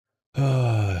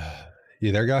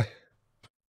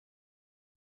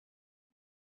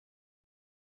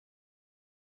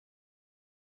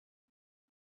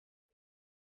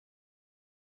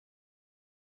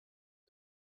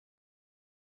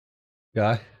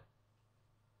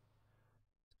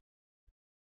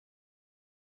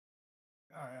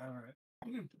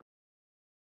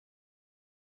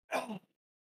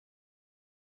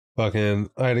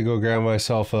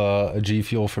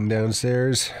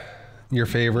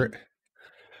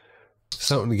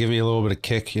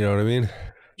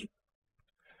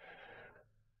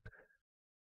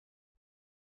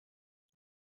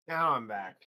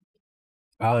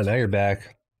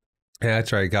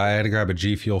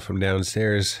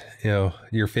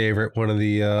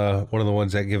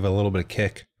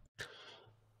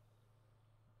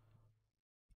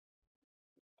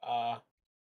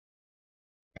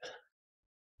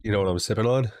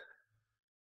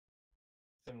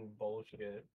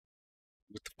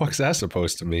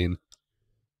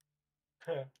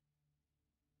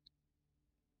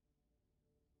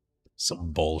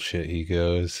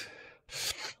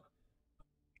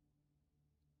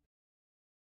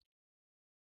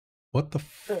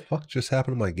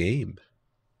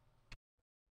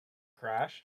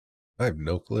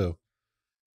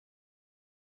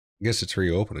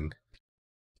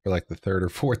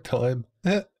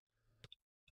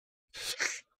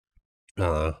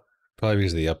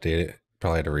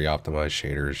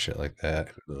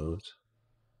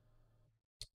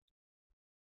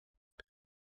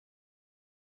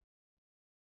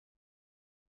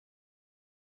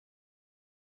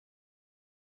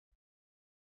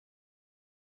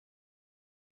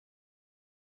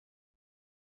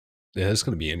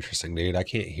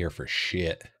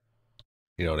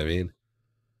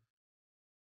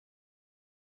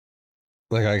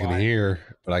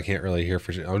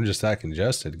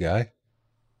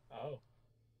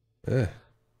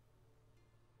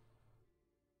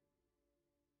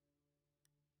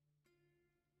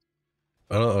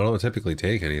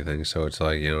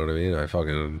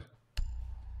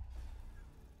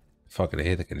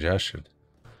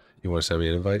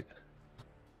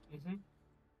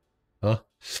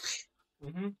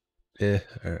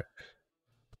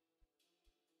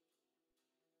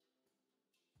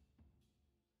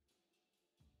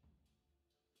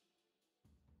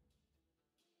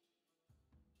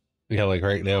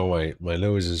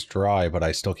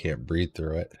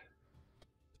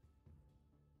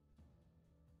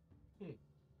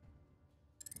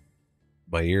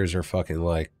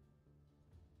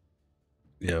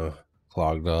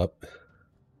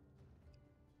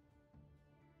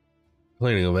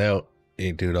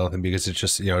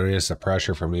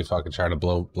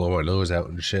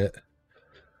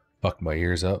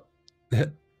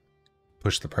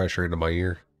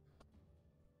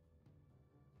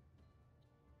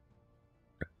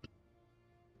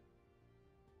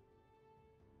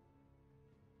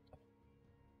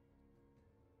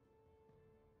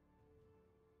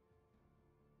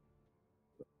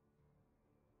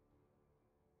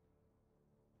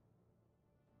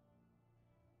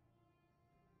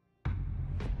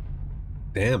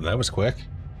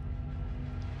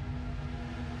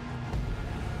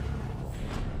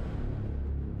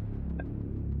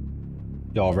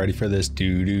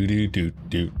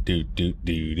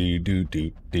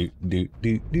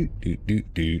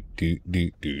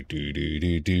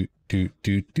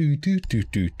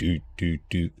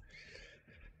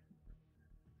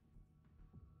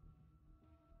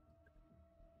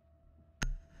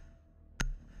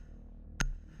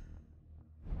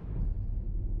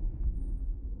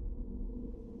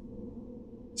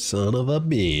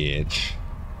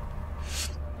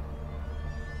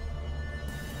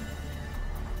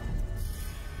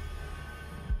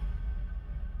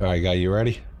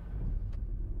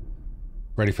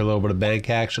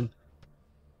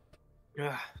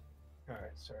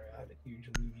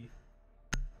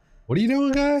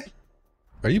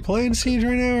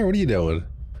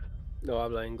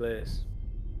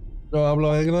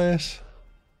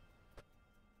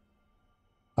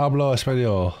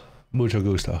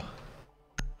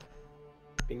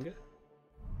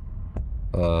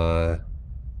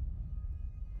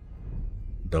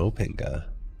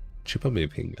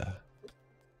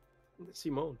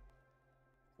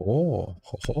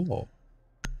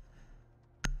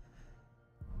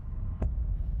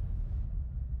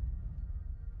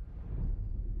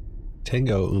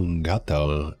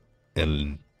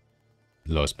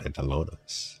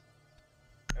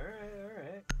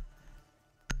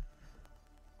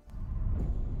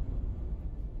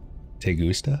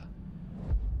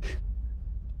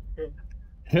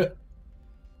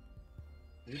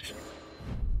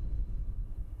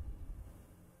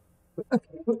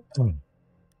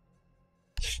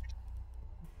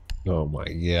Oh my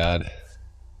god.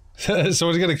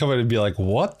 Someone's gonna come in and be like,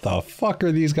 what the fuck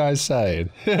are these guys saying?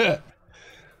 They're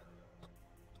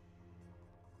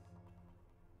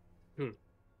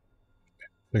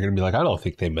gonna be like, I don't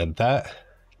think they meant that.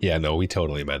 Yeah, no, we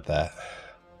totally meant that.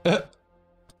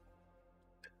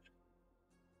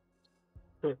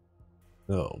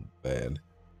 Oh, man.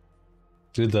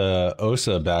 Dude, the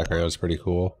Osa background is pretty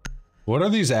cool. What are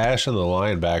these Ash and the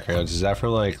Lion backgrounds? Is that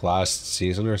from, like, last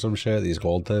season or some shit? These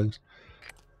gold things?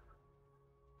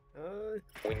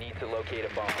 We need to locate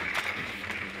a bomb. I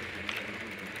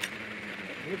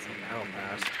think it's a battle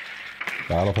pass.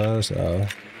 Battle Pass?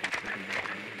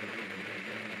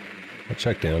 I'll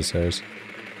check downstairs.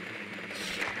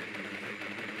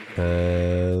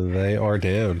 They are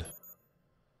down.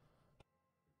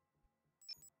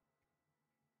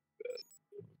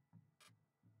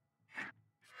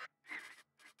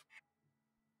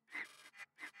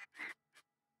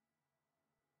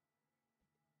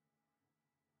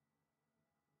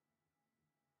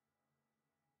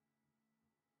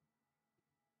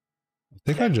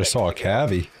 I think I just saw a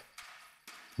cavy.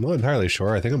 I'm not entirely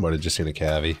sure. I think I might have just seen a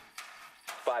cavy.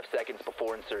 5 seconds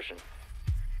before insertion.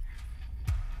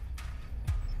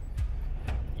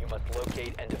 You must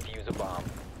locate and defuse a bomb.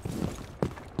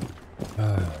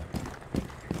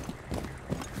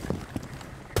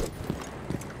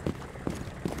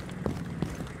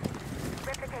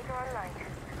 Replicator online.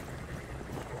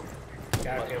 You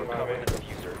must recover the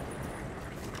diffuser.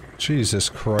 Jesus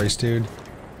Christ, dude.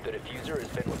 The diffuser has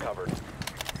been recovered.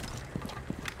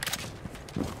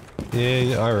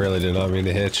 Yeah, I really did not mean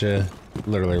to hit you.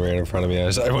 Literally ran in front of me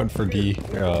as I went for D,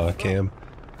 cam.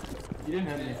 You didn't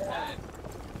have any.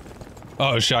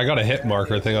 Oh shit, I got a hit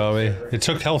marker thing on me. It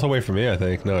took health away from me, I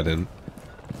think. No, it didn't.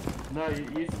 No,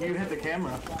 you hit the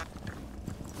camera.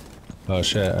 Oh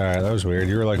shit, alright, that was weird.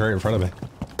 You were like right in front of me.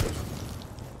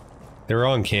 They were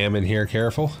on cam in here,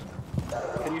 careful.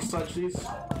 Can you sludge these?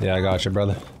 Yeah, I got you,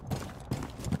 brother.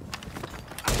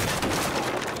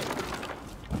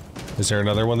 Is there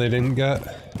another one they didn't get?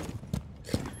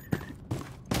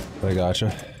 I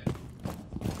gotcha.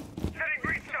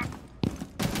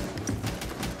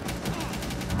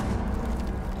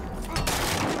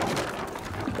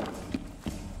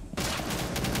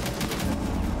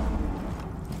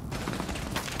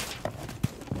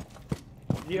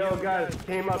 Yo, guys,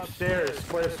 came upstairs,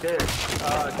 square stairs.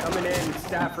 Coming in,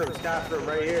 staff room,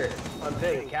 right here. On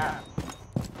thing, cap.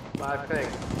 Live thing.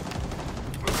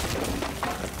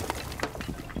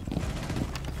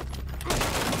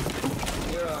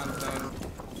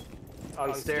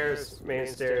 On stairs, main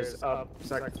stairs, up,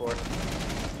 second floor.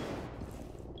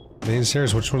 Main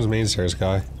stairs? Which one's main stairs,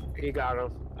 guy? You got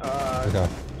him. Okay.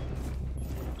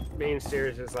 Main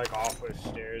stairs is like office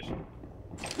stairs.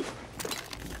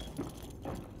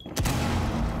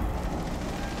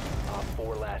 Op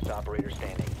 4 last operator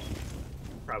standing.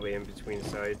 Probably in between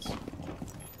sites.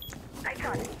 I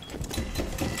got it.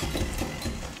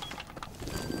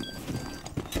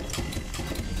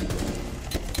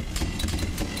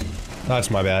 That's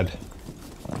my bad.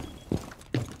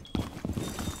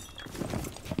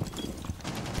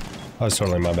 That was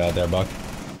totally my bad there, Buck.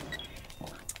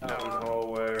 Down the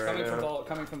hallway right Coming from now. vault,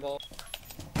 coming from vault.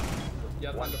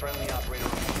 Yep, One friendly operator.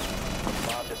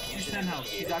 Bomb diffusion. She's 10 health.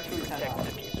 She's actually 10 Protect the health.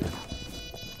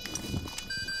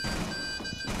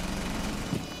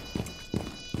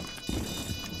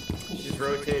 diffuser. She's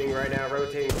rotating right now,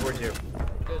 rotating towards you.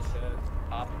 good shit.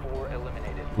 Op 4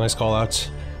 eliminated. Nice call outs.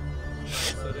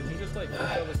 So did you just like think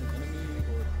that was an enemy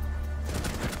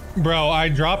or? Bro, I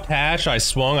dropped hash, I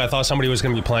swung, I thought somebody was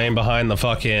gonna be playing behind the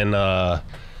fucking, the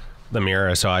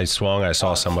mirror, so I swung, I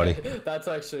saw somebody. That's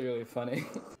actually really funny.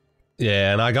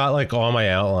 Yeah, and I got like all my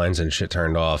outlines and shit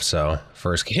turned off, so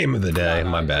first game of the day,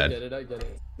 my I bad. get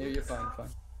it. No, you're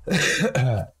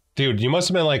fine. Dude, you must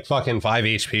have been like fucking 5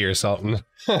 HP or something.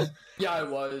 Yeah, I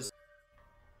was.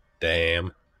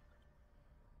 Damn.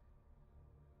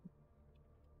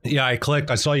 Yeah, I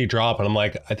clicked, I saw you drop, and I'm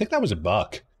like, I think that was a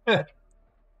buck.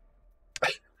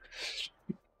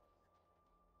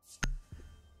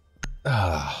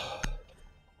 Ah.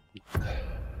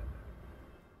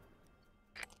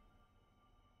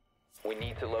 We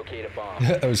need to locate a bomb.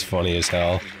 That was funny as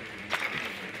hell.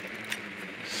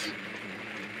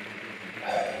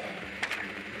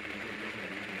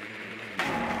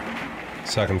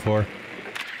 Second floor.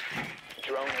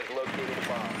 Drone has located a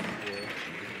bomb.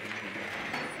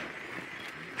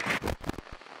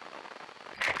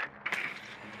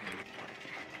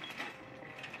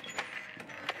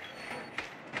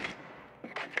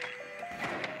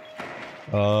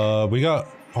 We got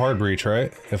hard breach,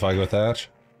 right? If I go thatch.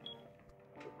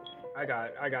 I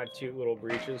got 2 little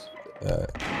breaches. 10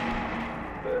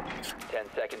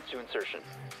 seconds to insertion.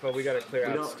 But we gotta clear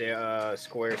out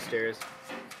square stairs.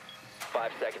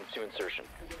 5 seconds to insertion.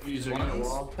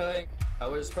 One's playing.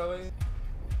 Others probably.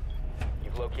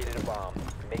 You've located a bomb.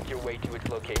 Make your way to its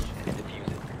location and defuse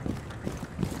it.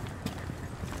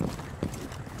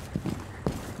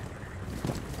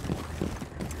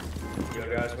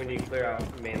 Yo guys, we need to clear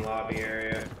out main lobby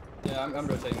area. Yeah, I'm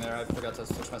rotating there. I forgot to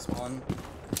switch my spawn.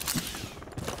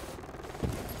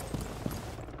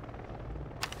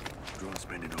 Drone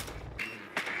spinning up.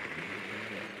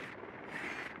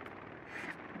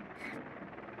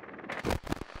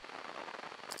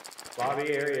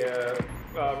 Lobby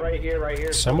area, right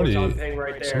here. Somebody, Someone's on ping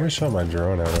right there. somebody shot my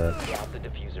drone out of it. Drop the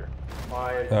diffuser.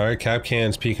 Fine. All right,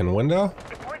 Capcan's peeking window.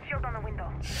 Deploy shield on the window.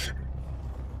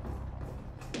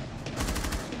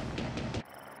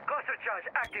 Cluster charge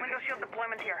active. Window shield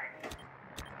deployment here.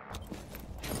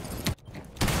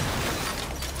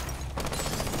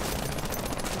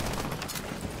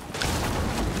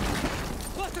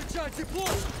 Cluster charge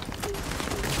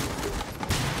deployed!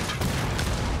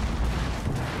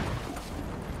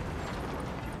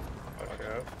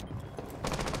 Okay.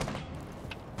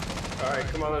 Alright,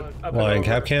 come on. Up and Well, and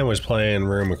over. Capcan was playing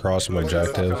room across from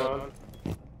objective. Come on.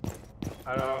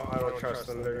 I don't trust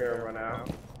them. They're gonna run out.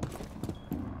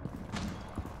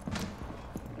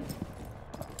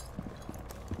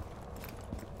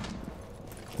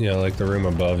 Yeah, like the room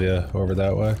above you, over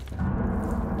that way.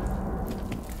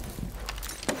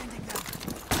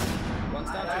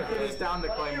 One's down. He's down the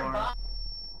Claymore.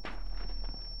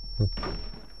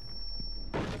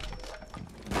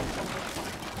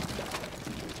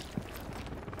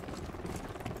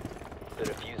 The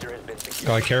diffuser has been secured.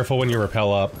 Guy, careful when you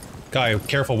rappel up. Guy,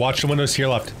 careful. Watch the windows to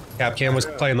your left. Capcan was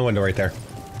playing the window right there.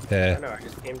 I Yeah. know, I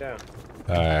just came down.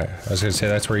 Alright. I was gonna say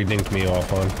that's where he dinked me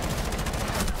off on.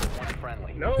 One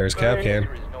friendly. No, There's Brian. Capcan.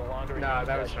 There is no longer in Nah,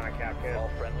 that was possession. not Capcan. All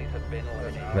friendlies have been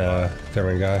eliminated. Nah,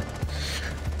 different guy.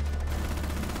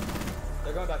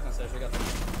 They're going back downstairs. We got them.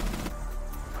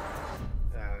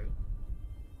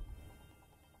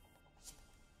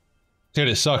 Dude,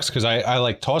 it sucks because I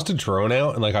like tossed a drone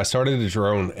out and like I started the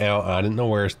drone out and I didn't know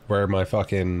where my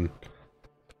fucking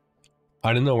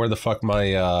I didn't know where the fuck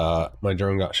my my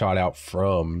drone got shot out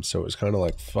from, so it was kind of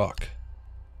like fuck.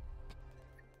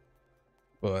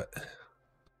 But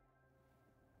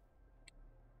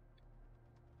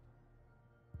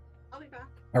I'll be back.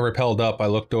 I rappelled up, I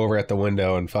looked over at the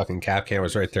window and fucking Capcan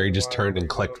was right there. He just turned and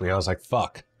clicked me. I was like,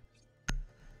 fuck.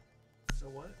 So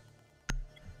what?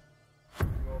 You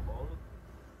go ball?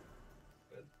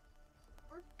 Good.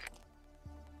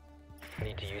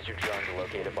 Need to use your drone to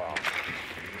locate a bomb.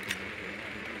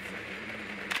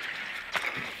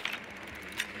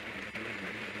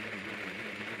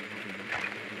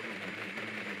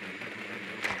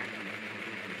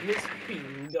 Miss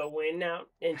Bean going out,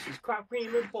 and she's crop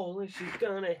creamer bowling. She's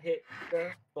gonna hit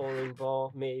the bowling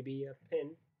ball, maybe a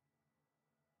pin.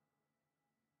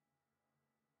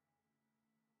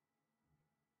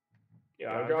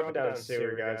 Yeah, I'm dropping down the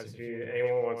sewer, guys. If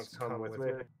anyone wants to come with me.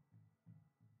 I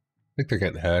think they're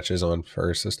getting hatches on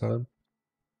first this time.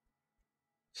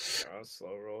 I'll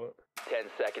slow roll it. 10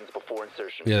 seconds before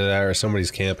insertion. Yeah, that or somebody's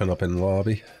camping up in the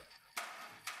lobby.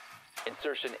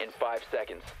 Insertion in 5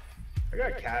 seconds. I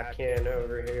got Capcan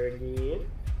over here again.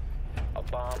 A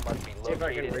bomb must be See if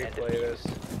I can located and replay defused. this.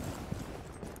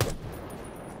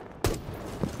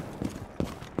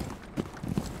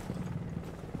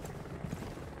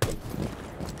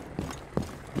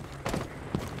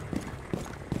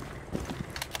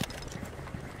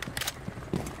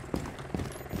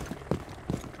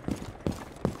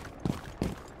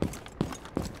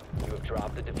 You have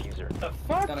dropped the diffuser. The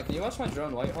fuck? Donna, can you watch my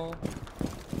drone Whitehall?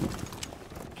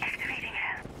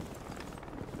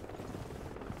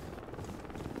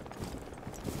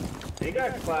 They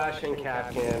got Flash and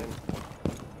Capcan.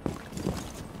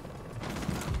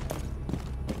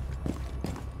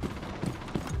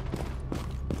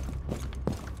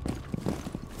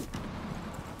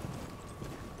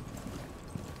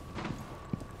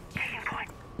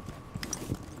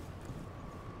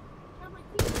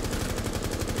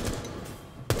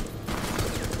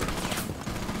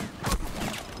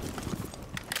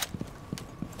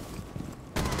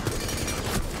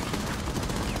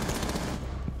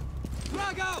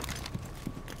 Frag out!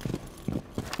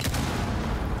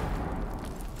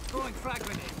 Throwing frag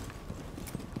grenade.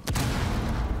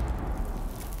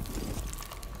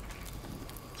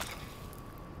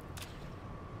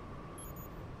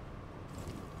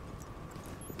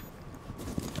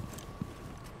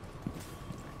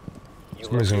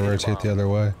 Somebody's gonna rotate the other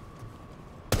way.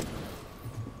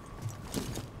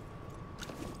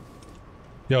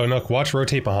 Yo, Nook, watch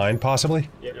rotate behind, possibly.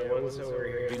 Yeah, one's over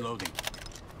here. Reloading.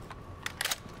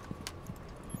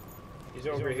 He's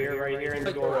over here, right here in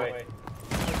the doorway.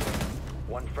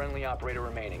 One friendly operator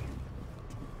remaining.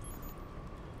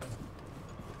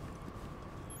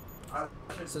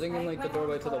 Sitting in like the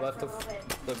doorway to the left of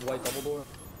the white double door.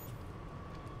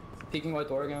 Peeking white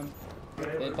door again.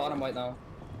 Okay, bottom white now.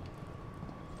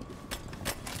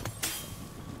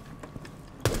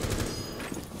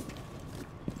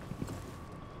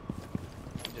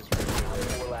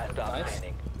 Four last stop Nice.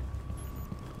 standing.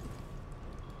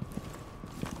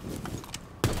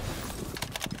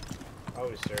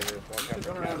 Oh, server. Just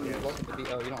run around and look at the beat.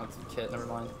 Oh, you don't have the kit. Never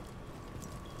mind.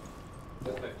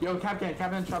 Yo, Captain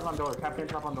trap on door. Captain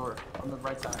trap on door. On the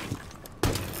right side.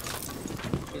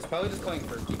 He's probably just playing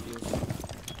for defuse.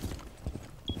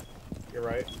 You're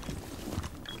right.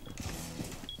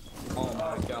 Oh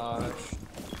my gosh.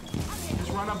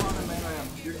 Just run up on him, man.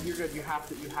 You're good. You have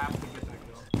to get that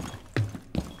kill.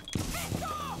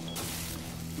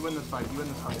 You win this fight.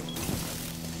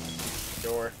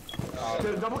 Door.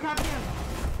 Double Captain.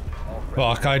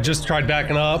 Fuck, I just tried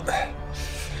backing up.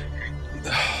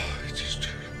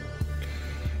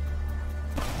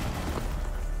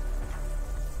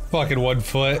 Fucking 1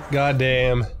 foot,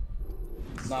 goddamn.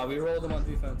 Nah, we rolled him on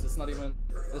defense. It's not even.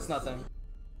 It's nothing.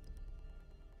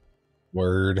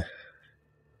 Word.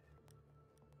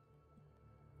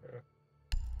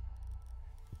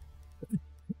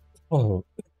 Oh.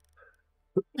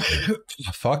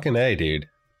 Fucking A, dude.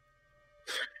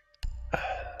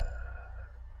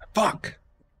 Fuck.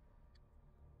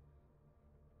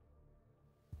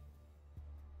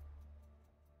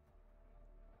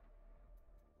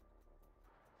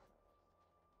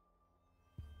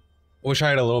 Wish I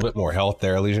had a little bit more health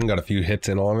there. Legion got a few hits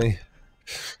in on me.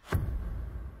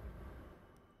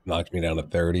 Knocked me down to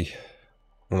 30.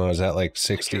 When I was at like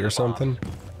 60 or something.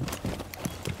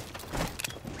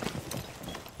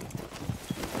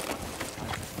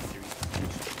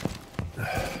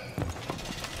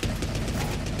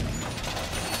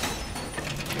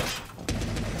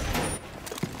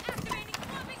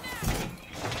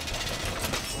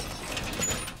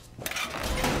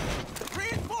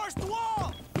 Reinforce the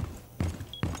wall!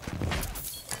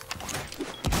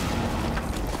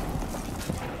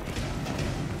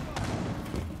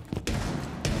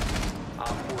 Op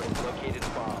 4 has located a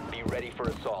bomb. Be ready for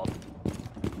assault.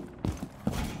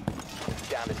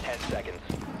 Down to 10 seconds.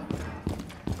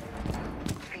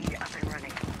 Feed up and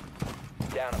running.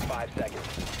 Down to 5 seconds.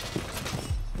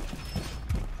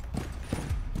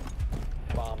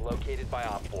 Bomb located by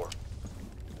Op 4.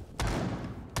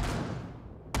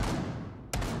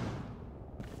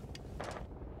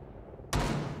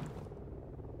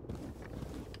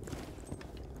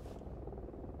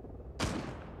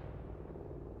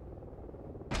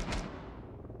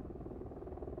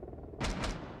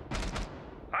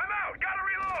 I'm out! Gotta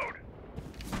reload!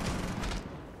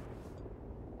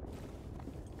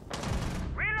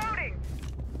 Reloading!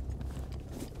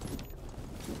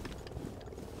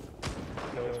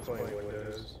 No one's playing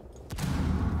Windows.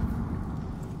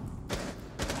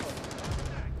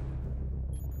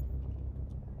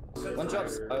 One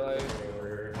drops. Highlight.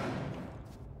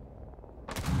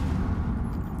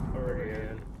 Over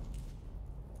again.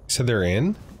 So they're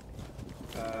in?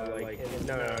 Like,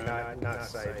 no, not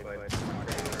sight, but.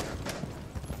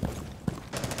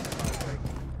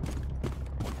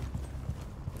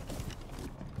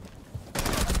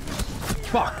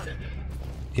 Fuck.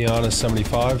 Iana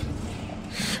 75.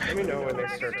 Let me know when they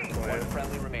start to play. One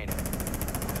friendly remaining.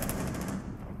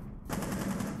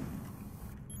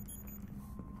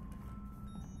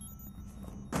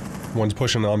 One's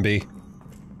pushing on B.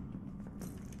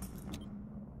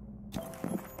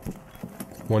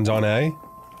 One's on A.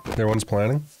 Their one's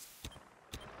planning.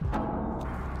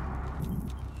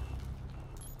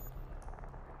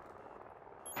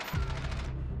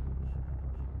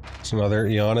 It's another.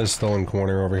 Iana's still in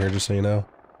corner over here, just so you know.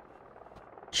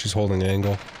 She's holding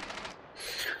angle.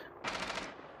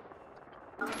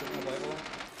 Op 4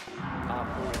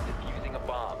 is defusing a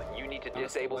bomb. You need to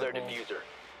disable their diffuser.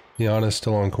 Iana's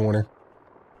still on corner.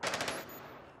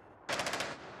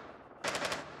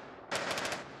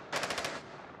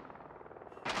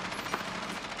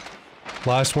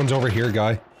 Last one's over here,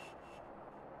 guy.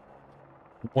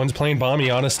 One's playing bomb,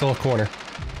 Iana's still a corner.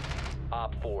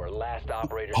 Op 4, last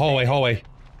operator. Hallway.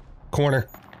 Corner.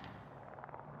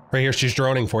 Right here, she's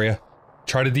droning for you.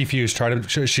 Try to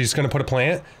defuse, she's gonna put a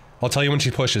plant. I'll tell you when she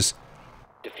pushes.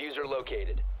 Diffuser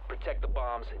located. Protect the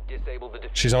bombs. Disable the diffuser.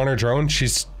 She's on her drone,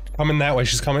 she's Coming that way.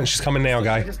 She's coming now, I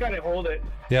guy. just gotta hold it.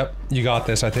 Yep, you got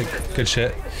this, I think. Good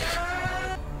shit.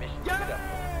 Mission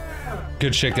successful.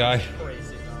 Good shit, guy.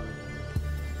 Crazy, dog.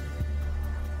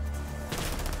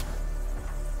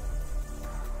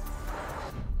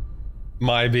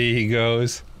 My B, he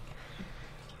goes.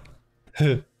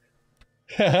 They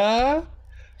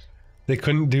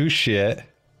couldn't do shit.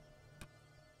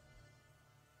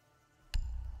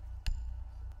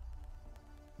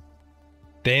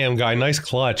 Damn, guy, nice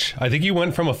clutch. I think you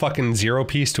went from a fucking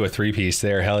 0-piece to a 3-piece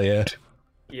there, hell yeah.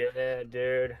 Yeah,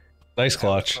 dude. Nice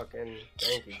clutch. Fucking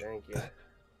thank you.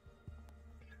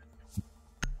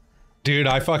 Dude,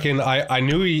 I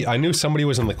knew somebody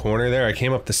was in the corner there. I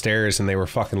came up the stairs and they were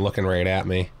fucking looking right at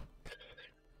me.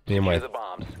 Me and Secure my the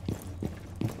bombs.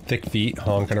 thick feet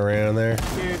honking around there.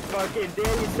 Dude, fucking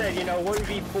Danny said, you know,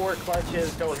 1v4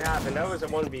 clutches don't happen. That was a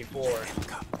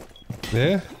 1v4.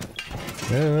 Yeah?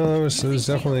 Yeah, no, it was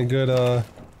definitely a good,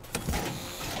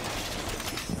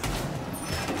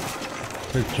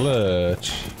 good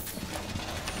clutch.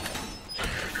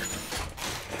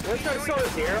 Once I saw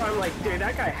his arrow, I'm like, dude,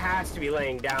 that guy has to be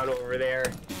laying down over there.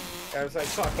 I was like,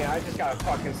 fucking, I just gotta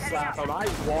fucking slap him. I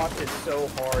walked it so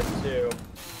hard, too.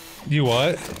 You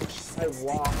what? I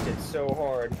walked it so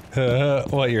hard.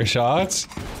 What, your shots?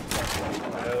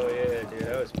 Oh, yeah, dude,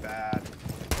 that was bad.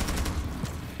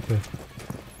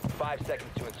 5 seconds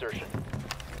to insertion.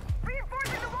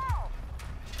 Reinforcing the wall!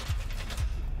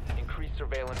 Increase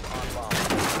surveillance on bomb.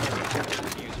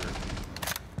 User.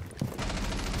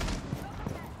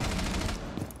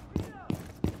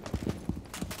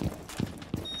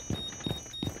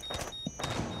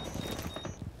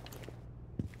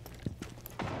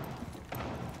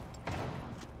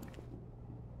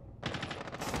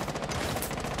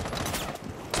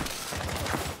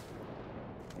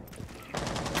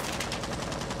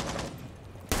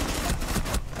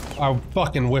 I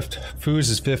fucking whiffed.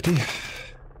 Foos is 50.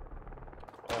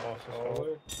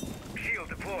 Shield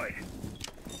deployed.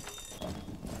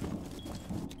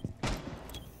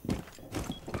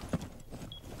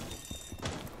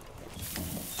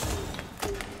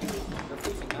 They're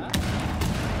pushing that.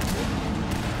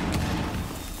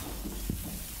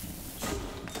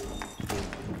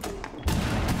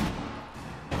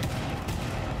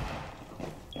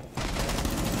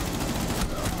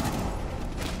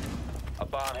 A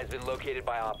bomb has been located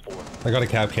by Op 4. I got a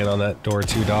cap can on that door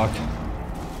too, Doc.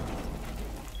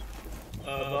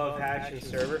 Above hatch and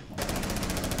server.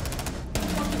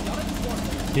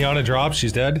 Kiana dropped,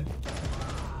 she's dead.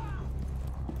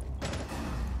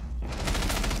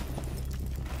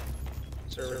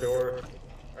 Server door.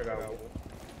 I got one.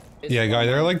 It's Yeah, guy, one.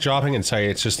 they're like dropping in sight.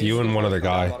 It's just you and one other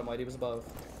guy. Bottom right, he was above.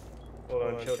 Hold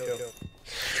on, chill.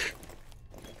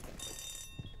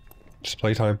 Just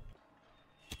playtime.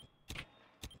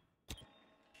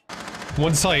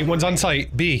 One sight, one's on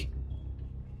sight. B.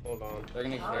 Hold on. They're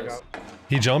gonna I get got.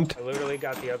 He jumped. I literally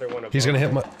got the other one above. He's gonna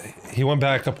hit my. He went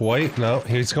back up white. No,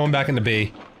 he's going back into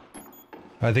B.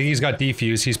 I think he's got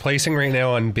defuse. He's placing right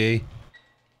now on B.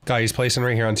 Guy, he's placing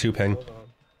right here on 2 ping. Hold on.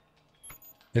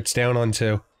 It's down on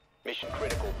 2. Mission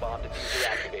critical. Bomb diffuser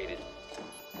activated.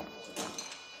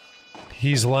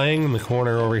 He's laying in the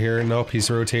corner over here. Nope, he's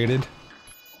rotated.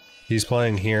 He's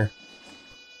playing here.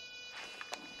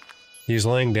 He's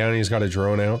laying down. He's got a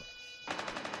drone out.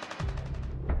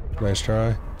 Nice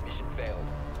try. Mission failed.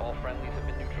 All friendlies have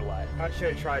been neutralized. I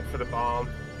should have tried for the bomb.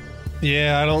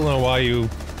 Yeah, I don't know why you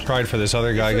tried for this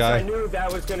other guy. Since I knew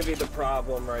that was gonna be the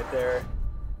problem right there.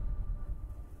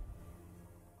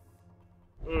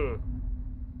 I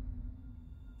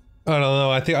don't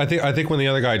know. I think when the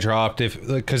other guy dropped,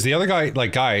 because the other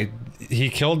guy, he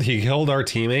killed our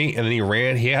teammate and then he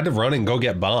ran. He had to run and go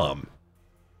get bomb,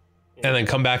 and then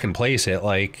come back and place it.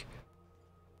 Like,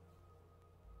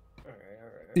 Alright.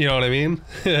 you know what I mean?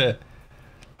 I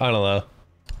don't know.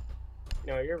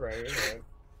 No, you're right.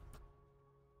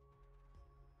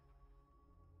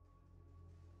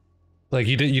 Like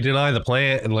you deny the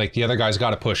plant, and like the other guy's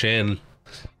got to push in.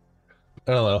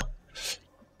 I don't know.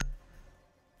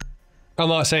 I'm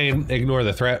not saying ignore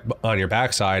the threat on your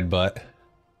backside, but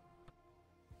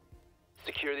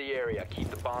Secure the area. Keep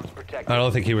the bombs protected. I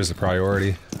don't think he was the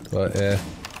priority. But yeah,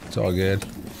 it's all good.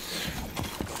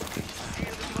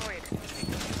 Shield deployed.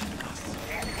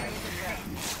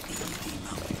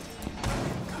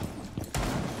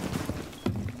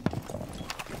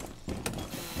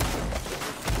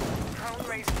 Drone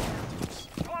raising.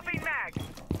 Swapping mag.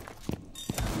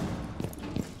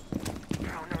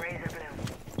 Drone razor blue.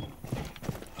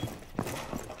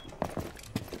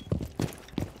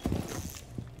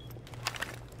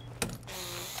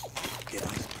 Get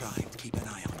eyes primed. Keep an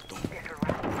eye on the door. This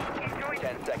round. Enjoy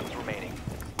 10 seconds seconds remaining.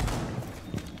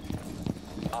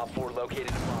 Op 4 located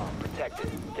a bomb. Protect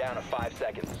it. Down to 5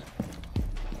 seconds.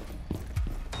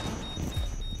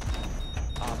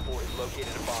 Op 4 has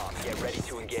located a bomb. Get ready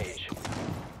to engage.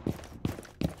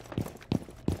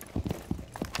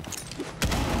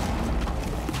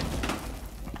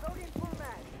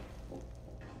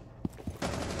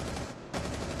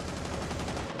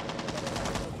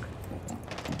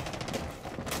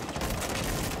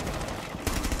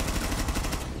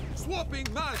 Swapping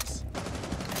mags!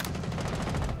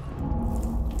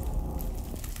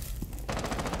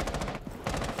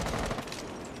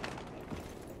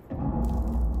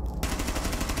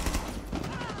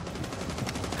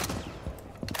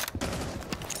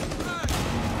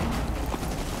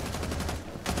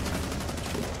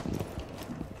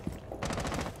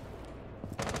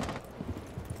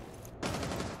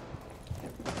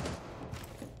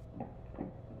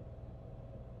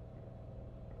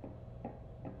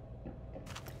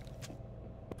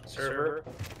 Server,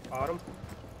 bottom.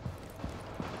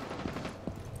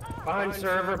 Behind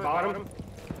server, bottom.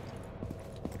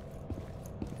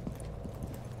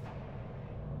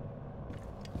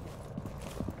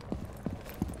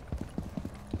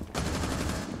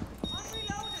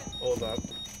 Hold up.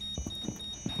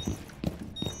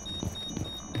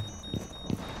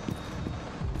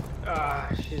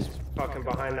 She's fucking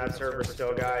behind that server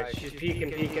still, guys. She's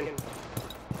peeking.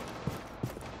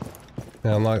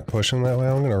 Yeah, I'm not pushing that way.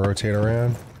 I'm gonna rotate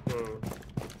around.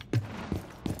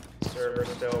 Server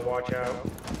still, watch out.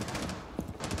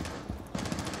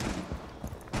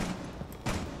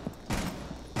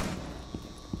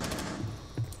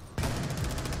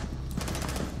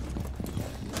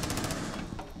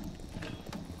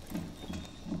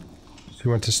 She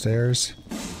went to stairs.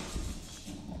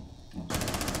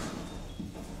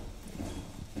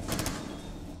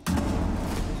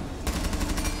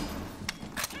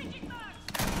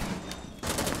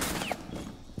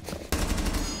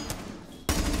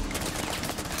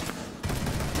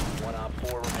 One Op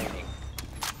 4 remaining.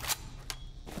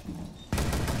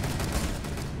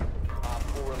 Op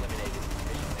 4 eliminated.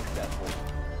 Mission successful.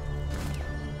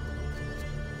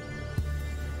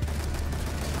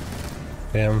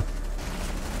 Damn.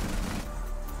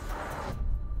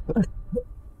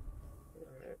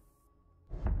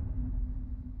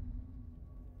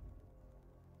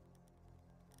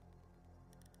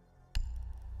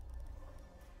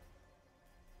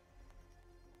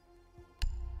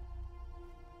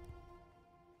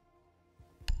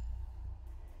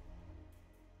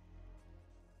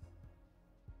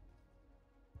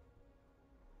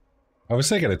 I was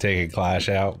thinking of taking Clash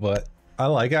out, but I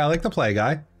like it. I like the play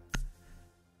guy.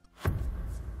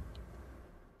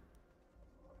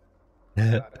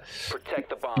 Protect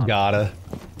the bomb. Gotta.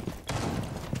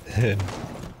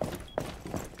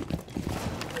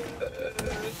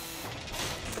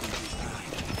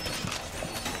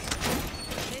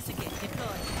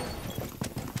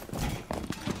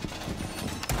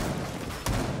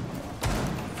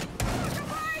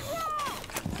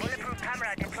 Bulletproof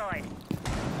camera deployed.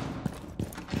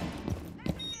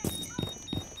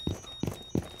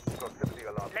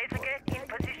 Laser gate in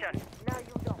position. Now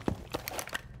you don't.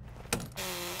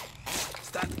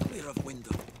 Stand clear of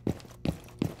window.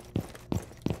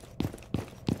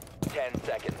 10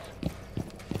 seconds.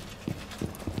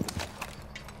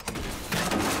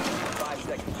 5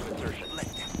 seconds to insertion. Let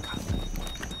them come.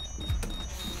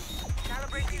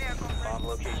 Calibrating air compressor. Bomb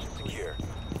location secure.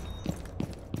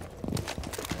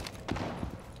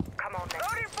 Come on, man.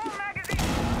 Loading full magazine.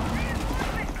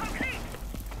 Reinforcement complete.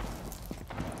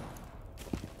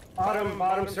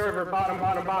 Bottom server,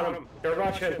 bottom. They're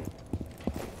rushing.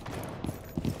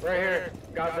 Right here.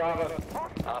 Got Bravo.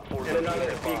 Op 4 And another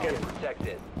located a bomb. beacon. Protect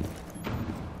it.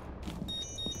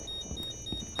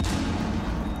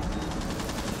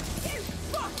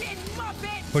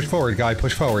 Push forward, guy.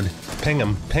 Push forward. Ping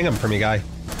him. Ping him for me, guy.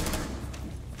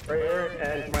 Right here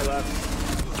and to my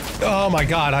left. Oh my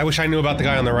god, I wish I knew about the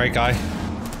guy on the right, guy.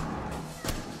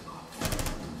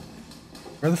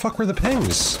 Where the fuck were the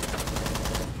pings?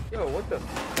 Yo, what the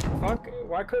fuck?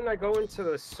 Why couldn't I go into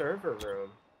the server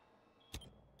room?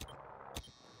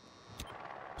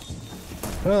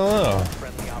 I don't know.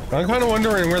 I'm kind of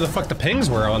wondering where the fuck the pings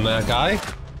were on that guy.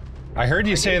 I heard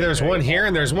you say there's one here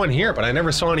and there's one here, but I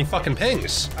never saw any fucking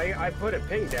pings. I put a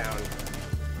ping down.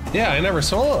 Yeah, I never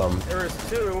saw them. There was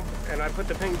two, and I put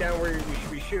the ping down where you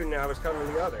should be shooting, and I was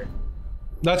covering the other.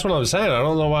 That's what I was saying. I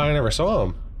don't know why I never saw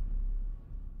them.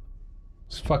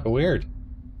 It's fucking weird.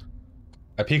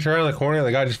 I peeked around the corner and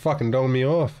the guy just fucking domed me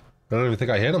off. I don't even think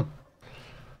I hit him.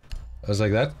 I was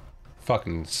like, that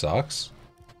fucking sucks.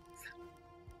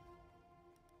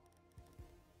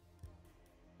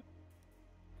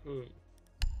 Hmm.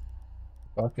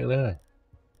 Fucking A.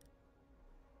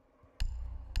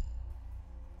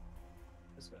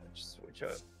 Just gotta switch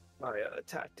up my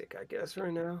tactic, I guess,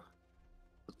 right now.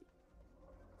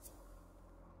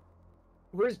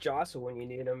 Where's Jostle when you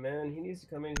need him, man? He needs to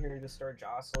come in here and just start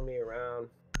jostling me around.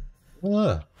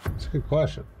 That's a good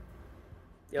question.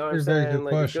 You know what I'm Very, very saying? good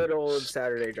Like question. a good old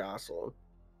Saturday jostle.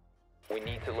 We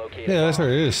need to locate Yeah, a that's bomb.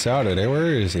 right. It is Saturday.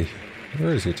 Where is he?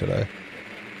 Where is he today?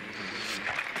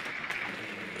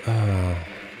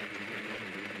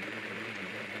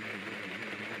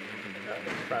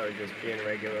 Probably just being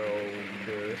regular old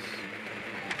goose.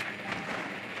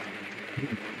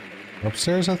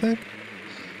 Upstairs, I think?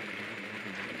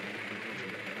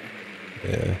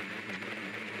 Yeah.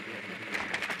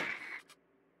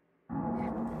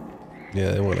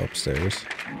 Yeah, they went upstairs.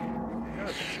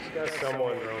 Got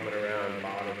someone roaming around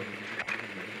bottom.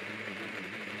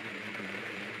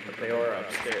 But they are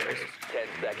upstairs. 10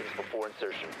 seconds before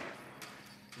insertion.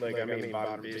 Like, I mean,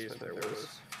 bottom basement there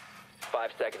was.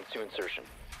 5 seconds to insertion.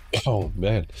 Oh,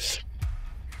 man.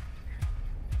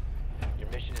 Your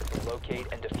mission is to locate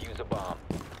and defuse a bomb.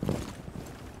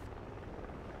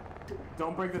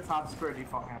 Don't break the top square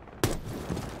default hand.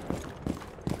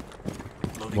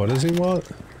 What does he want?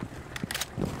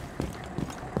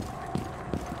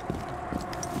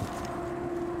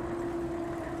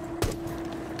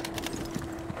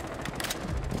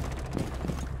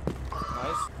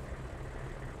 Nice.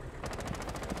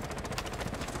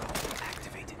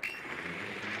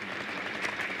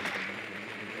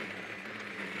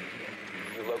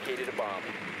 You located a bomb.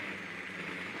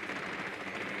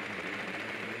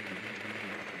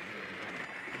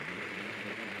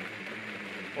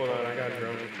 Hold on, I got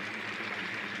drone.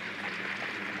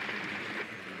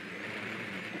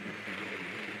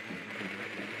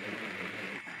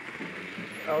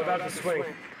 Oh, about to swing.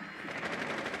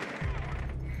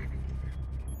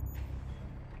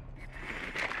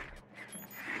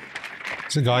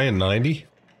 Is a guy in 90?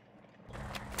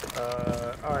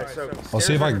 Alright, so. I'll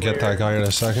see if I can get that guy in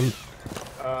a second.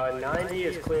 90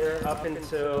 is clear up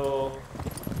until.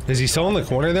 Is he still in the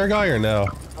corner there, guy, or no?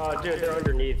 Dude, they're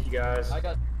underneath you guys. I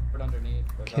got underneath.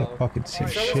 but Can't no. fucking see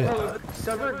shit.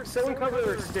 Someone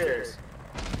cover the stairs.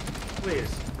 Please.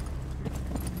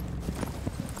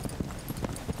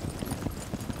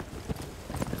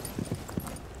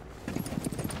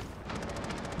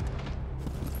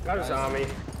 Got a zombie.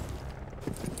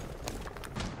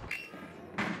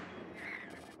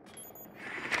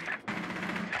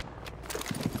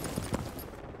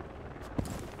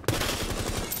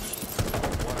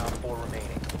 One on 4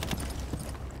 remaining.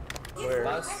 Where?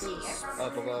 Last is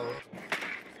below.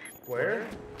 Where?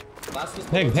 Last is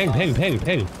Ping, below ping, top. ping, ping,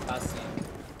 ping. Last scene.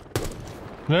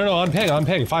 No, on ping. 2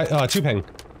 ping.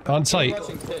 On I'm site.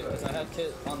 watching Kit, because I had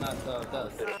Kit on that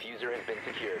death. The diffuser has been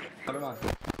secured. Never mind.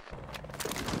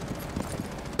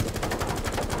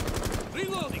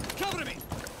 Reloading! Cover me!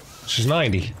 She's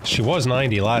 90. She was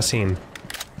 90 last scene.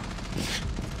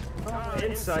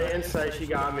 Insight, she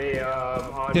got me,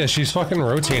 on. Yeah, she's fucking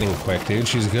rotating quick, dude.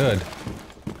 She's good.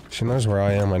 She knows where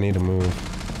I am. I need to move.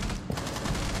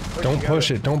 Don't push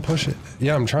it. Don't push it.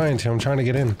 Yeah, I'm trying to. I'm trying to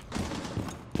get in.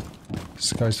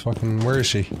 This guy's fucking... Where is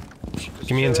she?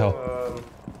 Give me intel.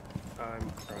 I'm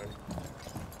trying.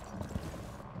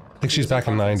 I think she's back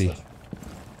in 90.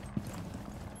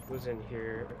 Who's in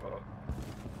here?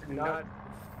 Not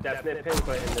definite pin,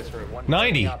 but in this room.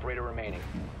 90! Operator remaining.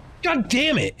 God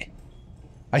damn it!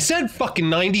 I said fucking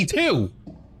 92!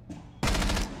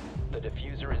 The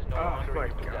diffuser is no Oh longer my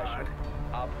in your possession. god.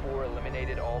 Op 4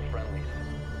 eliminated all friendlies.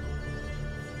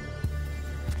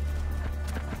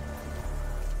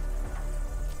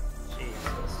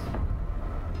 Jesus.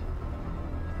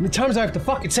 How many times do I have to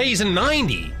fucking say he's in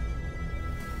 90?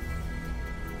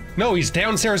 No, he's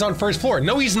downstairs on first floor.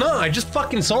 No, he's not. I just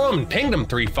fucking saw him and pinged him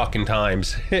 3 fucking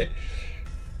times.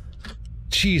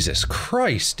 Jesus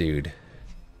Christ, dude.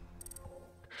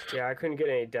 Yeah, I couldn't get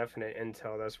any definite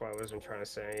intel, that's why I wasn't trying to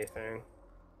say anything.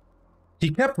 He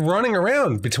kept running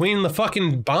around between the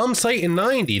fucking bomb site and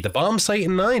 90. The bomb site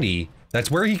and 90.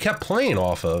 That's where he kept playing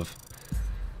off of.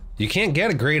 You can't get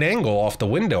a great angle off the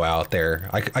window out there.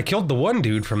 I killed the one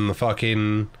dude from the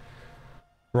fucking...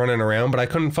 running around, but I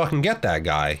couldn't fucking get that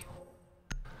guy.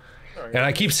 Right, And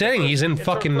I keep saying he's in it's our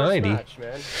fucking first 90. Match,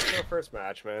 man. It's our first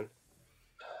match, man.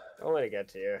 Don't let it get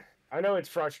to you. I know it's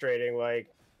frustrating, like,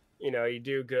 you know, you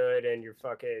do good and you're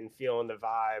fucking feeling the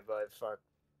vibe, but fuck,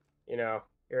 you know,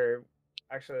 you're...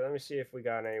 Actually, let me see if we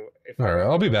got any... Alright,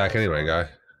 I'll be back anyway, guy.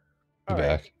 Be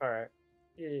back. Alright.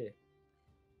 Yeah.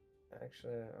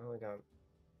 Actually, I only got...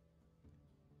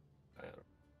 I don't know.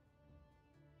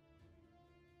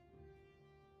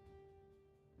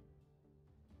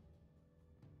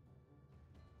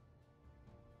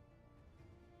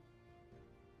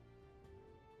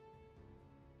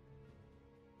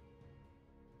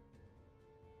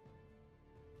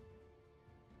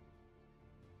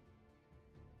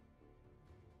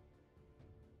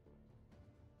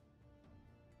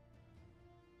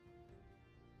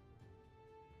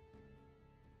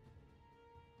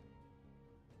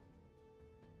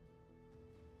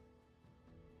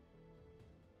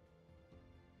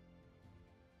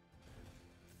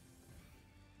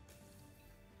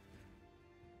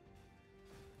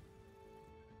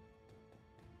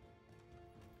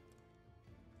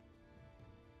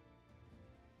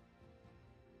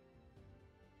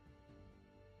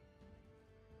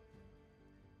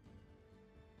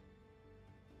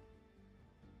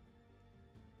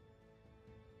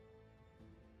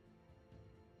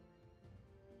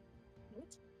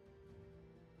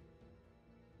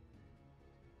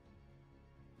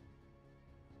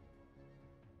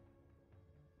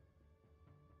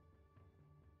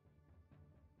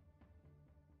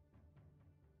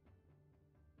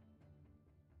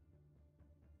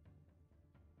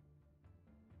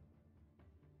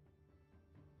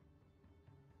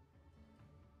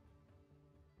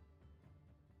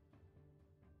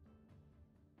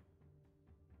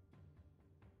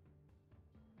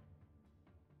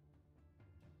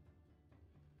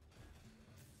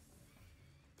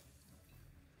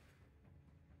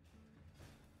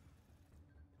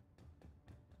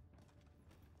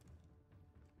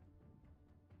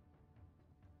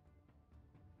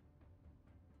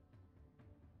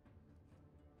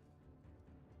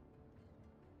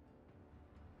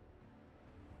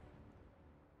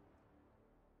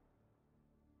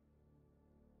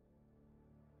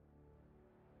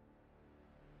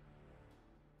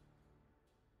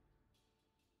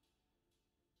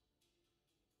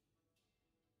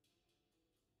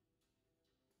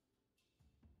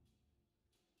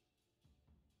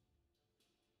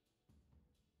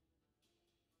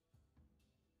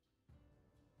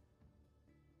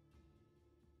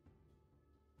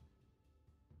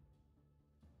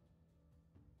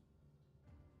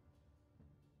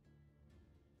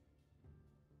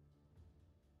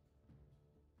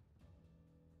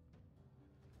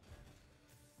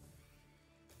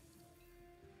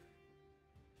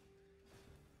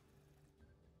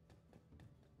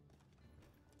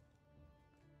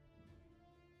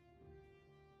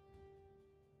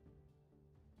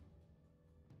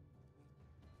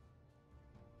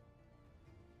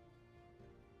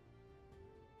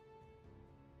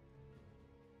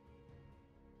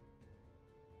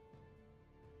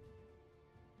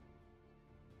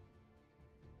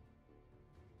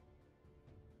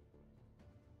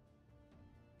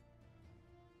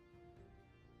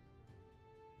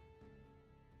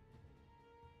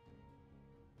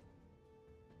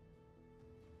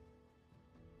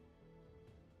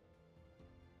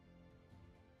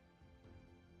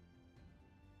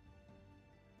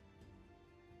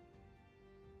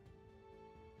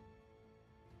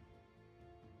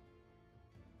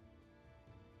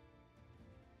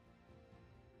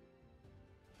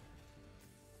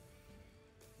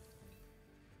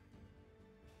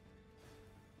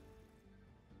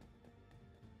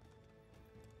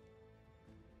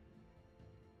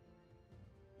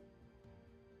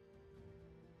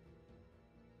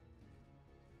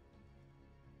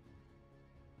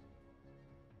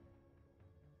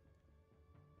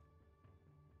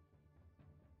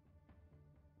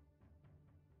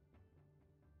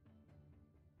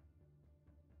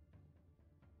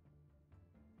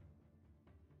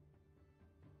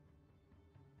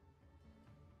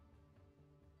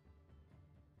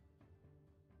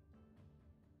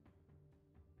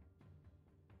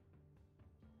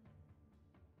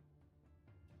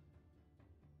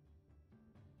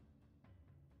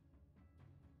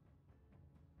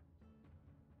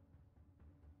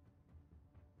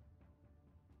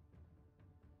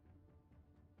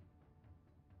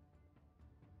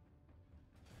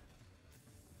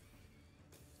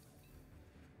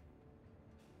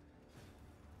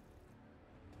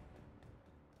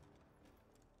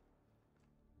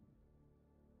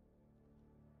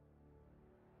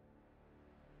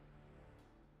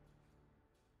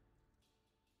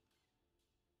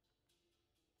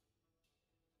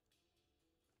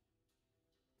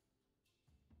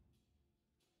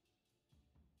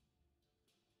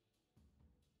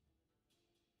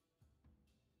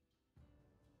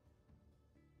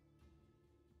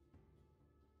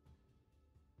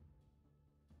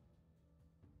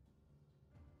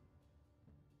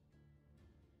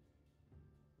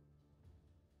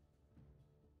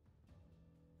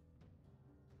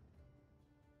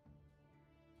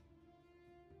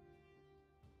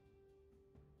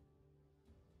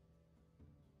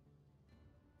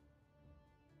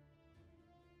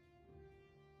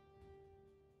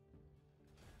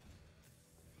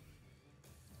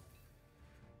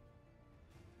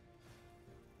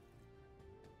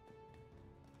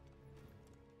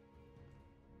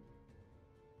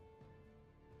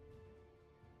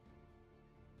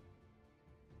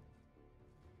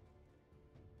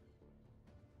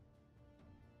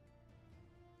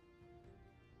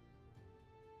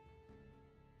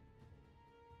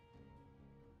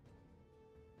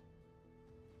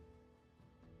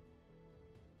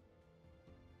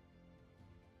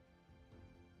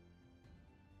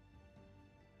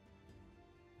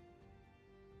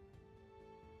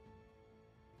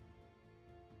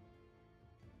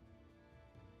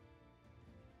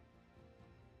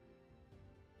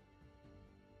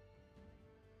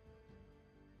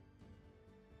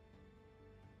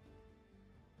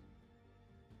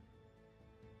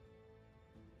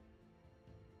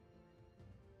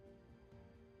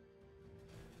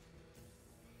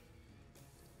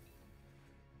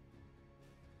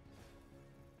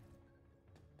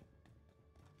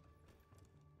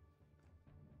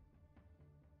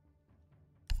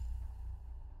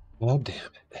 Oh, damn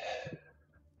it.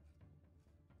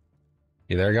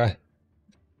 You there, guy?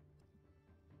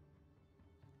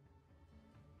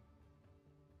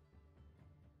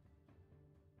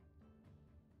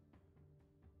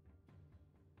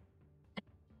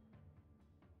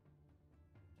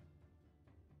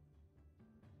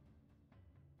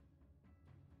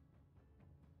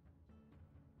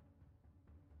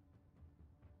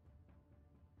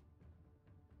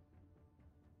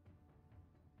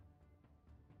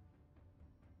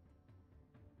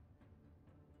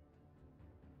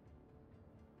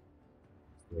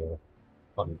 Yeah.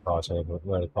 Fucking crosshair, but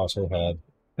where the crosshair had.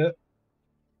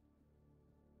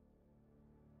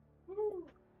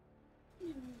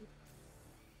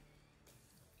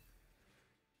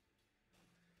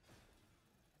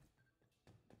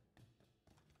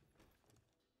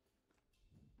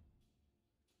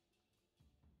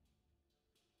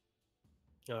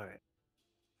 All right.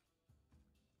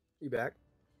 You back?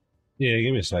 Yeah,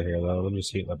 give me a sec here, though. Let me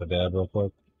just heat up a dab real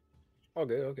quick.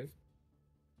 Okay, okay.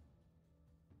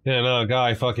 Yeah, no,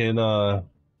 guy, fucking,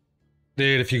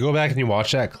 dude, if you go back and you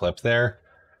watch that clip there,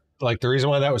 like, the reason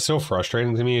why that was so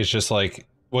frustrating to me is just, like,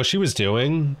 what she was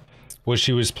doing was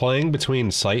she was playing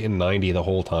between sight and 90 the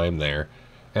whole time there.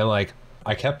 And, like,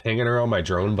 I kept pinging her on my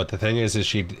drone, but the thing is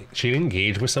she'd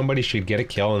engage with somebody, she'd get a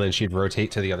kill, and then she'd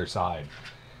rotate to the other side.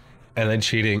 And then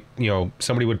she'd, you know,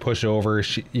 somebody would push over,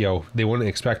 you know, they wouldn't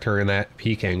expect her in that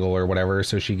peak angle or whatever,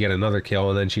 so she'd get another kill,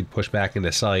 and then she'd push back into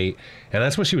sight. And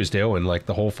that's what she was doing, like,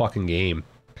 the whole fucking game.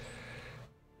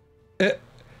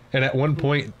 And at one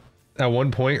point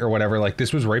or whatever, like,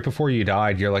 this was right before you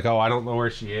died, you're like, oh, I don't know where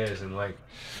she is, and, like,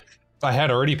 I had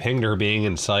already pinged her being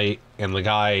in sight, and the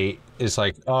guy is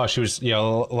like, oh, she was, you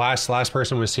know, last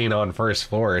person was seen on first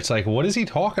floor. It's like, what is he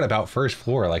talking about first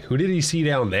floor? Like, who did he see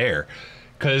down there?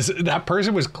 Because that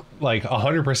person was like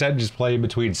 100% just playing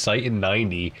between sight and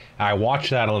 90. I watched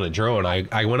that on the drone.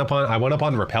 I went up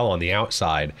on rappel on the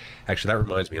outside. Actually, that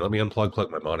reminds me. Let me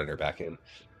plug my monitor back in.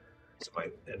 So my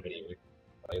NVIDIA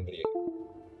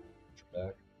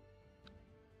back.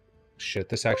 Shit,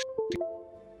 this actually.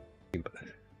 I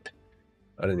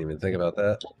didn't even think about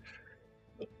that.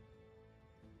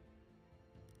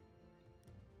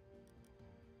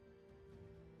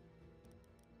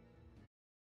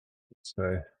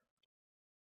 So,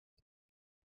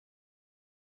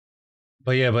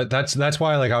 but yeah, but that's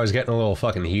why, like, I was getting a little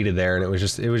fucking heated there, and it was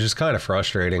just kind of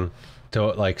frustrating to,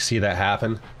 like, see that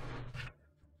happen.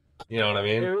 You know what I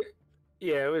mean?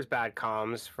 Yeah, it was bad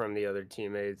comms from the other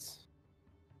teammates,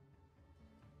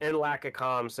 and lack of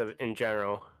comms in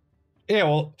general. Yeah,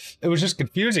 well, it was just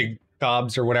confusing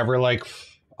comms or whatever. Like,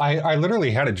 I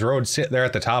literally had a drone sit there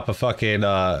at the top of fucking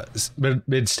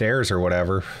mid stairs or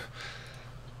whatever.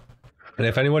 And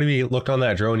if anybody looked on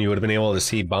that drone, you would have been able to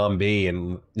see Bomb B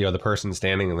and, you know, the person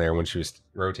standing in there when she was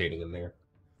rotating in there.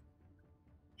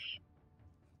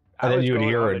 And then you would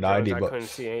hear her 90. I couldn't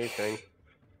see anything.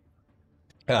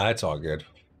 Yeah, that's all good.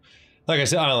 Like I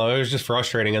said, I don't know, it was just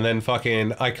frustrating. And then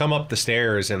fucking, I come up the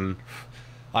stairs and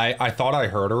I thought I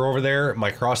heard her over there.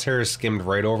 My crosshairs skimmed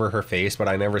right over her face, but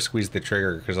I never squeezed the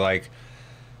trigger because, like,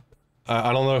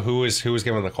 I don't know who was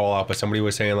giving the call out, but somebody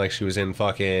was saying, like, she was in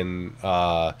fucking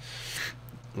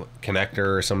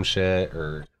connector or some shit,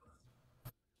 or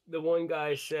the one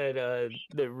guy said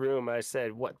the room. I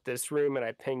said, what, this room? And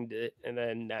I pinged it, and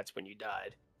then that's when you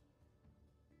died.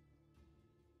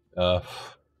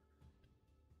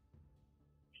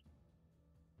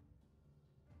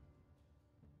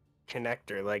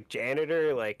 Connector, like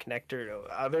janitor, like connector to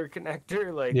other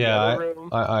connector, like yeah, the other room.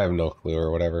 I have no clue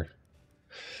or whatever.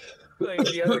 Like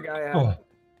the other guy had.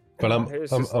 But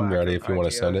I'm ready if you want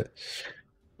to send it.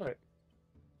 Right.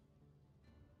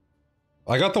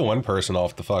 I got the one person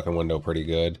off the fucking window pretty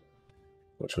good,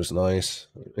 which was nice.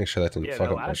 Make sure that didn't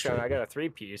fuck up my last stream. round I got a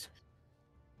 3-piece.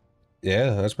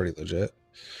 Yeah, that's pretty legit.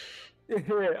 I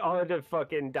wanted to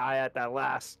fucking die at that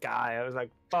last guy. I was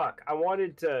like, fuck. I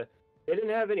wanted to. They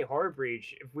didn't have any hard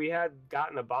breach. If we had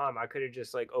gotten a bomb, I could have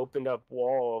just, like, opened up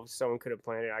wall. If someone could have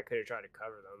planted, I could have tried to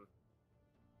cover them.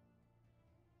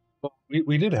 Well,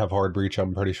 we did have hard breach,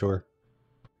 I'm pretty sure.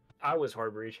 I was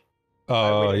hard breach.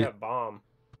 Oh, we didn't have bomb.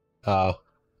 Oh.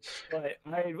 But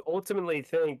I ultimately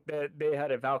think that they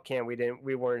had a Valcam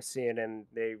we weren't seeing, and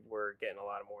they were getting a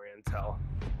lot more intel.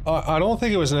 I don't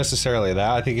think it was necessarily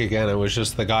that. I think, again, it was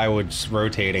just the guy was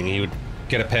rotating. He would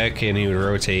get a pick and he would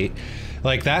rotate.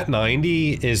 Like, that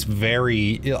 90 is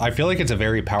very... I feel like it's a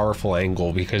very powerful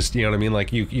angle because, you know what I mean?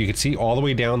 Like, you could see all the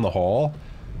way down the hall,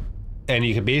 and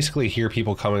you could basically hear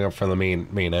people coming up from the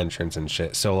main entrance and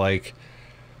shit. So, like...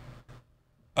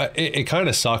 it kind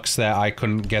of sucks that I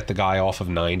couldn't get the guy off of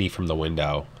 90 from the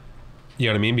window. You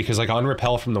know what I mean? Because like on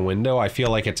rappel from the window, I feel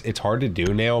like it's hard to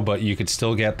do now, but you could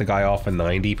still get the guy off a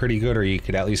 90 pretty good, or you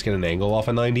could at least get an angle off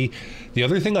a 90. The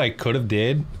other thing I could have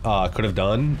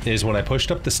done is when I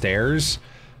pushed up the stairs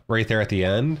right there at the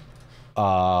end,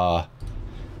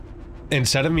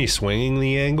 instead of me swinging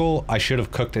the angle, I should have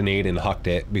cooked a nade and hucked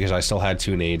it because I still had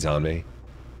 2 nades on me.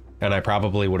 And I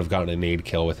probably would have gotten a nade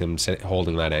kill with him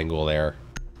holding that angle there.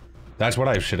 That's what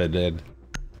I should have did.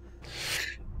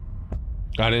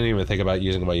 I didn't even think about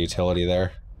using my utility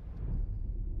there.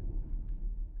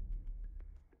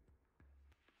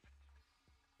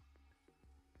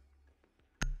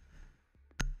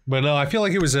 But no, I feel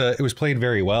like it was played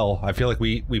very well. I feel like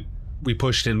we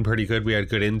pushed in pretty good. We had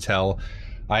good intel.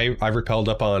 I repelled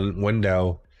up on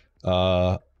window.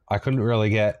 I couldn't really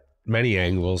get many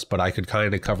angles, but I could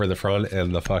kind of cover the front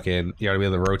and the fucking, you know what I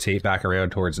mean, the rotate back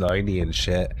around towards 90 and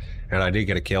shit. And I did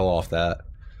get a kill off that.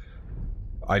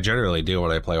 I generally do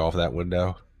when I play off that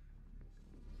window.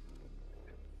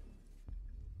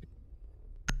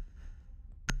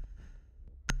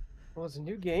 Well, it's a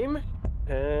new game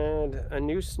and a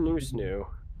new snoo.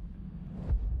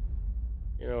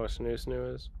 You know what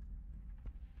snoo is?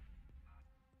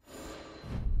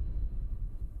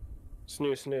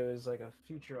 Snoo is like a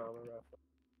Futurama reference.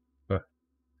 Huh.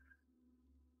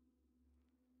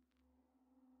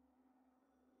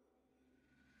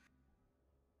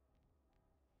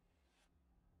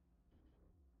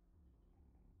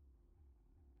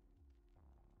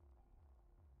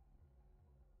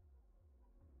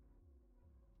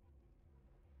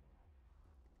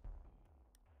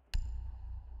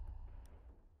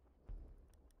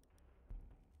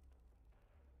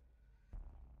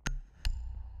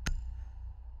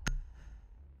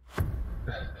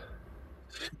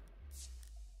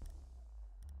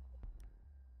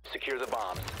 Secure the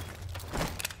bombs.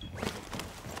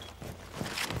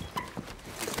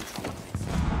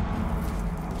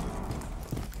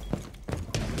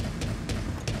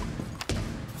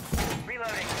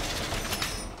 Reloading.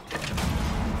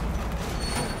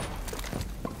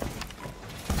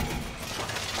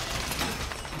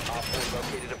 Op 4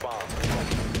 located a bomb.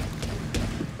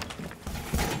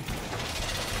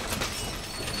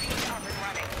 Up and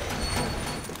running.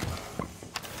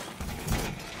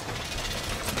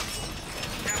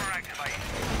 Camera activated.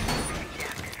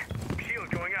 Yes. Shield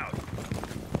going out.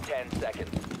 10 seconds.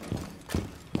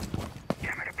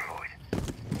 Camera deployed.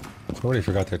 Somebody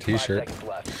forgot their 5 t-shirt. seconds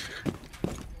left.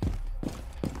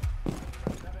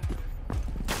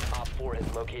 Op 4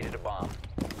 has located a bomb.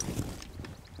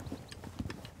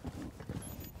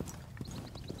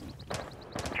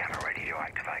 Camera ready to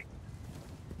activate.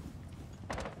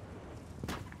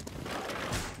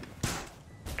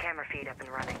 Camera feed up and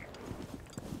running.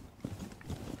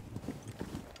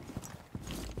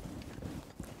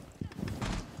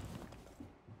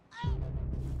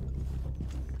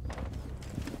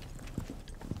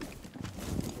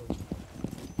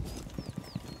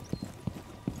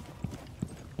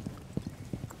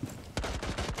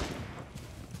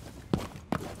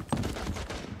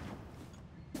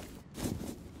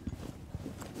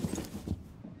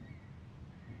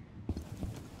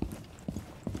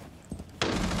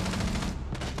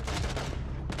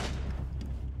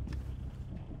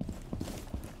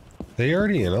 They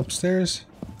already in upstairs?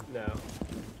 No,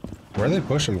 Where are they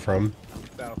pushing from?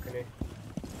 balcony.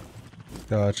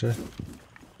 Gotcha.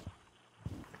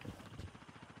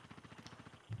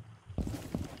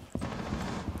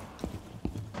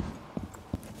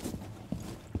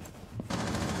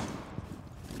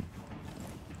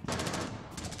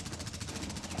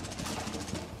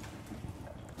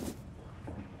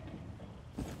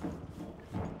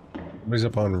 Somebody's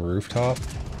up on the rooftop.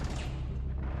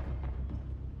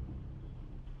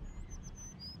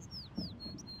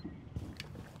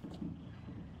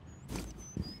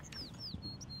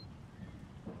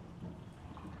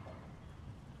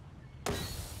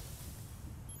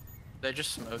 They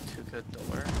just smoked who could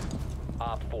door.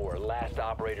 Op 4, last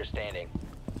operator standing.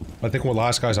 I think one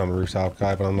last guy's on the rooftop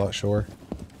guy, but I'm not sure.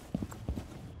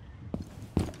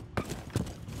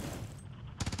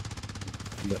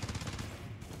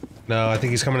 No, I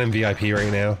think he's coming in VIP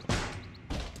right now.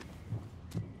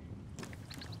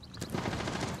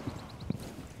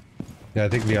 Yeah, I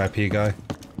think VIP guy.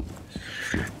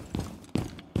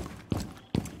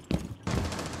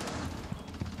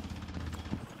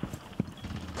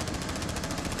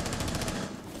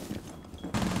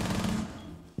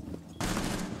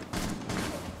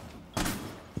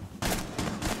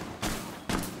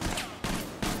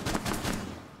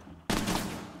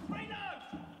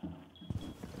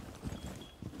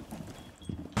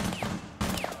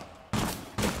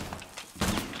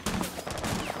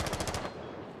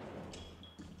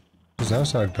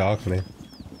 There's an outside balcony.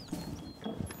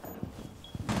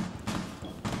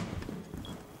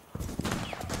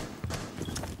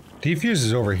 Defuse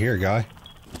is over here, guy.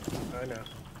 I know.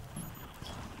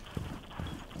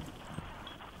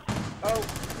 Oh,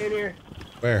 in here.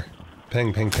 Where?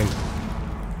 Ping, ping, ping.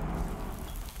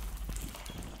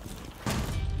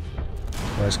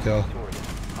 Nice kill.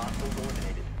 Hostiles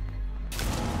eliminated.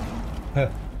 Huh.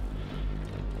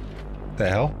 The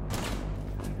hell?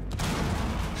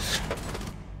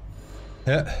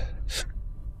 Yeah.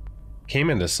 Came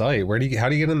into sight. Where do you? How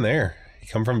do you get in there? You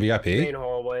come from VIP? Main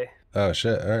hallway. Oh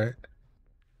shit! All right.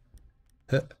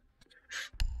 Huh.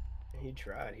 He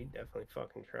tried. He definitely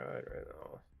fucking tried right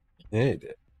now. Yeah, he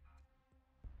did.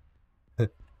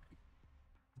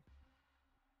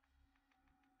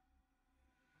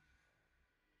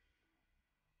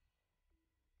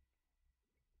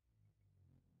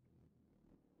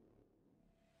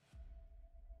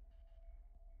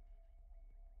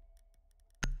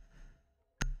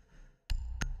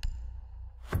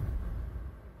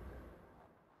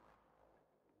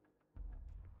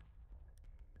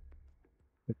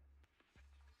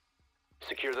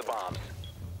 Secure the bombs.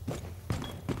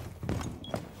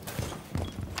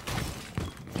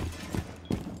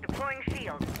 Deploying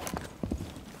shield.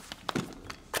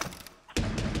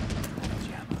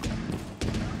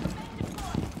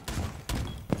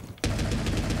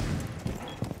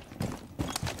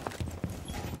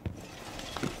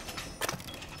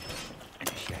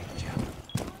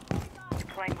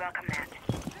 Deploying welcome mat.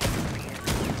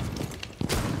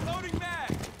 Loading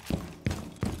mag.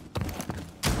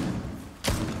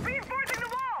 Reinforcing the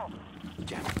wall.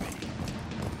 Jam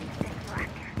ready.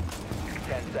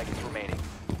 10 seconds remaining.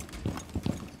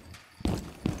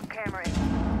 Camera in.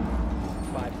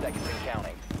 5 seconds and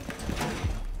counting.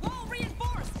 Wall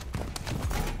reinforced.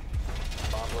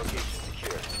 Bomb location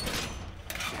secure.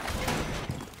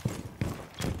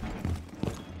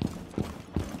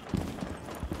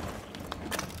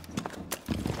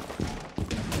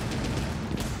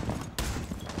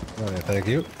 Oh, yeah, thank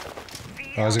you.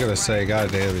 I was gonna say,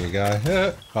 God damn you, guy.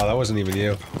 Oh, that wasn't even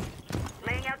you.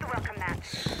 Laying out the welcome mat.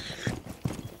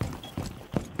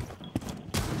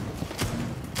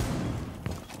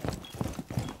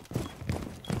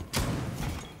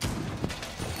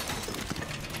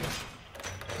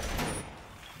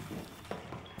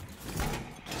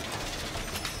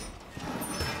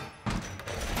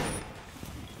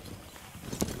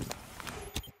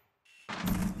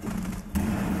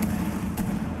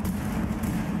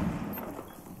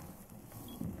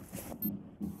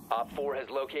 Op 4 has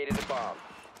located a bomb.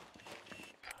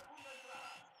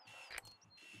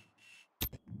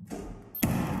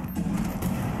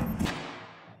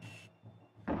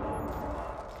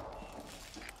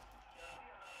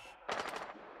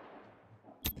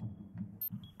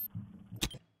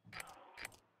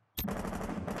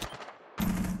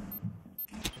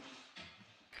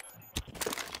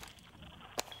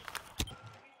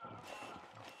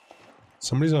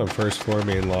 Somebody's on first floor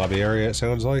main lobby area, it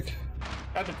sounds like.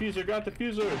 Got the fuser, got the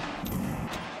fuser.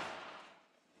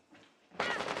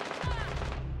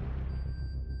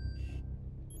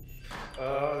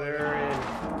 Oh, they're in.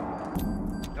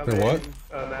 They're what?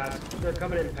 Matt. They're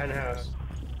coming in penthouse.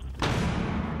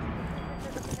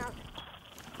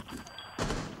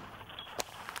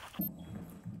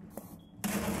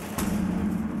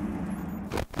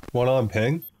 One on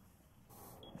ping?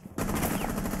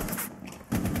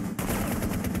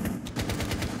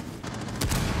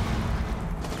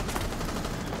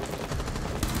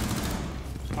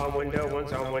 On window,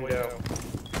 one's on window.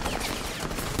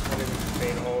 One in the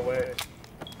main hallway.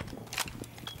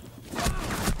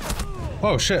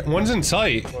 Oh shit, one's in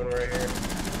sight. One right here.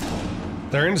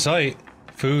 They're in sight.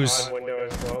 Foos. On window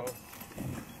as well.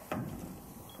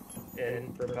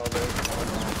 In repel mode.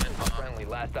 Friendly,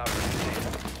 last opportunity.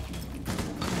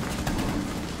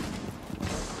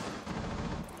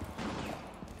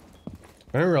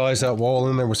 I didn't realize that wall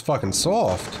in there was fucking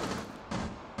soft.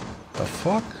 The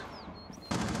fuck?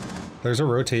 There's a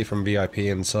rotate from VIP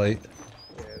in sight.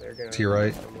 Yeah, they're gonna To your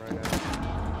right. come right out.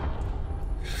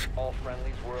 All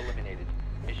friendlies were eliminated.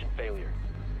 Mission failure.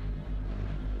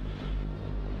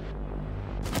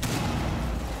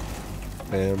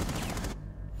 Damn.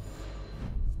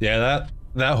 Yeah,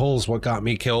 that hole's what got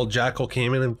me killed. Jackal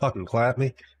came in and fucking clapped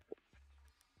me.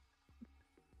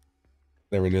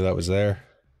 Never knew that was there.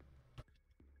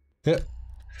 Yep.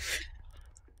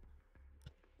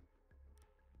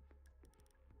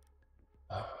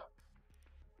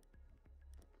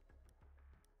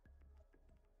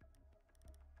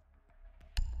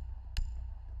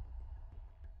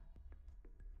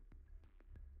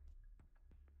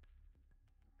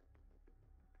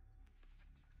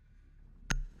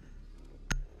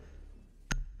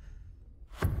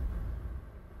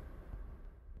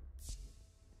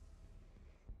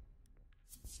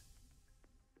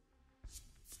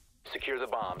 secure the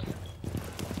bombs.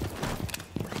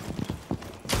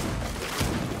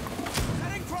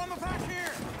 Setting trauma back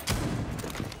here.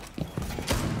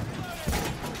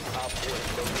 Op 4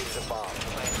 has located a bomb.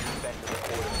 Plan to defend the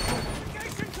quarter.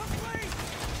 Investigation complete.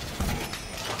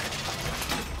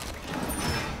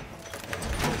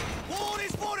 Ward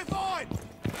is fortified.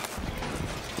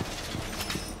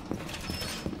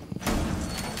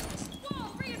 Wall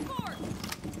reinforced.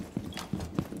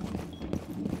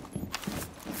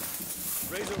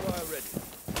 Razor wire ready.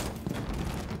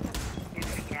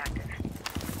 UAV active.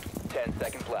 10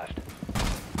 seconds left.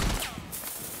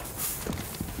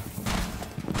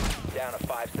 Down to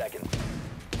 5 seconds.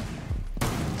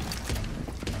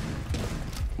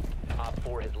 Op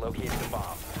 4 has located the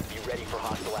bomb. Be ready for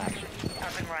hostile action.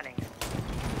 Up and running.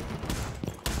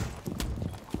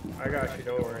 I got you,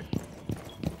 don't worry.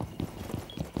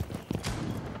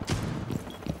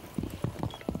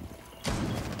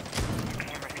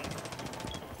 Camera feed.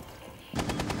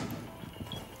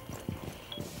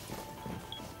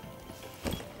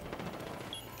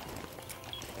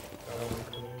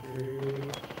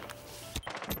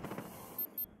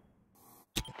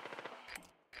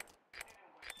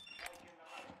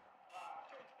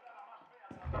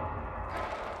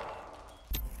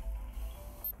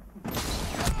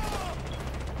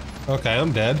 Okay,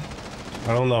 I'm dead.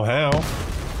 I don't know how.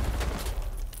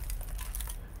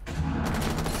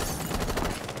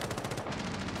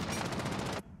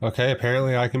 Okay,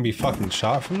 apparently I can be fucking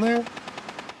shot from there?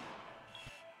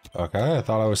 Okay, I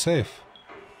thought I was safe.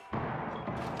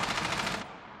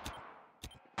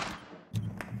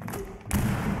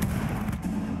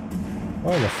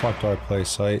 Why the fuck do I play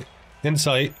sight? In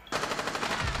sight.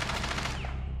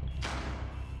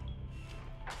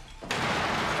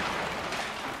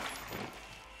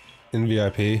 In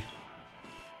VIP. I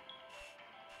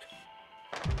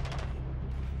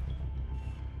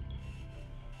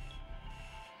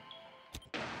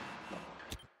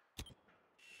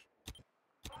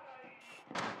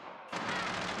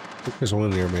think there's one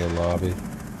near me in lobby.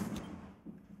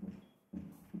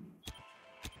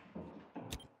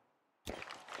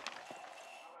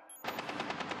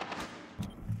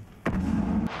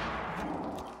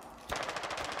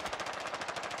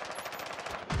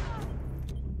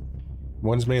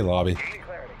 One's main lobby.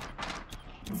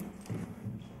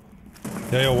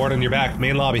 Yo, Warden, you're back.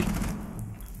 Main lobby.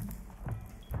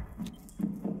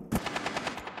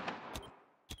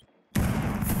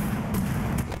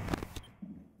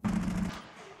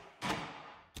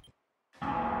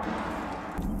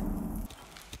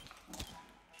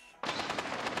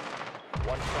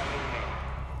 One friendly remaining.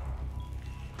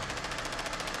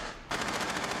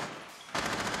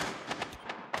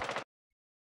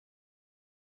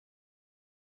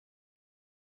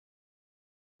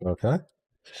 Okay.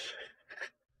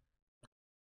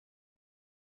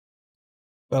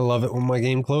 I love it when my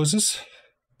game closes.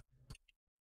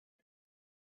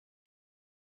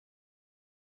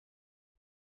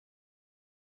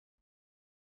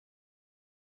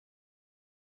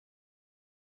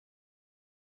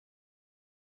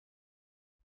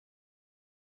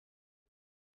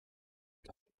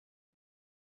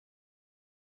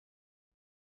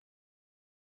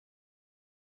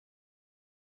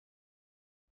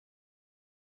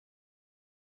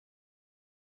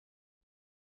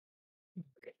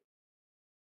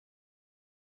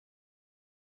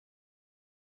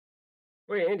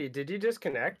 Wait, Andy, did you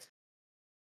disconnect?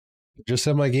 Just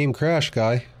said my game crashed,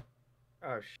 guy.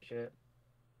 Oh shit.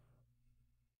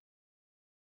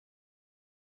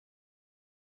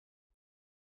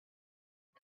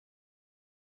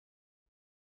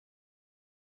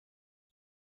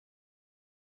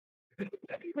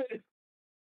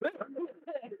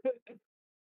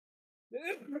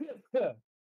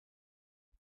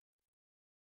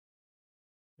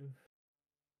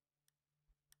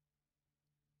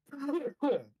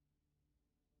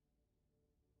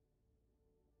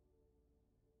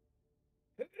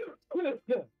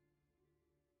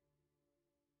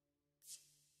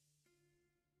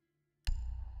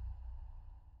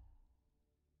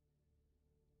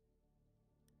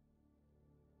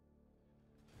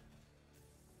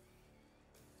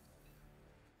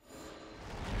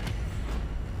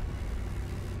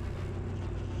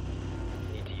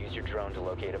 Need to use your drone to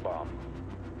locate a bomb.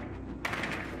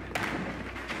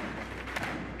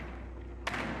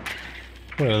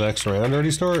 What, the next round already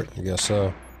start? I guess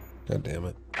so. God damn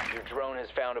it. Your drone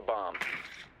has found a bomb.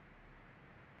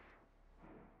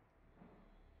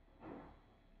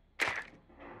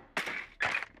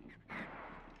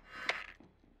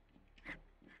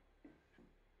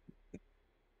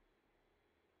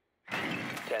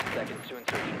 Seconds to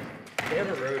insertion. They have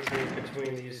a rotate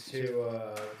between these two,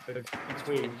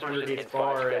 between Rudy's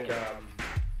bar and,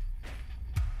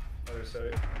 other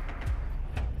side.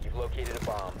 You've located a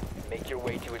bomb. Make your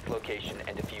way to its location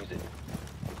and defuse it.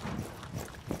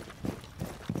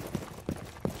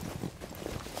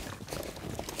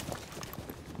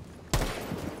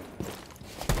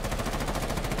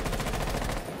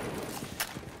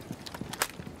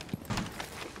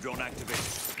 Drone activated.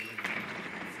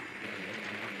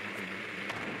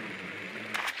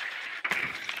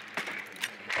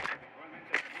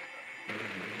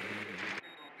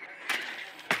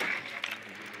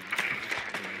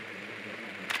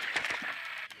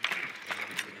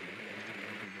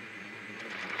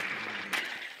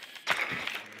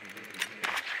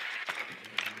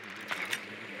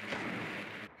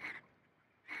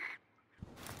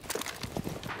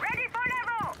 Ready for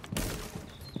level!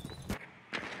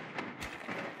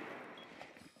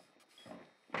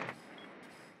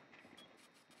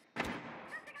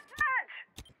 Charge!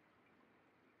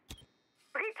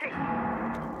 Breaching!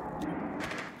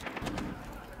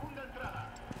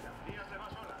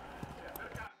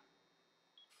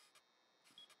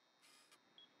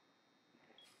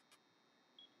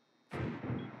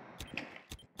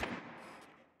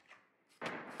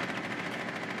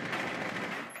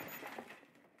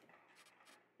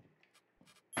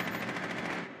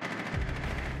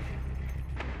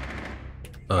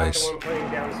 Nice. The one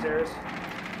playing downstairs.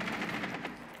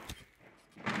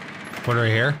 One right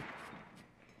here.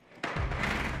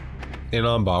 In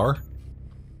on Bauer.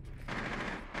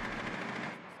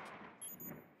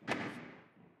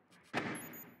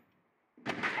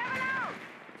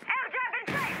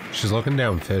 She's looking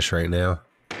down fish right now.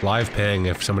 Live ping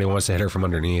if somebody wants to hit her from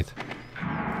underneath.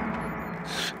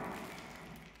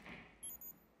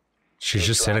 She's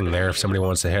just sitting there if somebody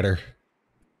wants to hit her.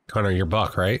 Connor, you're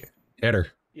buck, right? Hit her.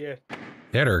 Yeah.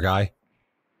 Hit her, guy.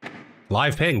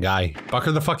 Live ping, guy. Buck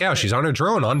her the fuck out. She's on her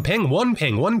drone. On ping. One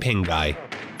ping, guy.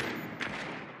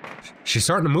 She's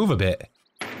starting to move a bit.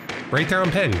 Right there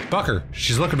on ping. Buck her.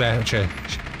 She's looking at you.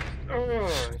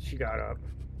 Oh, she got up.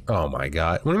 Oh my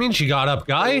god. What do you mean she got up,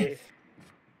 guy?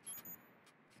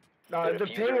 The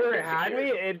ping where it had me,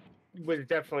 it was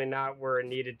definitely not where it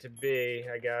needed to be,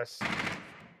 I guess.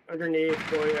 Underneath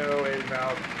Goyo and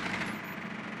Valve.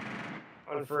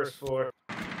 On the first floor.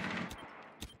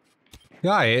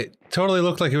 Yeah, it totally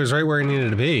looked like it was right where it needed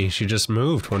to be. She just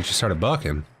moved when she started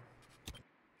bucking.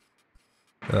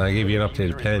 I gave you an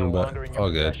updated ping, but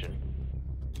all good.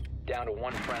 Down to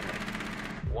one friendly.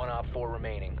 One op 4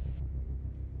 remaining.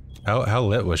 How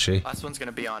lit was she? Last one's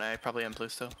gonna be on A, probably in blue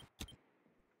still.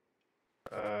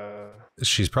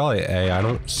 She's probably A. I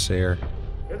don't see her.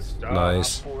 Good stuff.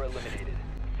 Nice. Op 4 eliminated.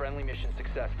 Friendly mission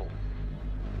successful.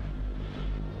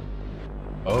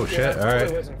 Oh shit! Yeah, All right.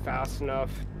 It wasn't fast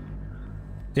enough.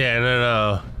 Yeah,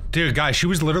 no. Dude, guys, she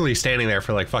was literally standing there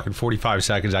for like fucking 45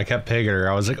 seconds. I kept pinging her.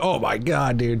 I was like, oh my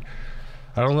god, dude.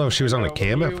 I don't know if she was on a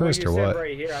cam at first or what.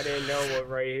 Right here, I didn't know what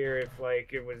right here, if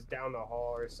like it was down the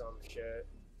hall or some shit.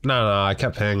 No, I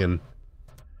kept pinging.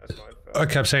 That's my fault. I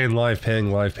kept saying live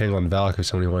ping on Valk if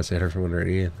somebody wants to hit her from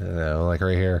underneath. Like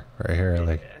right here,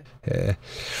 like, yeah.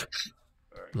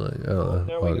 Like, oh,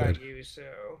 Now all we got good. you, so.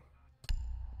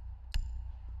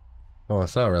 Well,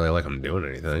 it's not really like I'm doing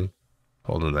anything.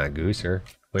 Holding that gooser,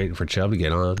 waiting for Chubb to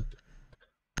get on.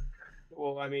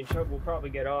 Well, I mean, Chubb will probably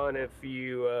get on if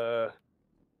you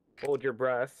hold your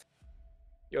breath.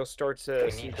 You'll start to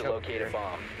We see need to Chubb locate a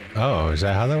bomb. Oh, is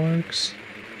that how that works?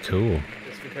 Cool.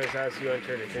 Just because as you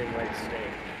enter the green light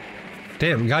state.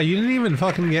 Damn, guy, you didn't even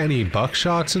fucking get any buck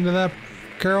shots into that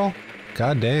girl?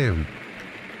 God damn.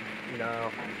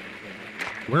 No.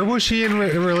 Where was she in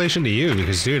relation to you?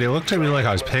 Because, dude, it looked to me like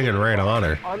I was pinging right on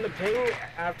her. On the ping,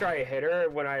 after I hit her,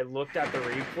 when I looked at the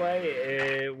replay,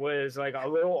 it was like a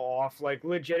little off. Like,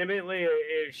 legitimately,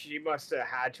 she must have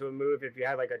had to move if you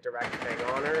had like a direct ping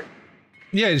on her.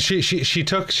 Yeah, she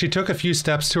took a few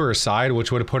steps to her side,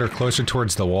 which would have put her closer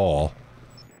towards the wall.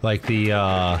 Like the,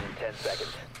 10 seconds.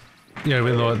 you know,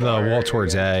 I mean, the wall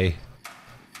towards A.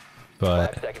 5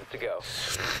 But, seconds to go.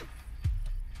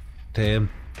 damn.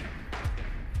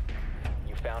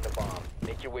 You found a bomb.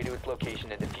 Make your way to its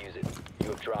location and defuse it. You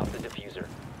have dropped the diffuser.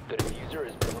 The diffuser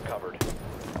has been recovered.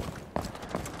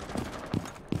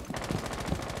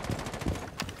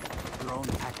 Drone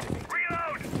activated.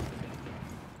 Reload!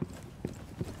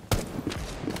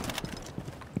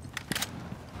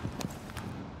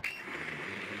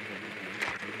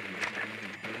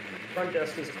 Front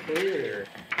desk is clear.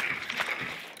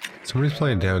 Somebody's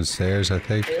playing downstairs, I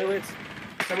think. Toilets.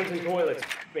 Someone's in toilets.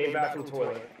 Main bathroom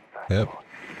toilet. Yep.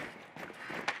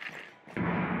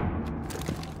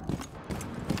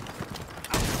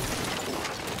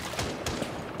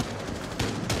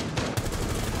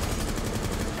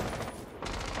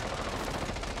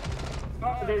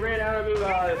 They ran out of me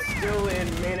still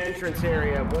in main entrance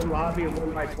area. One lobby and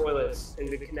one by toilets in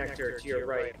the connector to your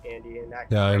right, Andy. And that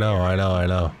Yeah, I know. I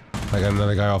got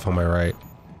another guy off on my right.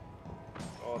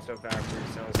 Also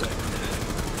backwards, sounds like.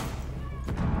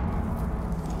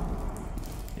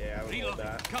 Yeah, I would hold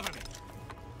that. Cover me.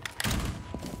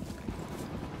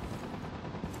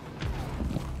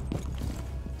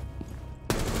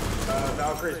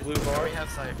 Valkyrie's blue bar. We have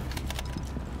sight.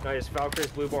 Nice,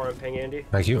 Valkyrie's blue bar and ping Andy.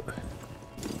 Thank you.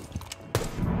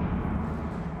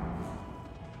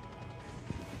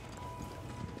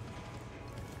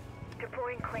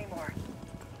 Deploying Claymore.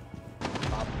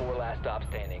 Op 4 last stop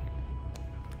standing.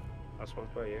 Last one's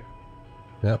by you.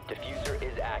 Yep. Diffuser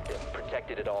is active,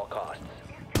 protected at all costs.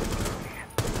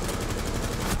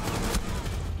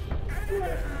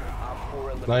 Op 4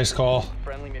 eliminated. Nice call.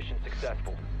 Friendly mission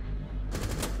successful.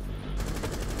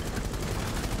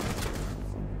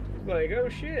 Like, oh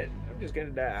shit, I'm just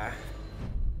gonna die.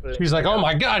 But She's like, oh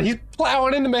my god, he's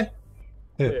plowing into me.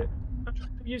 yeah. I'm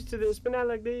used to this, but not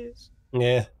like this.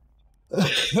 Yeah.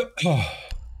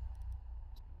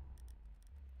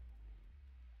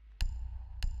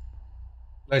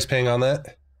 Nice ping on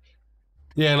that.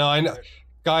 Yeah, no, I know.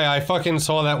 Guy, I fucking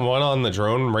saw that one on the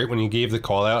drone right when you gave the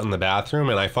call out in the bathroom,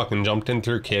 and I fucking jumped in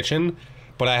through kitchen.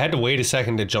 But I had to wait a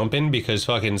second to jump in because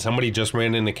fucking somebody just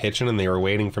ran in the kitchen and they were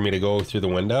waiting for me to go through the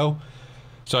window.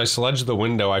 So I sledged the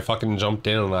window, I fucking jumped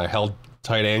in and I held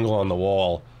tight angle on the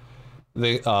wall.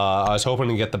 I was hoping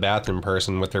to get the bathroom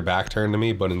person with their back turned to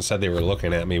me, but instead they were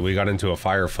looking at me. We got into a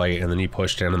firefight and then he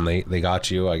pushed in and they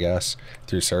got you, I guess,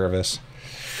 through service.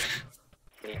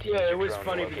 Yeah, it was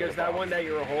funny because that one that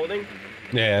you were holding,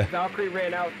 Yeah. Valkyrie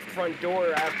ran out the front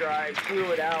door after I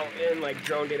flew it out and like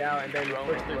droned it out and then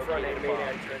pushed through front and main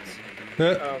entrance.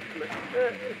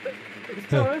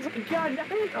 So I was like, God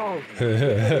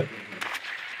damn.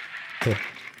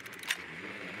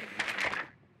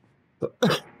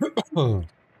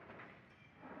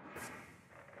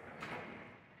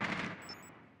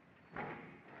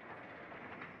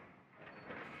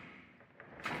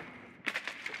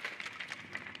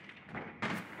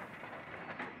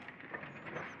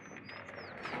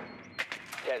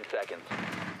 10 seconds.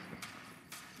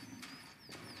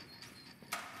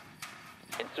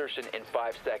 Insertion in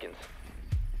 5 seconds.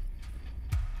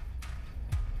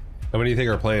 How many do you think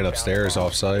are playing upstairs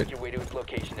off-site? Make your way to its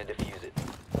location and defuse it.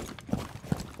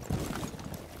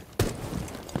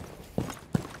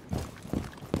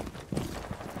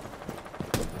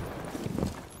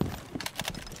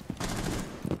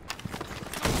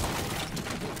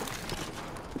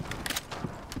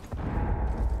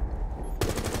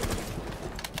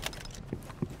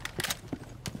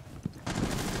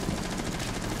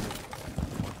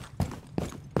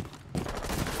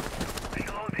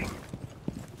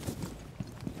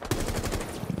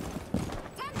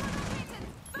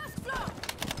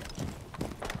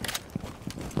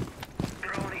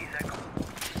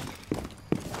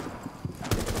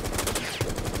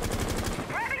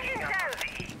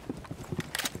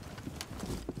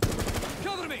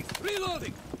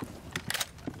 Reloading!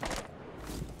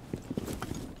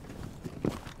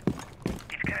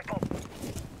 It's gonna pop.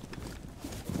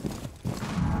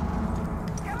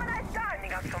 Gemini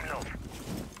standing up some love.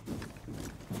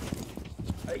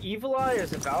 Evil Eye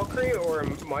is a Valkyrie or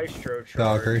a Maestro charge?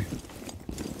 Valkyrie.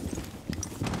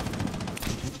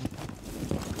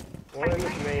 One in the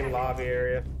main lobby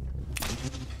area.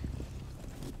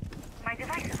 My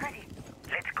device is ready.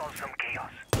 Let's cause some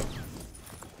chaos.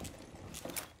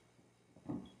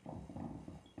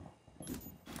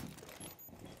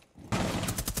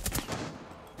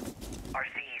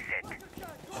 RCE set.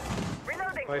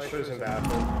 Reloading. Maestro's in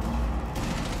bathroom.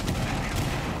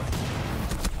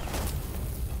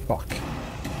 Fuck.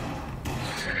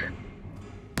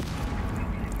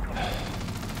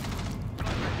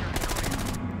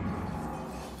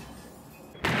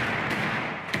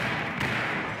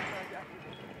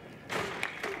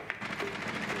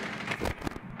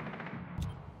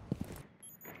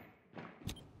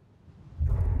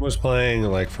 Was playing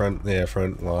like front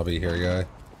lobby here, guy.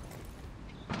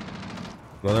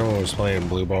 Another one was playing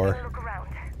blue bar. Look around.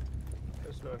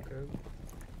 That's not good.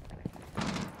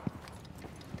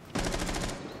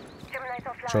 Gemini's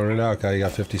offline. Throwing it out, guy. You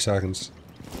got 50 seconds.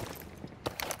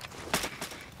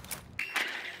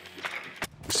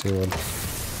 See one.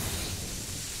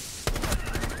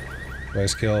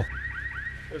 Nice kill.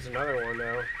 There's another one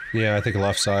now. Yeah, I think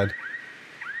left side.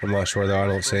 I'm not sure though. I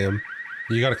don't see him.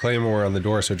 You got a claymore on the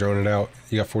door, so drone it out.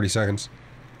 You got 40 seconds.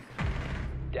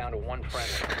 Down to one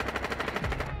friendly.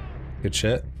 Good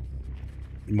shit.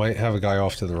 You might have a guy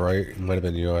off to the right. It might have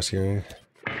been you, I was hearing.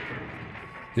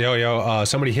 Yo,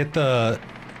 somebody hit the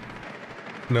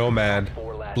Nomad.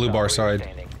 Blue bar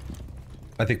side.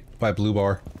 I think by blue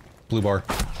bar. Blue bar.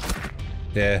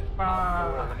 Yeah.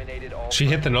 She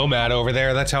hit the Nomad over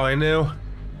there, that's how I knew.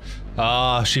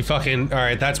 She fucking...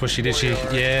 Alright, that's what she did.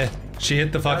 Yeah. She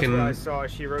hit the fucking... That's what I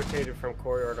saw. She rotated from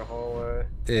courtyard to hallway.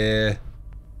 Yeah.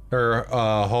 Or,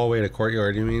 hallway to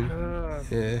courtyard, you mean?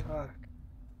 Yeah.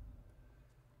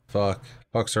 Fuck,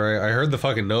 sorry. I heard the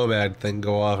fucking Nomad thing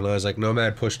go off, and I was like,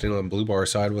 Nomad pushed in on blue bar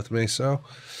side with me, so...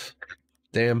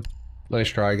 Damn. Nice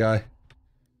try, guy.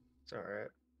 It's alright.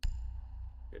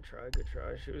 Good try, good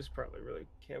try. She was probably really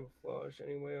camouflaged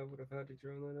anyway. I would have had to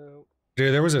drone that out.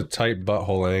 Dude, there was a tight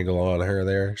butthole angle on her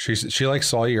there. She like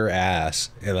saw your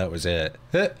ass, and that was it.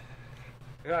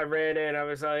 I ran in, I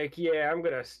was like, yeah, I'm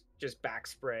gonna just back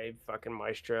spray fucking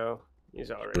Maestro.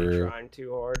 He's already trying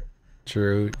too hard.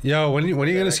 True. Yo, when are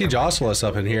you gonna see Jocelyn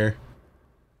up in here?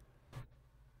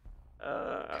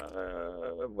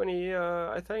 When he,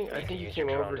 I think he came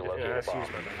over and asked to use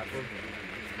my bathroom.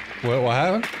 What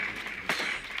happened?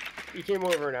 He came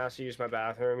over and asked to use my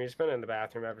bathroom. He's been in the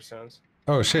bathroom ever since.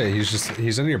 Oh shit,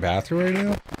 he's in your bathroom right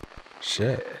now?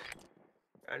 Shit.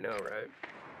 I know, right?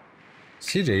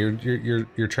 CJ,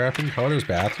 you're trapped in Connor's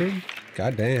bathroom?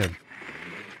 God damn.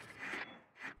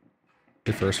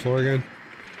 The first floor again?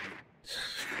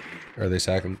 Or are they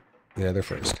second? Yeah, they're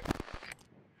first.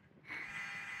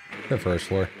 The first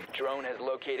floor. Drone has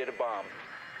located a bomb.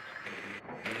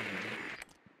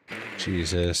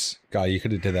 Jesus. God, you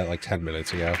could have did that like 10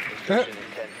 minutes ago. Insertion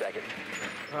in 10 seconds.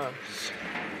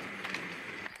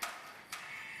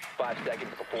 5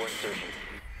 seconds before insertion.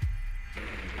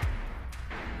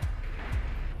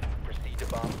 Proceed to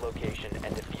bomb's location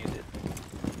and defuse it.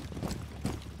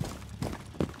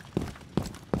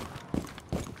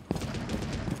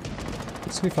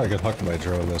 Let's see if I can huck my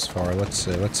drone this far. Let's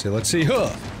see.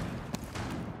 Huh!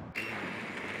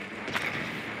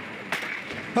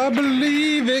 I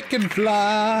believe it can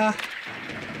fly.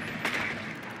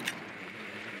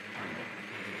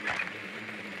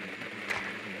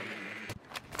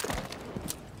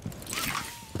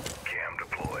 Cam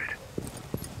deployed.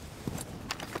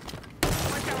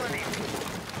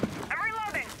 I'm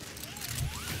reloading.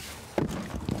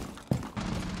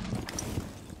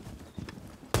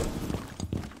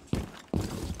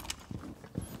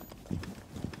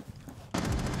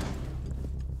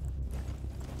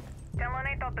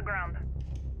 Detonate off the ground.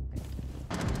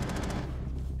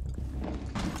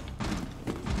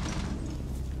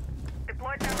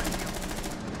 Deploy talent.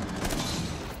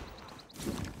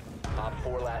 Op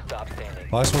 4 last stop standing.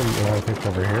 Last one, I think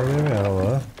over here, maybe? I don't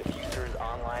know. Diffuser is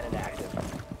online and active.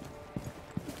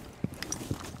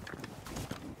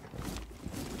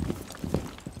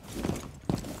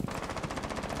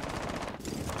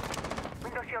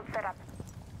 Window shield set up.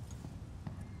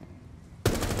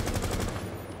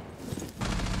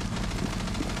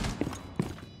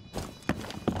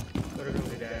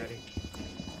 Literally, daddy.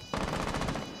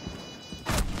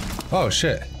 Oh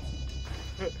shit.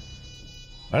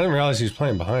 I didn't realize he was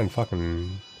playing behind fucking...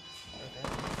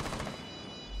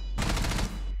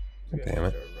 Damn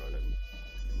it.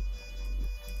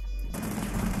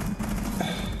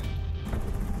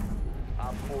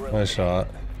 Op 4 Nice shot.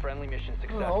 Friendly mission I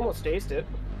successful. almost aced it.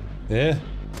 Yeah.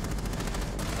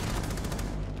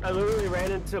 I literally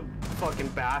ran into fucking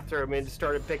bathroom and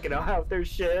started picking out their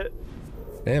shit.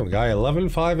 Damn, guy, 11,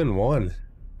 5, and 1.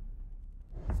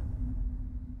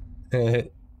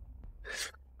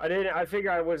 I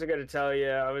figured I wasn't gonna tell you.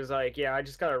 I was like, yeah, I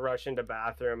just gotta rush into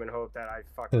bathroom and hope that I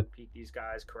fucking peek these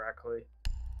guys correctly.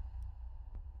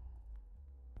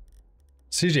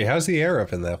 CJ, how's the air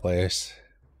up in that place?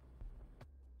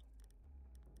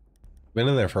 Been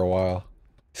in there for a while.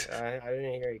 I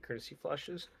didn't hear any courtesy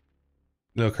flushes.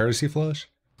 No courtesy flush?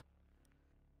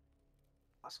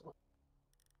 Possible.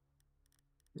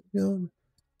 No.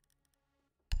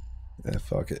 Yeah,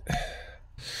 fuck it.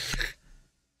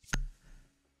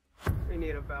 We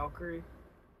need a Valkyrie.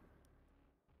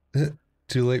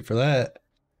 Too late for that.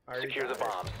 Secure the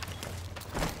bombs.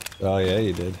 Oh yeah,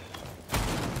 you did.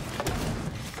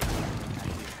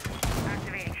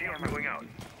 Activating shield moving out.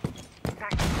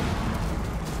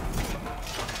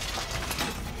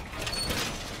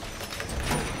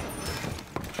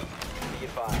 Be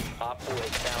advised, Op 4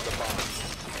 has found a bomb.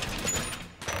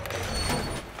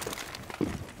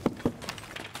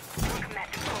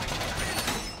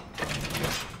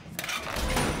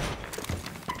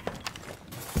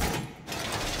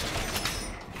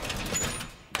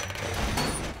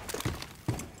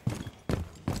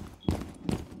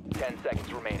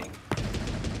 Seconds remaining.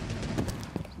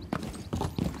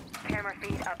 Camera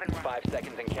feed up and running. 5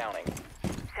 seconds and counting.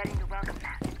 Setting the welcome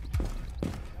mat.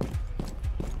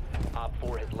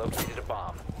 4 has located a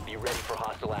bomb. Be ready for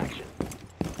hostile action.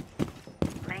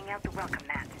 Laying out the welcome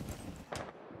mat.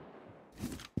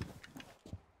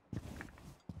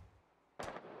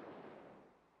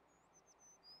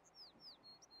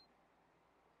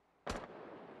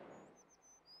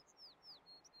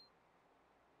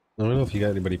 I don't know if you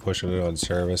got anybody pushing it on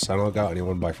service. I don't got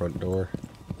anyone by front door.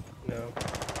 No.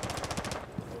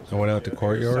 I went out to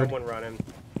courtyard. Someone running.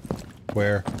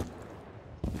 Where?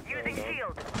 Using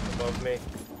shield. Above me.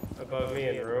 Above me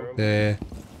in the room. Yeah.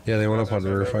 Yeah, they went up on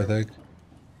the roof, I think.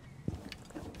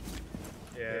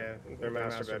 Yeah, they're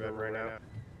master bedroom right now.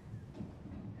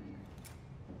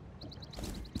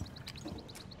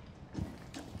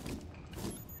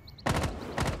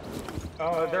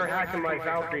 Oh, they're hacking my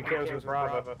Valkyrie cams with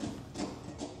Bravo.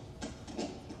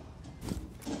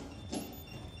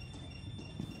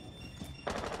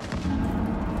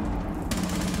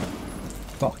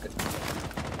 Fuck.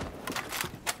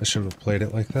 I shouldn't have played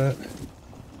it like that.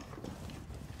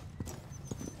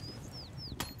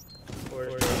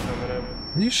 Where's Joe coming in?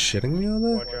 Are you shitting me on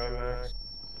Watch that? out,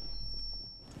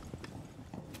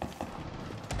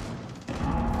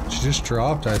 Max. She just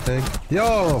dropped, I think.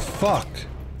 Yo, fuck.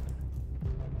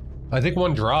 I think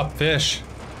one dropped fish.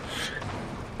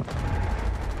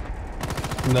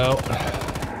 No.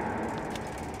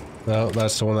 No,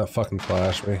 that's the one that fucking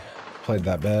flashed me. Played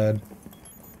that bad.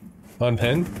 On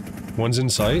pin. One's in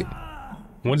sight.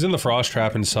 One's in the frost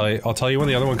trap in sight. I'll tell you when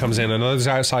the other one comes in. Another's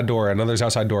outside door. Another's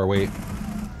outside door. Wait.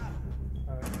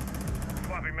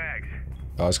 Swapping mags.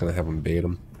 I was gonna have him bait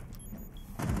him.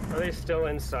 Are they still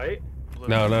in sight?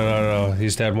 No, no, no, no.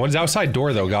 He's dead. One's outside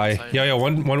door though, guy. Yo, yo,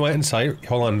 one went in sight.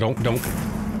 Hold on, don't. No,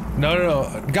 no,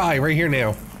 no. Guy, right here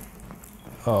now.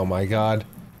 Oh my god.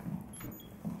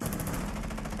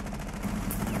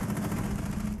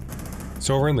 It's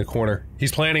over in the corner.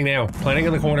 He's planning now. Planning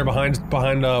in the corner behind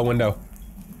window.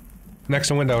 Next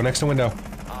to window, next to window.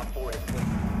 Op 4 has placed a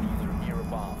diffuser near a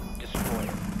bomb. Destroy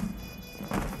it.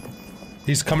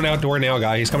 He's coming out door now,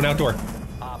 guy. He's coming out door.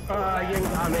 Op 4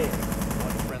 On me.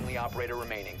 one friendly operator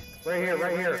remaining. Right here,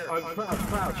 right here.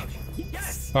 Crouch.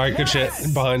 Alright, good shit.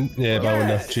 Behind, yeah, by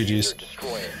window. GG's.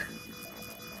 Destroy it.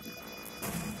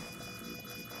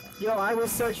 Yo, I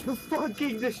was such a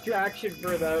fucking distraction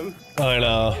for them. I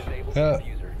know.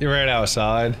 You're right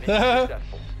outside.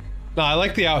 No, I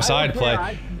like the outside play.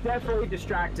 I definitely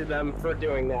distracted them for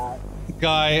doing that.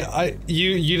 Guy,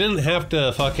 you didn't have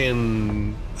to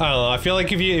fucking. I don't know. I feel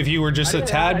like if you were just a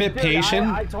tad bit patient.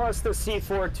 I tossed the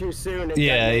C4 too soon. And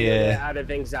yeah. Out of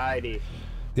anxiety.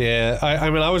 Yeah, I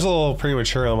mean, I was a little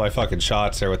premature on my fucking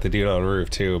shots there with the dude on the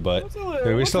roof too, but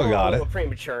we still got it.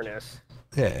 Prematureness.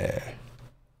 Yeah,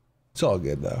 it's all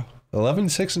good though. 11,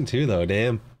 6, and 2 though.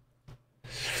 Damn.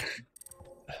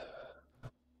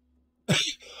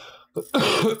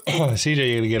 CJ,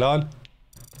 you gonna get on?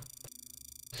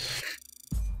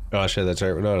 Oh shit, that's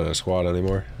right. We're not in a squad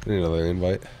anymore. I need another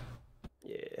invite.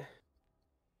 Yeah.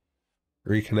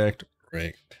 Reconnect.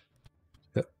 Ranked.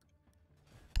 Yep.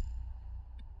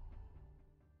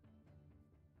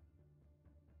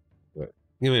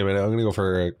 Give me a minute. I'm gonna go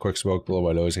for a quick smoke, blow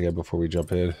my nose again before we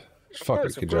jump in.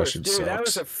 Fucking congestion dude, sucks. that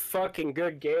was a fucking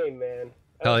good game, man.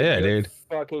 Hell yeah, dude.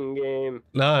 Fucking game.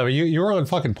 No, you were on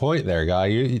fucking point there, guy.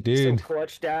 You dude. Some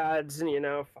clutch dads, and you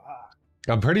know, fuck.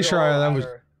 I'm pretty sure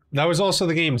that was also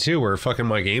the game too, where fucking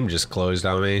my game just closed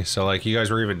on me. So like, you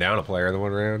guys were even down a player in the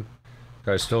one round.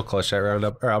 Guys still clutch that round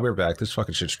up. Alright, I'll be right back. This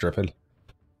fucking shit's dripping.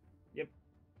 Yep.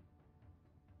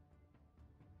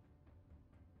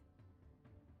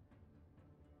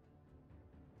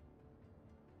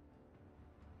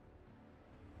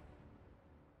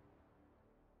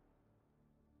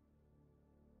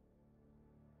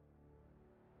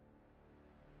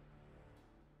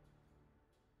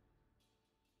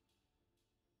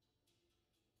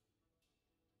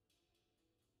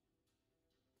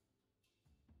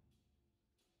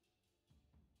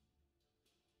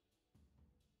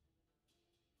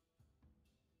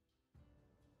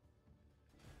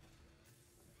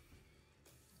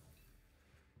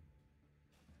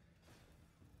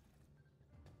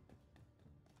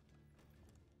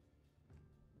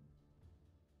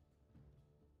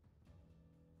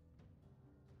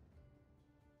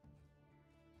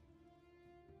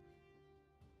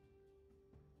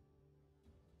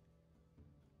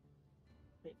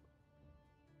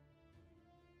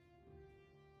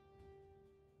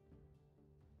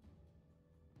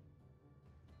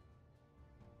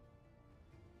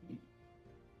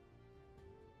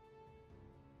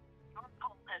 Your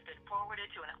call has been forwarded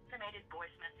to an automated voice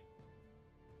message.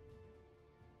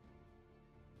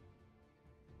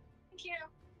 Thank you.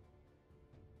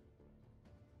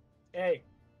 Hey.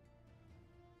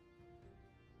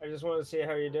 I just want to see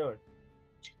how you're doing.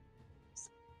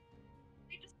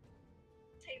 We just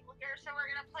table here, so we're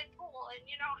gonna play pool, and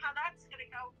you know how that's gonna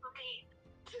go for me.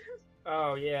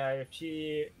 Oh yeah, if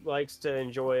she likes to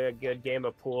enjoy a good game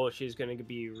of pool, she's gonna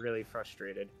be really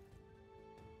frustrated.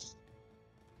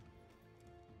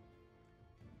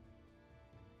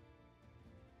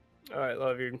 All right,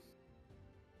 love you.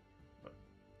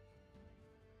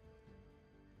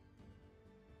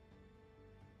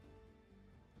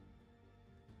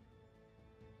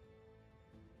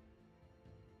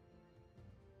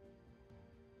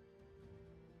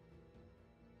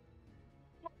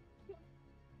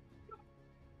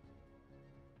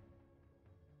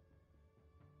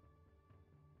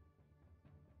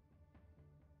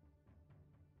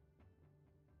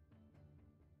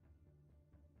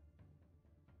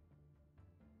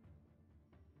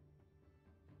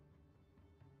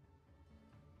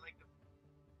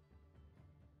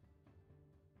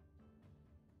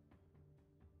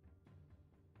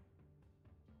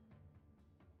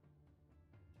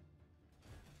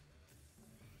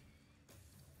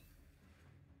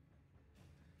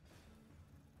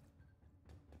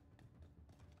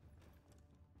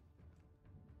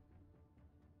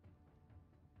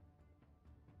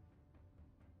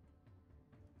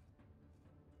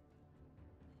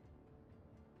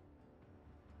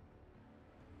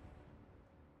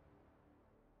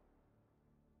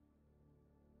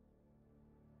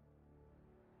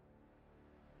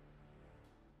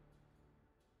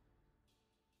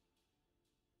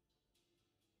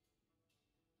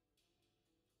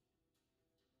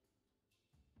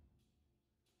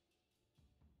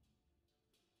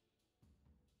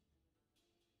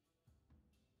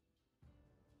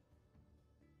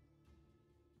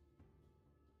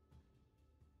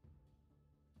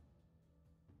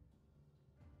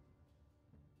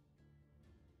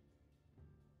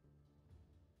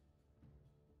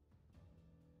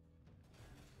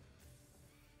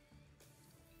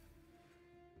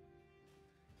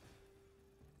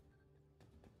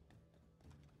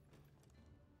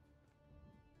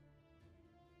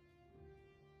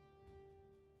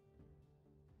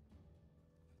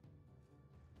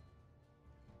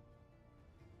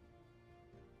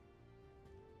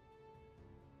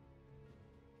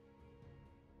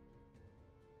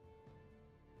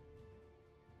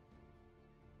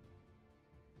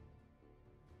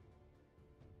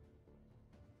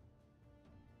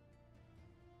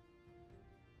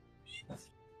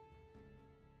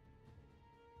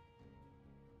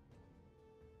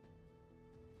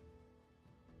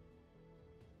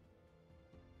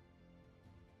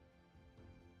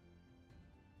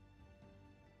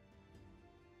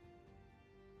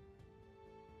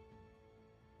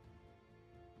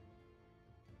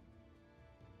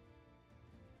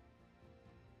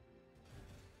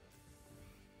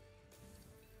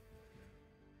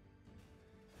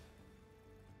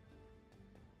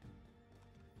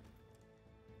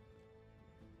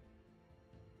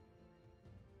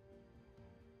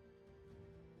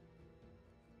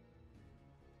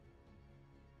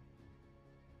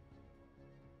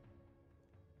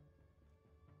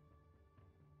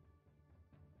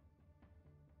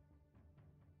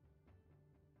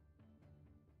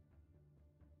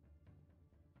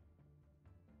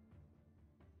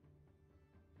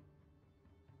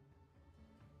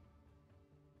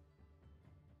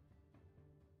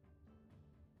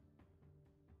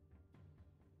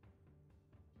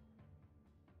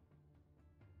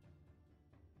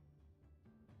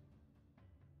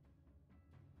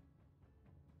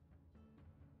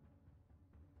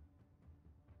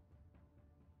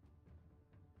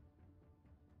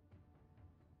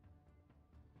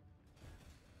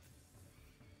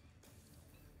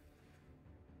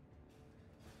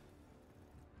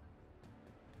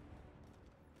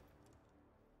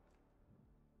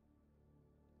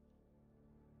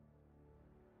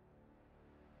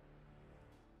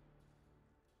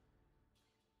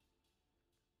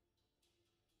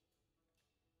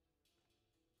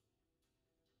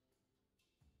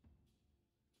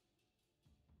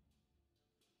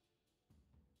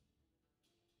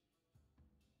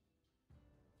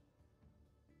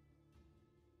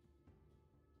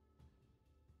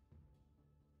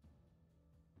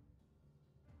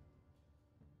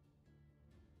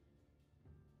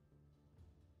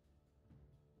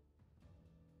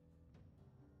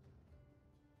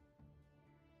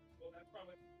 That's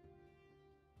probably.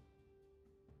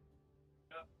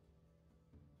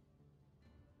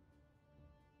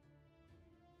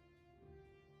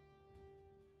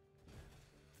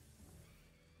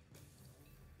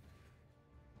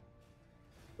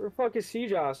 Where the fuck is Sea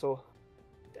Jostle?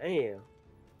 Damn.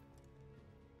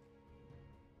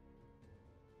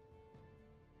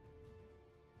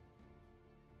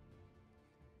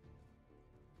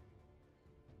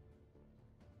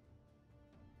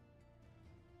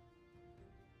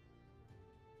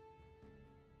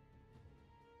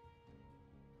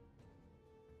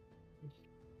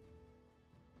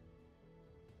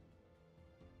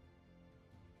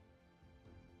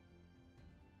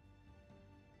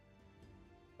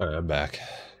 Alright, I'm back.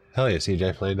 Hell yeah,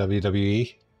 CJ playing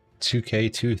WWE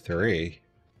 2K23.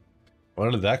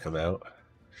 When did that come out?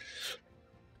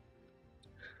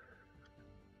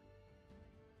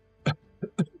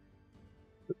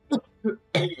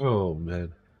 Oh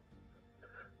man.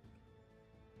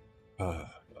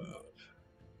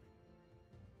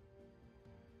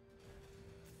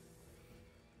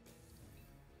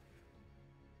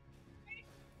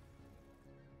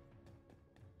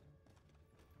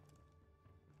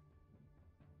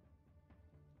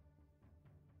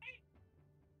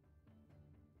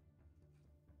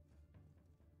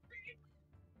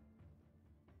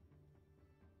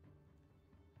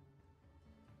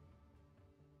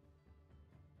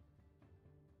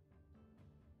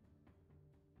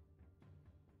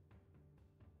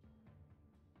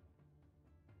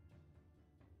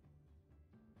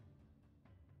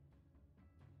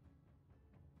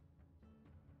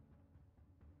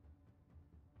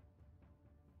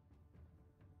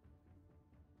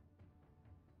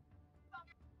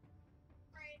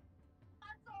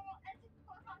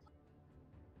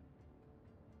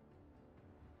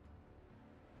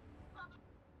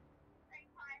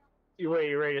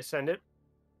 You ready to send it?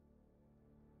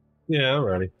 Yeah, I'm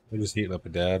ready. I'm just heating up a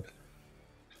dab.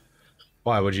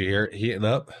 Why, would you hear it heating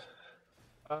up?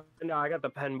 No, I got the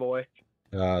pen boy.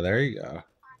 There you go.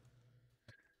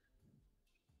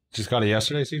 Just got it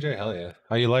yesterday, CJ? Hell yeah.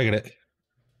 How you liking it?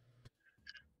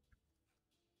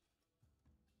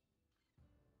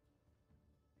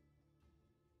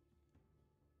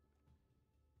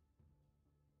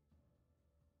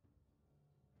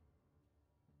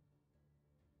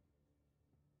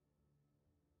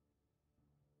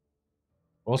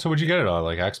 Also, would you get it on,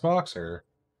 like, Xbox, or?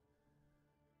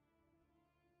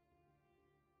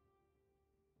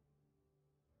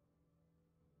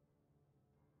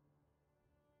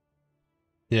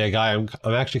 Yeah, guy, I'm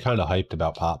actually kind of hyped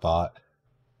about PopBot.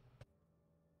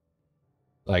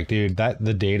 Like, dude,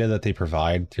 the data that they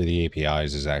provide through the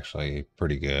APIs is actually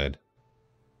pretty good.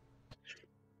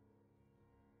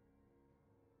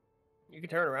 You can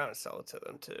turn around and sell it to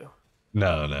them too.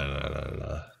 No.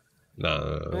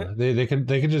 They can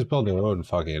just build their own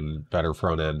fucking better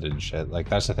front end and shit. Like,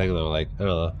 that's the thing though. Like, I don't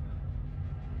know.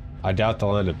 I doubt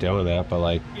they'll end up doing that, but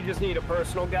like, you just need a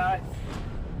personal guy.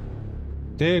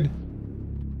 Dude,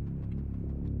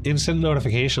 instant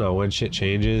notification on when shit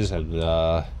changes and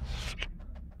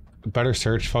better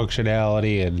search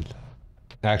functionality and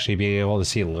actually being able to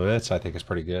see limits, I think is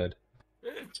pretty good.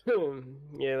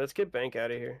 Yeah, let's get Bank out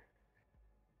of here.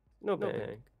 No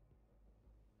bank.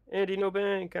 Andy, no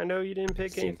bank. I know you didn't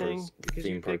pick anything because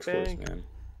you picked bank.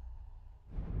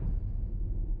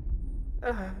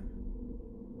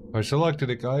 I selected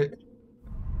it, guy.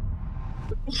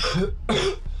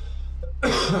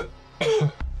 Well,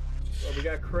 we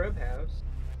got Crib House.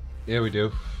 Yeah, we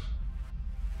do.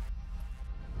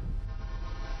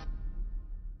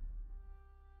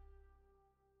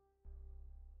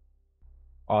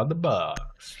 On the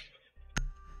box.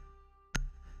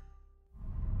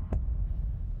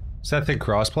 Is that thing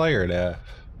crossplay or no?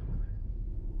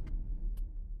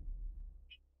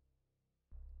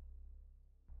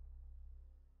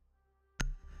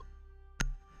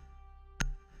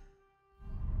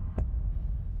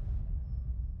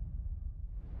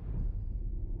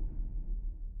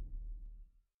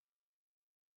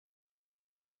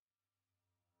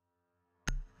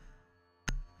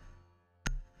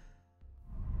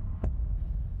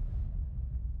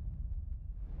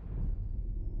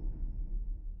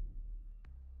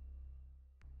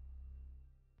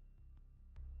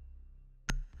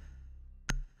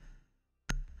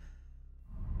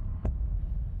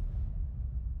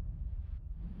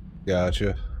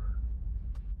 Gotcha.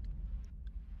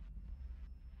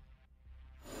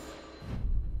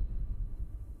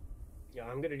 Yeah,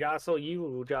 I'm gonna jostle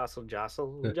you, jostle. No.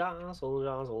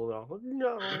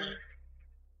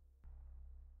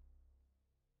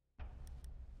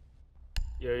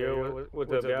 Yo,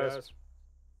 what's up, guys?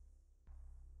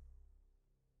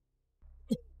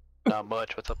 Not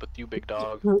much. What's up with you, big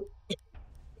dog? Just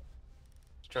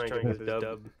trying to get this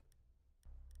dub.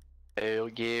 Hell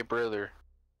yeah, brother.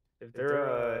 If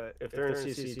they're in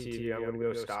CCTV, I'm gonna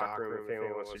go stock room if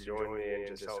anyone wants to join me and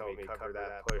just help me cover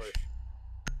that push.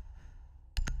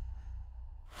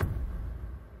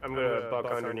 I'm gonna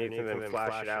buck underneath and then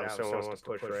flash it out if someone wants to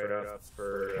push right up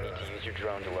for. Use your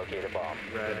drone to locate a bomb.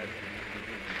 Red.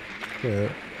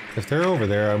 Yeah. If they're over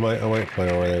there, I might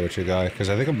play over there with you, guy, because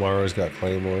I think Amaro's got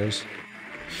claymores.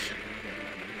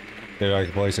 Maybe I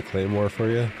can place a claymore for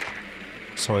you.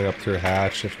 Swing up through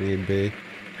hatch if need be.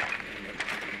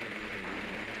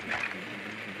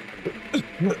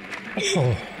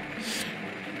 Oh.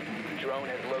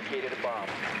 located a bomb.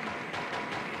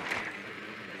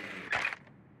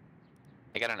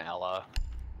 I got an Ella.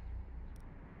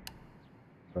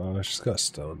 Oh, she's got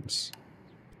stuns.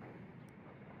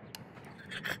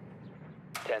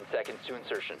 10 seconds to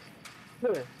insertion.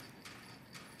 5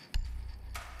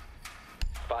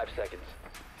 seconds.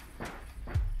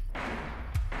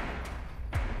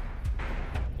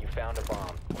 You found a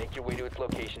bomb. Make your way to its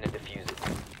location and defuse it.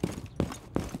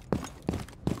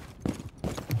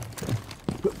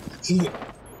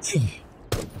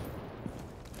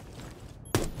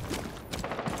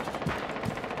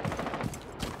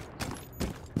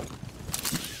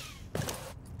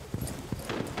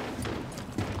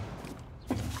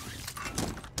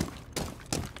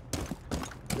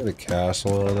 Got a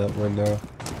castle on that window.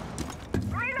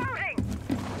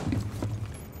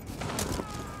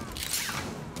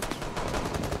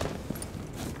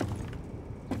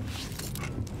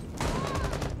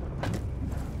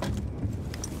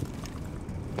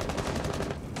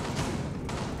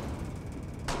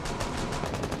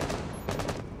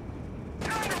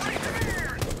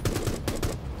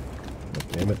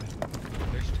 Damn it.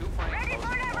 There's 2 frames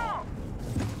close to the wall.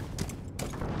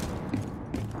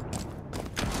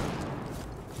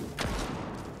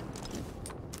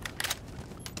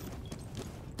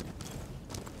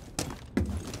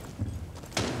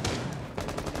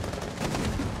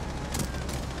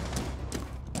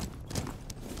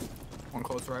 One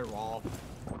close right wall.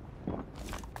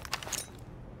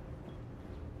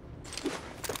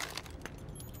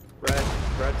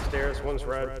 Red stairs, one's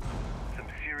red. Some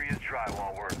serious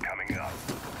drywall work coming up.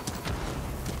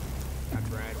 That's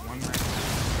red. One red.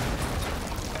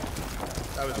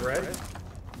 That was red?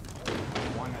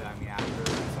 One of them, yeah.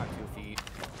 It's not 2 feet.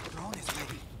 Drone is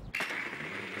ready.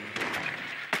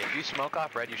 If you smoke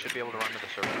off red, you should be able to run to the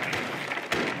server.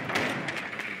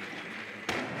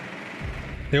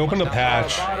 They opened a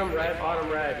patch. Bottom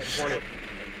red, 20.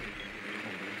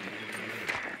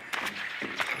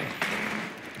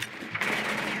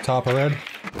 Top of red.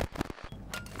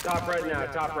 Top red now,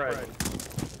 top red.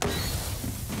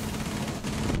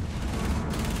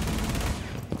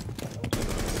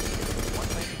 One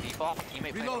planting default,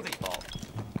 teammate planting default.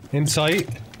 In sight.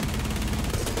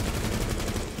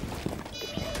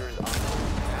 Diffuser is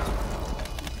unknown.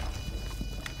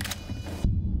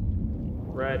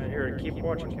 Red, here, keep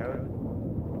watching, Kevin.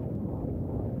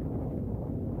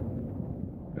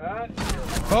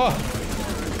 Oh!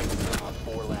 Op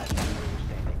 4 last operator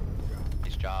standing.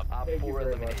 Nice job. Op Thank you 4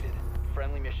 very eliminated.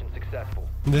 Friendly mission successful.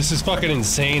 This is fucking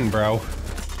insane, bro.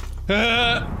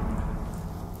 That's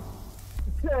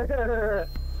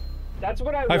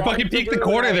what I want fucking to peeked the do.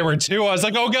 corner. There were 2. I was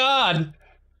like, oh god.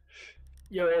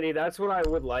 Yo, Eddie, that's what I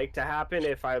would like to happen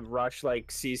if I rush like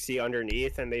CC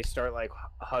underneath and they start like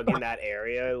hugging that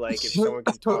area. Like if someone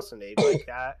could toss an aid like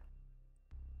that,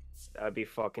 that'd be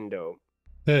fucking dope.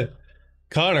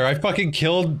 Connor, I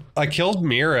killed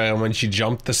Mira when she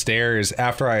jumped the stairs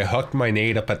after I hooked my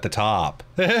nade up at the top.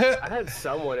 I had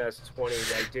someone as 20,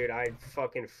 like, dude, I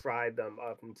fucking fried them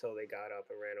up until they got up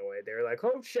and ran away. They were like,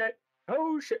 oh shit,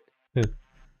 oh shit.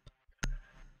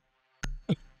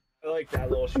 I like that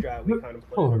little strat we kind of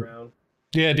played around.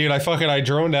 Yeah, dude, I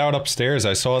droned out upstairs.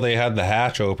 I saw they had the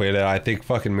hatch open, and I think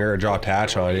fucking Mira dropped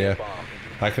hatch on you.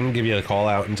 I couldn't give you the call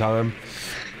out in time.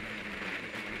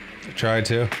 Tried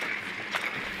to.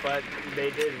 But they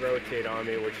did rotate on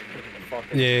me, which fucking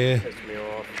pissed me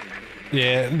off.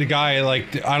 Yeah, the guy,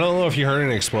 like, I don't know if you heard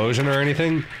an explosion or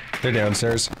anything. They're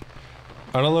downstairs.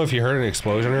 I don't know if you heard an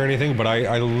explosion or anything, but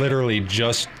I literally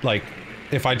just, like,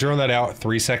 if I drone that out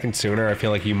 3 seconds sooner, I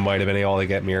feel like you might have been able to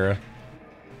get Mira.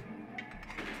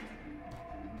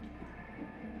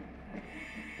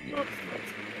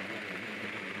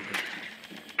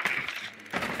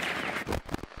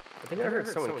 I think I heard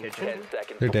someone kitchen. 10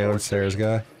 seconds. They're before downstairs,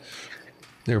 insertion. guy.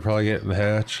 They were probably getting the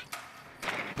hatch.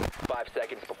 5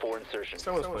 seconds before insertion.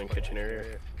 Someone's playing kitchen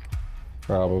area.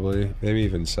 Probably. Maybe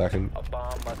even second. A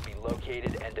bomb must be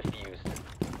located and defused.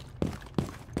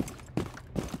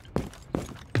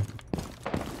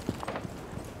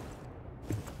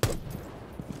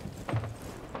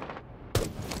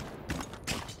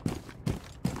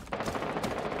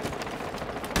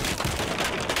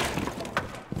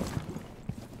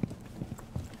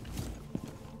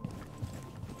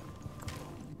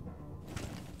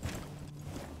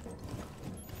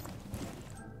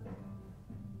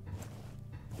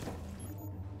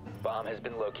 Bomb has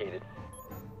been located.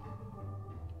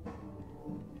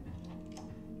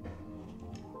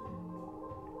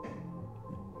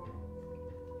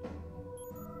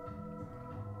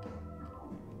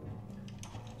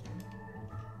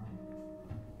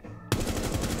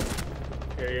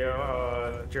 Here you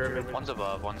go, German. One's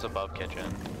above kitchen.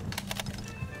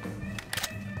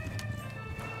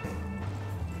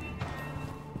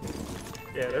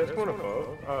 Yeah, there's one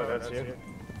above. Oh, that's you.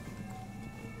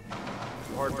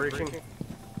 Hard breaching.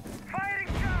 Firing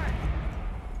shot!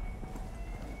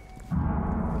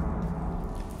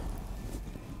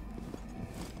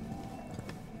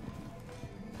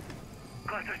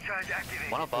 Cluster charge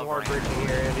activated. One above. Hard breaching here,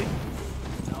 Andy.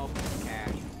 Nope.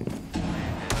 Cash.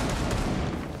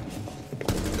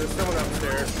 There's someone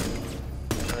upstairs.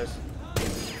 Nice.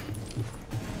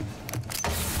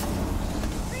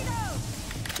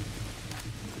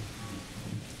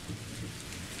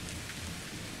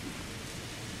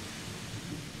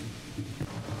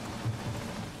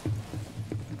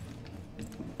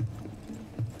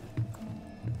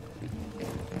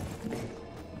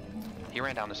 He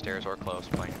ran down the stairs or close,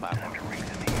 playing platform.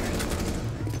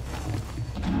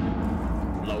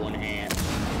 Low on hand.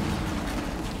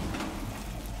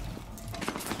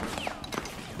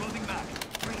 Moving back.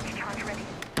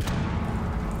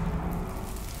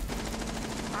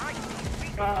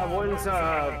 One's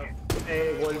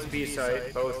A, one's B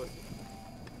site, both.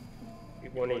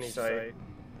 One each site.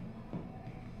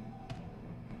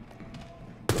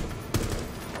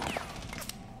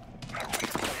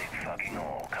 Fucking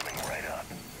all coming right up.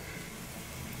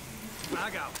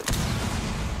 Mag out.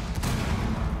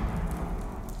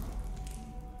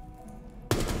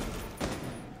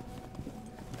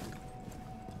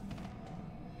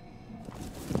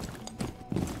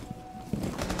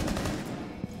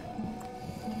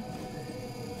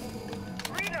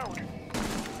 Reload.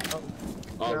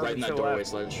 Oh, right in that to the doorway, left.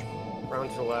 Sledge. Round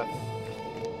to the left.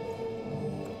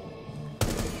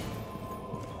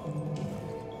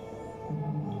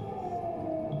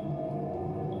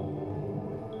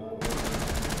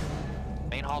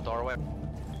 Main hall doorway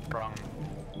from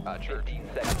church. 15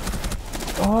 seconds.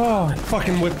 Oh, I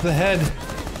fucking whipped the head.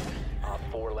 Op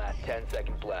 4 last 10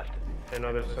 seconds left.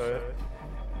 Another site.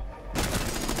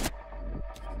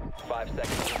 5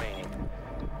 seconds remaining.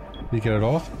 You get it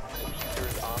off? Diffuser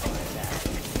is online now.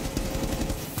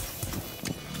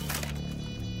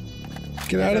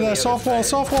 Get out of that softball,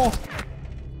 softball!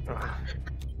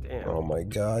 Damn. Oh my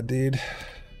god, dude.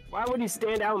 Why would he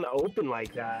stand out in the open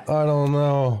like that? I don't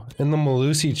know. In the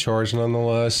Malusi charge,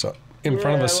 nonetheless. In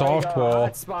front of a softball.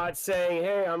 Hotspot saying,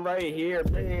 hey, I'm right here.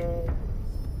 The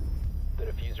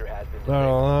diffuser has been I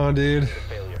don't know, dude.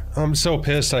 failure. I'm so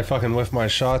pissed I fucking whiffed my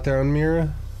shot there on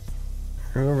Mira.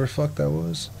 Whoever the fuck that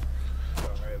was.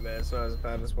 Alright, man, it's not as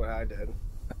bad as what I did.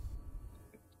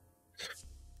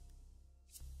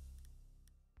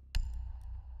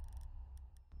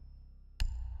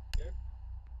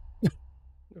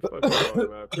 What the fuck are you talking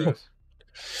about, Chris?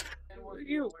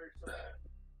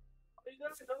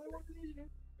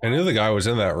 I knew the guy was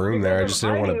in that room there, I just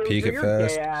didn't want to peek it You're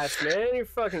fast. gay ass, man. You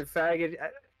fucking faggot.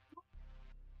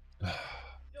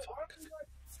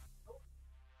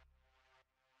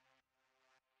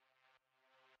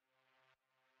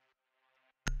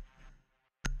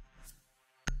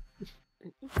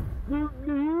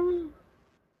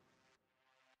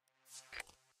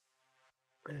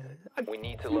 We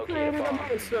need to locate a bomb.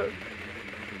 They're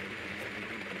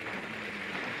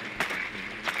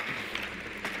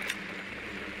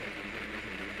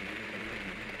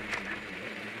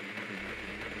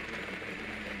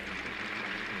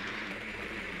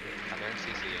in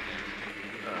CC again.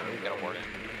 We got a warden.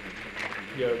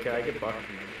 Yo, can I get buck?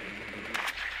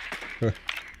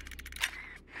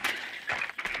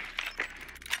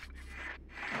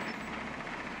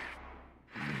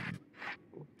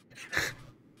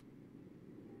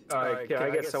 Alright, can I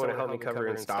get someone to help me cover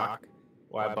in stock?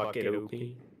 Why bucket OP?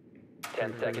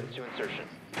 10 seconds to insertion.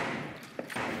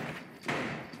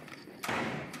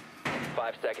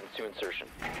 5 seconds to insertion.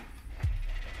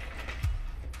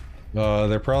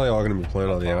 They're probably all gonna be playing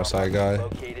on the outside guy.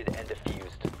 Located and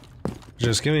defused.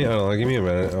 Just give me, I don't know, give me a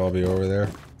minute and I'll be over there.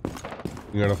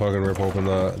 I'm gonna fucking rip open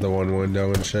the one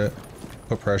window and shit.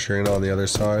 Put pressure in on the other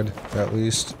side, at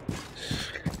least.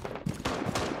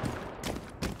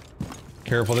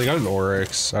 Careful, they got an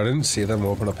Oryx. I didn't see them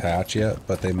open a patch yet,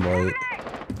 but they might.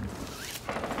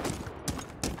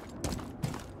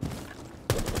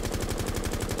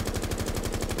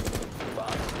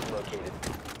 Bomb located.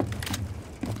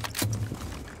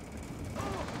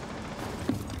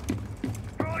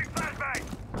 Throwing flashbang!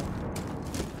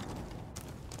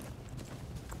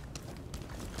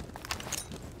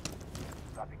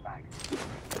 Dropping back.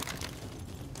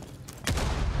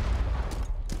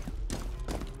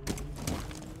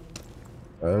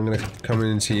 I'm gonna come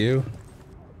into you.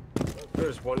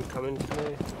 There's one coming to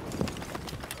me.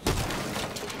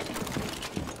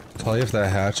 tell you if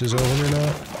that hatch is open or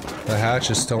not? The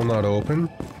hatch is still not open.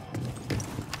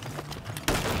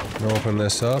 I'll open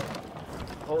this up.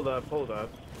 Hold up, hold up.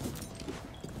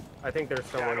 I think there's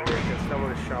someone here because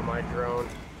someone shot my drone.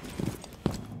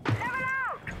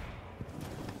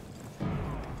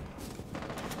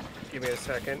 Give me a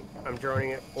second. I'm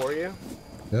droning it for you.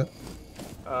 Yep.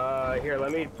 Here,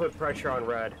 let me put pressure on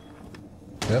red.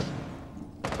 Yep.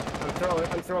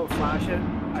 I'm throwing flash it.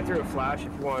 I threw a flash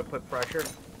if you want to put pressure.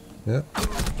 Yep.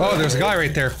 Oh, there's a guy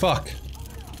right there. Fuck.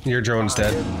 Your drone's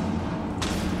dead.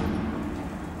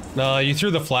 No, you threw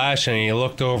the flash and you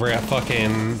looked over at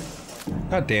fucking...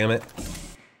 God damn it.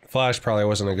 Flash probably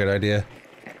wasn't a good idea.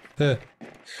 Eh.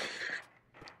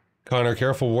 Connor,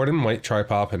 careful. Warden might try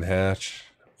popping hatch.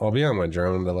 I'll be on my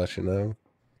drone to let you know.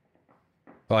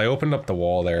 Well, I opened up the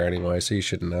wall there anyway, so you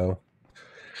should know.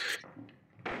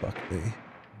 Fuck me.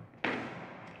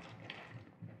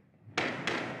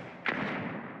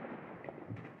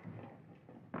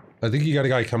 I think you got a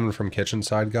guy coming from kitchen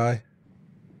side, guy.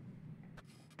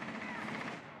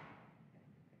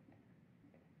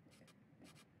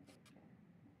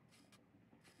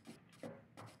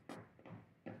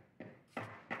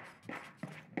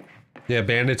 Yeah,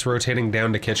 Bandit's rotating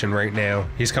down to kitchen right now.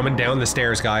 He's coming down the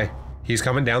stairs, guy. He's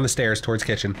coming down the stairs towards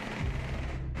kitchen.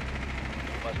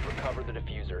 Must recover the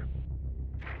diffuser.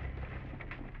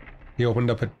 He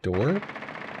opened up a door?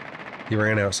 He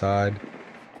ran outside.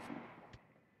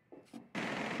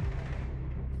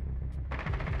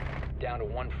 Down to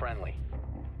one friendly.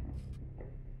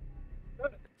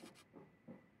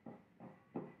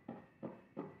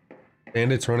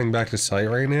 Bandit's running back to site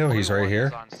right now. He's right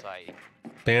here. On site.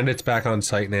 Bandit's back on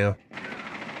site now.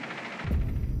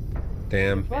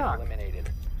 Damn. Eliminated.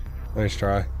 Nice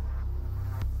try.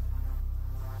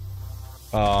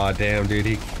 Aw, damn, dude.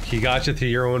 He got you through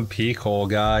your own peek hole,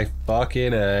 guy.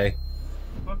 Fucking A.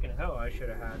 Fucking hell, I should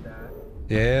have had that.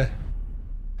 Yeah.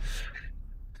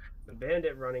 The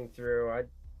bandit running through, I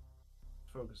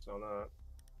focused on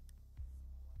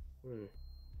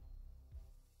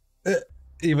that.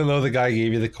 Even though the guy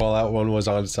gave you the call out, one was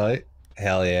on site.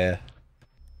 Hell yeah.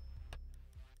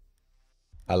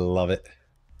 I love it.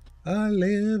 I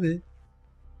love it.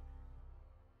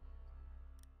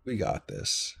 We got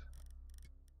this.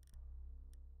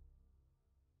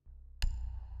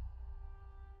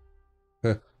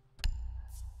 Huh.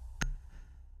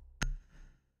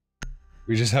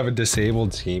 We just have a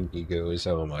disabled team, he goes.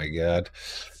 Oh my god.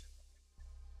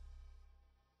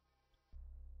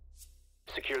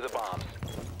 Secure the bombs.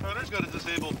 Connor's got a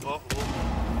disabled buffalo.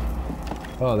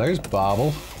 Oh, there's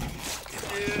Bobble.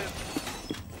 Yeah.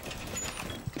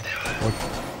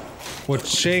 What's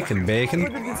shaking, Bacon?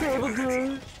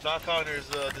 Not Connor's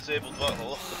disabled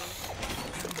butthole.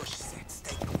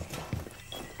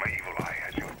 My evil eye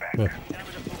has your back.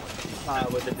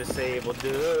 With the disabled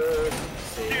dude.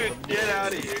 Dude, get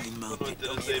out of here with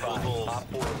the disabled hole. Op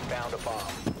 4 found a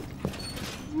bomb.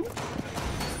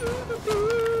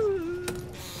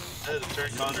 I had to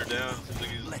turn Connor down.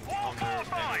 Seems like he's on there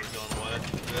hanging going away.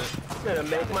 Gonna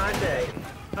make my day.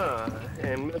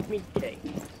 And make me gay.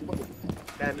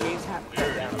 That means happy.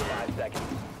 Down to 5 seconds.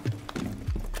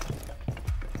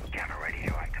 Camera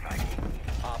radio activate.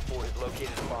 Op 4 has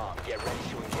located a bomb. Get ready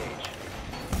to engage.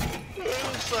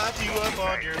 Slap you up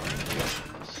on your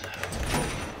roots.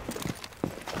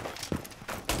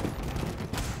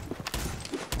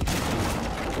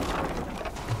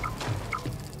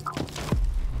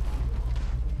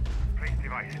 Place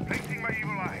device. Placing my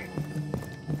evil eye.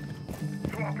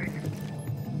 Swapping.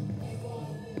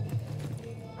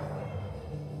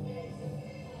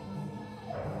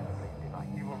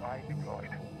 Evil eye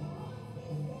deployed.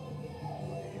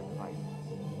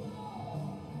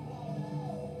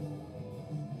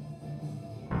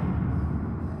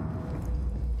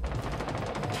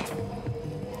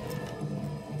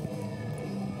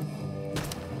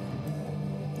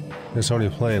 There's only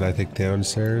playing, I think,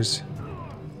 downstairs.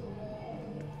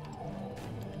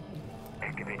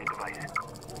 Activated device.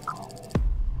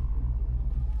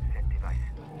 Set device.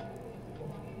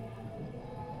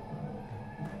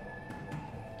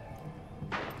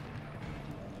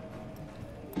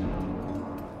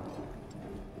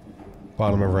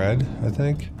 Bottom of red, I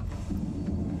think.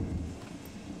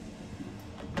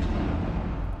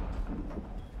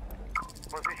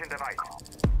 Position device.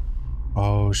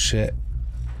 Oh shit.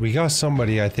 We got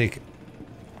somebody, I think.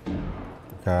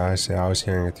 Okay, I see. I was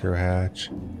hearing it through a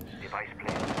hatch. Device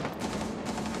placed.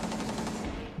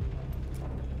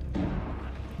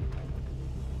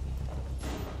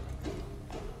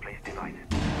 Place device.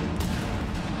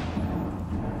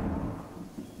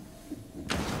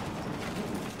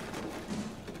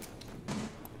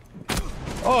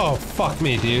 Oh, fuck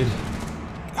me, dude.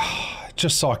 I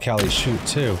just saw Callie shoot,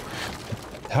 too.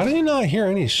 How did you not hear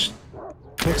any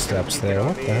footsteps there?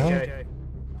 What the hell?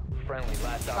 Friendly,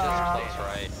 last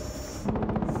operator standing.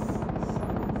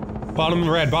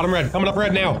 Right. Bottom red, coming up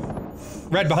red now.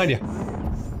 Red behind you.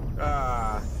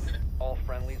 All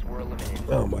friendlies were eliminated.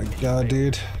 Oh my god,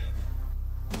 dude.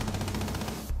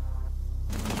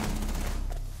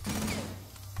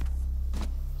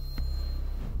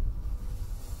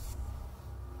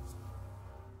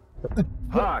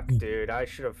 Fuck, dude. I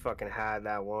should have fucking had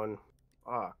that one.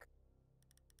 Fuck.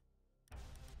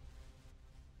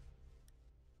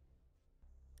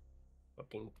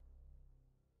 Fucking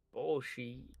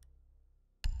bullshit.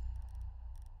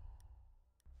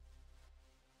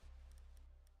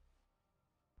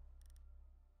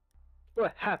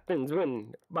 What happens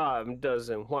when Bob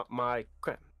doesn't want my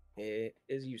crap? It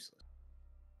is useless.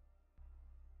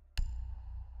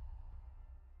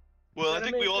 Well, I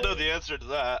think we all know the answer to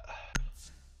that.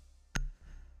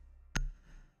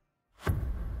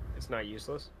 It's not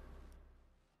useless.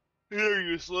 You're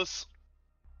useless.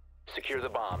 Secure the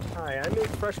bombs. Hi, I make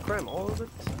fresh creme all of it.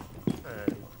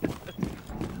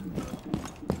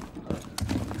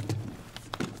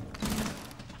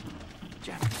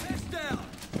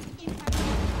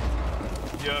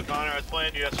 Yo, Connor, I was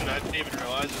playing you yesterday. I didn't even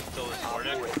realize it until this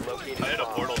morning. I had a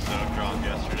portal soak drop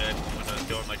yesterday when I was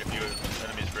killing like a few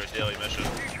enemies for a daily mission.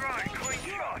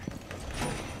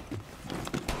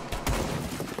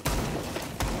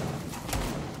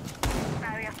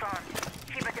 Barrier formed.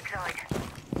 Keep it deployed.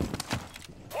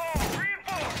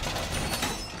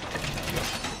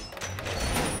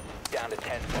 Down to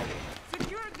 10 seconds.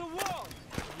 Secured the wall.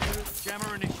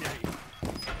 Jammer initiated.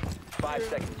 5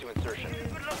 seconds to insertion.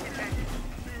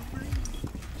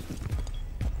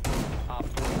 Op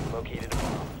 4 located a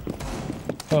bomb.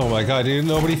 Oh my god, dude,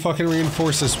 nobody fucking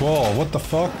reinforced this wall. What the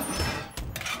fuck?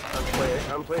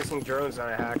 I'm placing drones that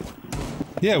I hacked.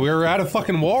 Yeah, we were out of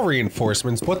fucking wall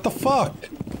reinforcements. What the fuck?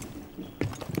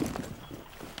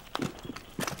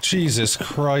 Jesus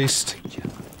Christ.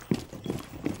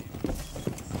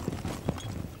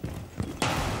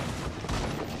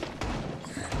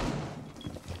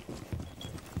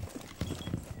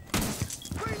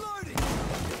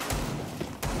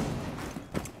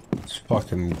 It's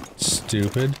fucking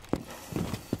stupid.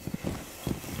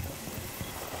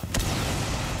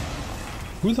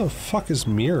 Who the fuck is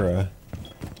Mira?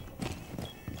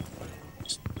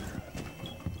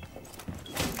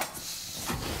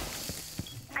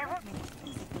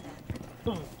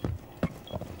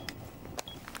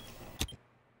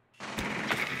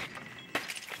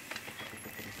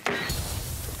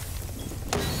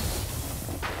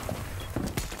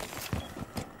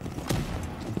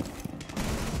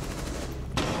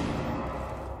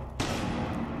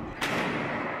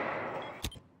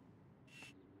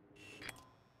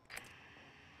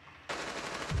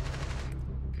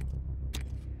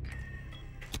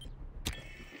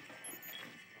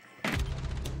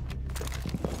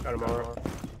 Got him all.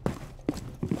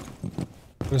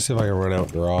 Let's see if I can run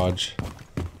out garage.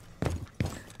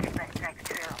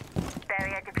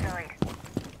 Barrier deployed.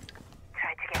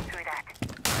 Try to get through that.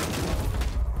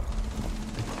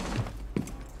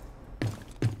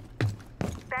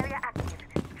 Barrier active.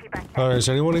 Keep us. Oh, is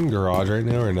anyone in garage right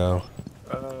now or no?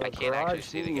 I can't actually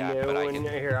see the guy, but I can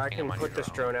Here, I ping can him on put your this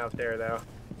drone. drone out there, though.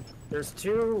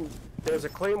 There's a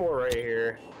claymore right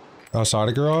here. Outside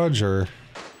of garage or?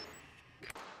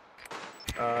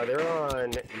 They're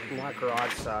on, not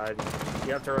garage side.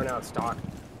 You have to run out stock.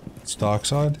 Stock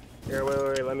side? Here,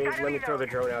 wait, let me throw the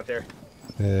drone out there.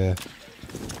 Yeah.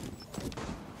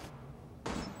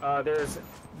 There's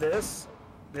this,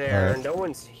 there, Alright. no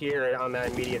one's here on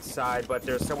that immediate side, but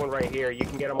there's someone right here. You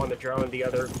can get them on the drone. The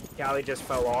other Callie just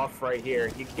fell off right here.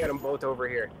 You can get them both over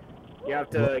here. You have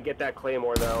to get that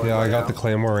claymore, though. Yeah, I got the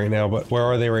claymore right now, but where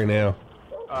are they right now?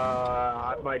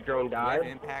 My drone died.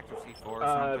 Impact or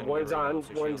C4 One's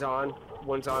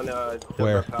on the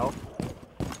Where? rappel.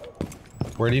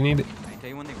 Where do you need it? I tell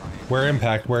you when they run it. Where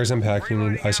impact? Where's impact? You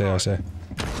need, I say.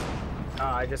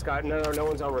 I just got, no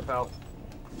one's on rappel.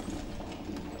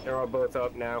 They're all both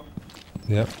up now.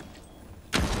 Yep.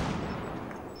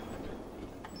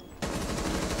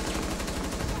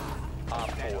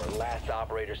 Op 4, last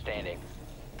operator standing.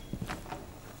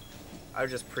 I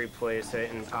just pre-place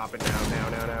it and pop it down.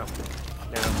 Now.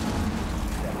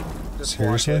 Just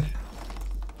Seriously? watch it.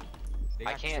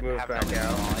 I can't Move have back numbers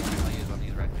out. at all. I can only use on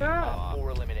these red Op 4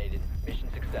 eliminated. Mission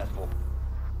successful.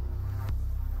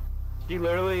 She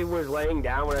literally was laying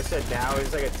down when I said now. It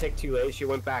was like a tick too late. She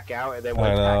went back out and then I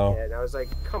went know. back in. I was like,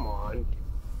 come on.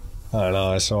 I don't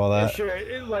know. I saw Yeah, that. sure.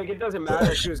 It doesn't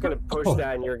matter if she was gonna push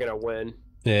that and you're gonna win.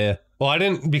 Yeah. Well, I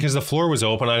didn't because the floor was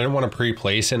open. I didn't want to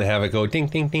pre-place it and have it go ding,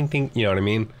 ding, ding, ding. You know what I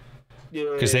mean? Yeah.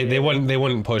 Because they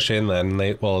wouldn't push in then.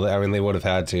 They would have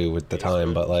had to with the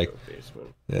time, but like,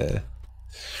 yeah.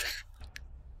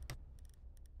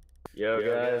 Yo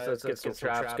guys, let's get some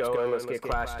traps going. Let's get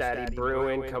Clash Daddy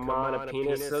brewing. Come on, a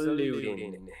penis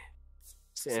saluting.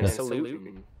 And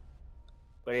saluting.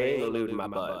 But he ain't eluding my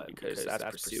bud because that's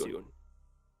pursuing.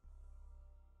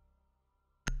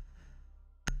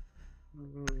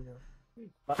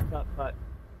 But.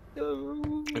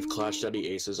 If Clash Daddy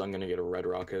aces, I'm gonna get a red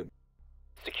rocket.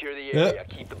 Secure the area.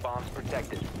 Keep the bombs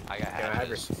protected. I got Can I have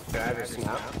your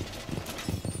snap?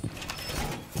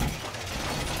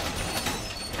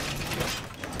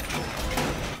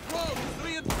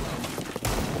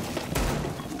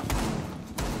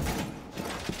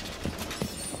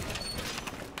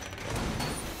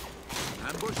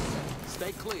 Ambush.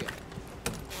 Stay clear.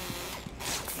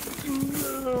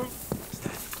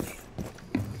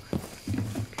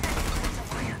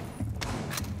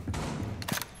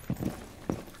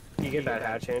 You get that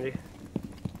hatch, Andy?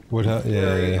 What?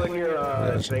 Yeah. Are you putting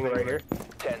your thing right here?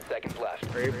 10 seconds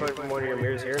left. Are you putting one of your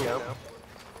mirrors here? No.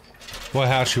 What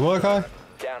hatch you want, guy?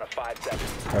 Down to 5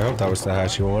 seconds. I hope that was the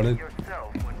hatch you wanted.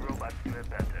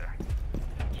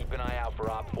 Keep an eye out for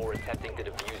Op 4 attempting to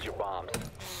defuse your bombs.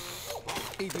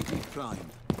 EDD prime.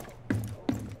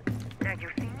 Now you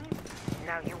see me,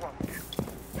 now you won't.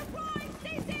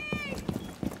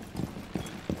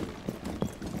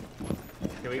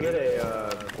 Can we get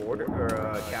a border or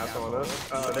a castle on us?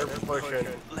 They're pushing.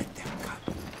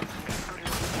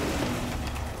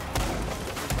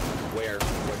 Where do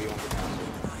you want the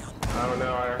castle? I don't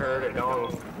know. I heard a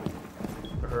gong.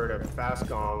 I heard a fast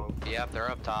gong. Yep, they're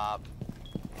up top.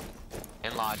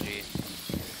 In Logi.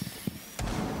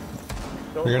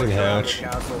 Don't We're getting push around the hatch.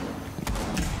 castle.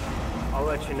 I'll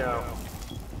let you know.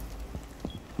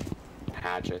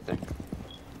 Hatch, I think.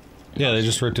 Yeah, they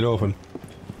just ripped it open.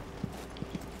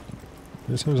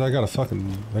 As soon as I got a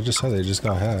fucking... I just said they just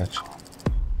got hatch.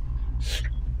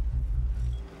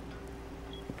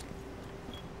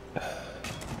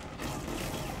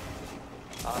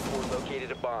 Op 4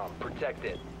 located a bomb. Protect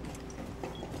it.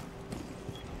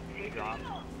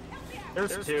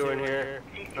 There's two in here.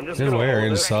 I'm just In gonna where? hold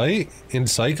In it. sight? In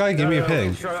sight, guy? Give me a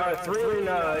ping. Three in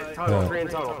tunnel. Yeah. 3 in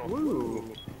tunnel.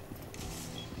 Woo.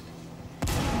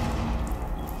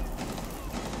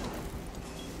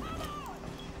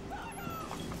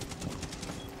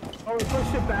 Oh, we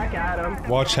pushed it back at him.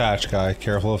 Watch hatch, guy.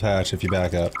 Careful of hatch if you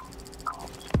back up.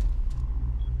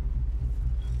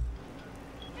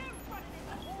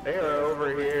 They are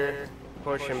over here,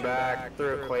 pushing back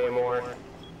through a claymore.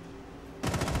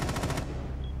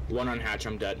 One on hatch,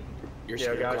 I'm dead. You're Yeah,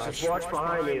 scared, guys, Clash. just watch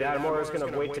behind me. That Amora's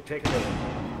gonna wait to pick me.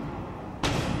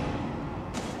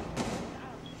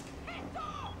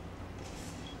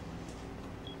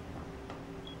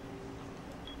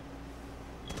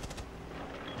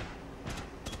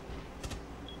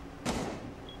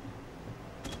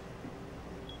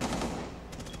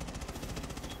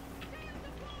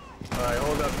 Alright,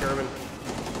 hold up, German.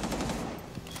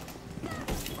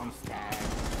 I'm scared.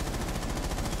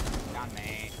 Not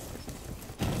me.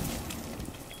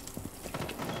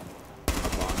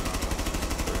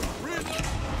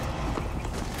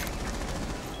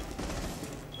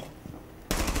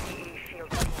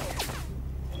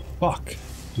 Fuck.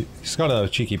 He's got a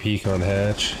cheeky peek on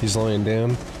hatch. He's lying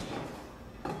down.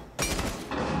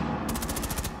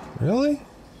 Really?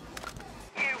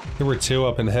 There were two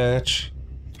up in hatch.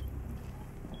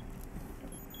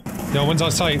 No, one's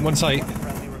on site. One site.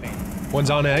 One's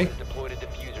on A. Deployed a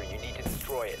diffuser. You need to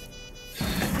destroy it.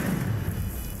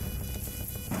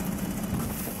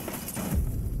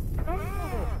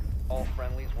 All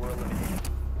friendlies were eliminated.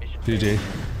 Mission GG.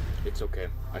 It's okay.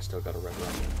 I still got a red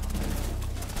rocket.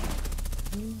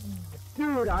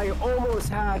 Dude, I almost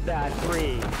had that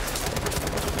 3.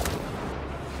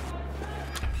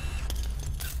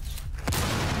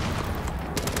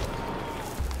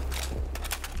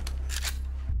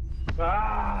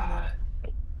 Ah!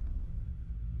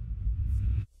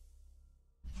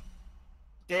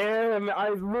 Damn, I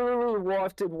literally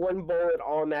wafted one bullet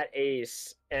on that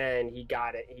ace, and he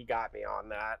got it. He got me on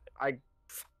that.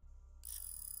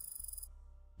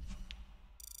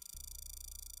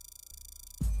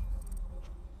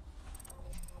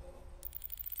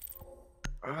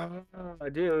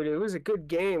 Dude, it was a good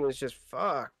game. It was just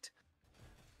fucked.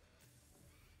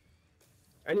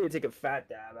 I need to take a fat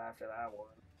dab after that one.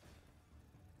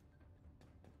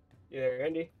 You there,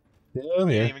 Andy? Yeah, I'm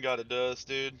here. Even got a dust,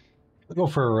 dude. Go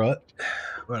for a rut.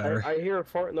 Whatever. I hear a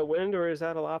fart in the wind, or is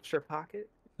that a lobster pocket?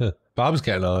 Bob's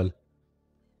getting on.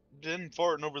 Didn't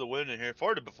farting over the wind in here.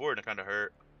 Farted before and it kind of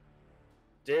hurt.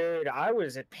 Dude, I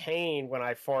was in pain when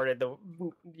I farted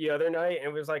the other night, and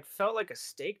it was like felt like a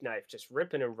steak knife just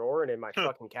ripping and roaring in my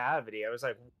fucking cavity. I was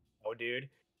like, "Oh, dude,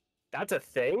 that's a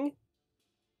thing?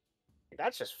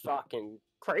 That's just fucking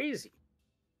crazy."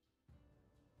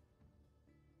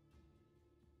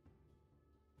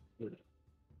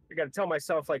 I gotta tell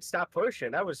myself like, stop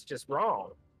pushing. That was just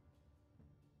wrong.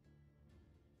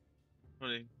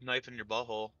 Knife in your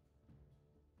butthole.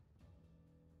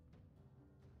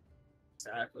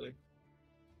 Exactly.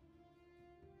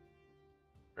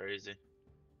 Crazy.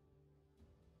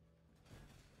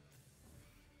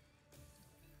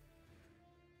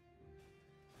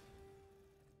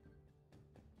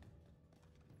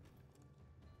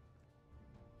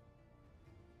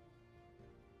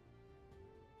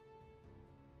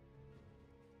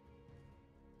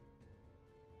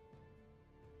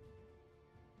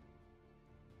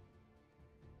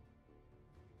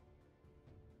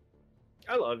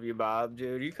 I love you, Bob,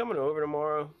 dude. You coming over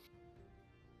tomorrow?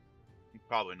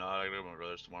 Probably not. I gotta go to my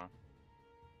brother's tomorrow.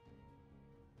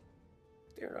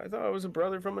 Dude, I thought I was a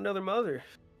brother from another mother.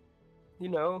 You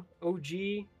know, OG,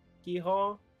 Key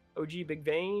Hall, OG Big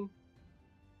Vein.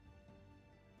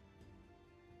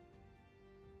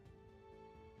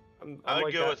 I would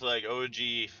like go that. with like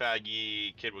OG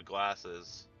faggy kid with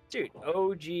glasses. Dude,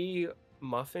 OG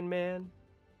Muffin Man,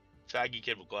 Faggy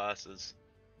kid with glasses.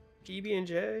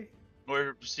 PB&J.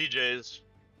 Or CJ's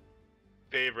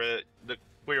favorite, the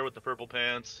queer with the purple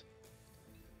pants.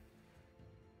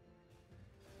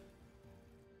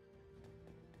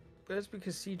 But that's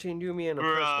because CJ knew me in a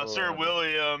Or personal Sir level.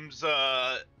 Williams,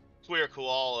 queer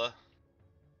koala.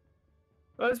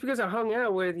 Well, that's because I hung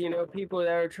out with, you know, people that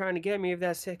are trying to get me of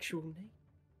that sexual name.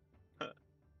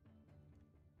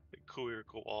 The queer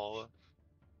koala.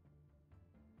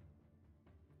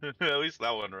 At least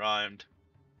that one rhymed.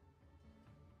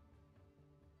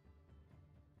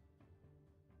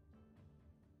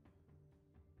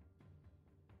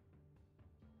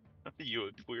 You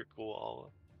a queer koala.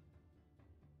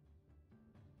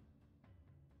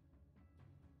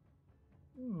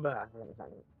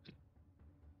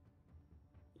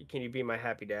 Can you be my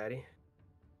happy daddy?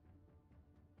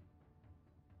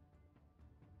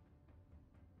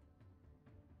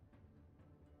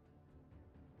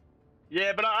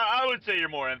 Yeah, but I would say you're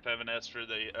more infamous for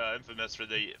the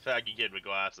faggy kid with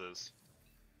glasses.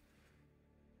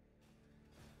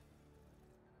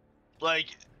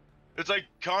 Like, it's like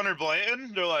Connor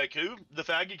Blanton. They're like, who? The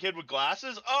faggy kid with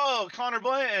glasses? Oh, Connor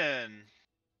Blanton.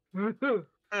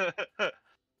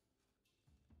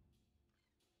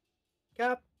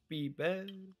 Capybara.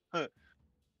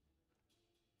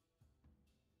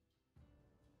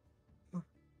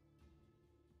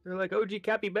 They're like OG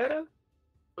Capybara?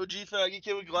 OG faggy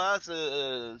kid with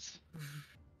glasses.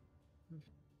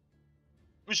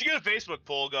 We should get a Facebook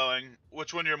poll going.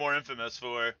 Which one you're more infamous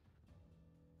for?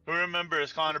 Who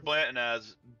remembers Connor Blanton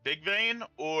as Big Vein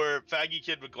or Faggy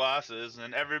Kid with Glasses?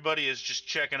 And everybody is just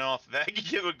checking off Faggy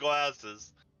Kid with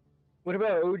Glasses. What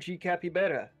about OG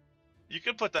Capybara? You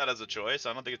could put that as a choice.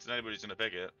 I don't think it's anybody's gonna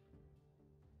pick it.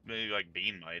 Maybe like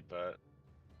Bean might, but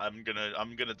I'm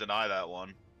gonna deny that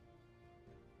one.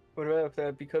 What about if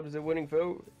that becomes the winning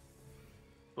vote?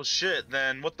 Well, shit.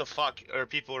 Then what the fuck are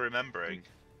people remembering?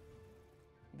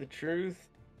 The truth?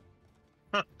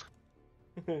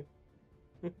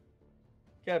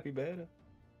 Capybara.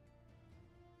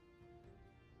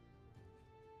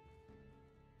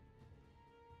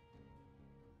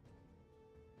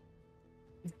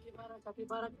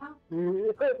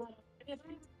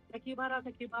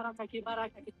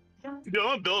 Yeah, I'm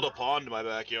gonna build a pond in my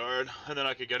backyard, and then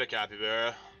I could get a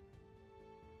capybara.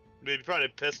 Maybe probably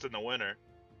pissed in the winter.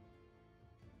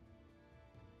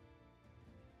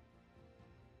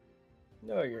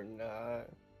 No, you're not.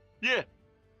 Yeah.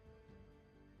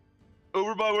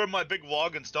 Over by where my big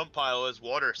log and stump pile is,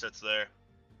 water sits there.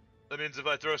 That means if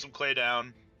I throw some clay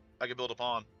down, I can build a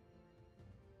pond.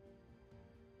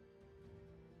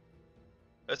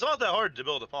 It's not that hard to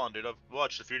build a pond, dude. I've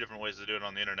watched a few different ways to do it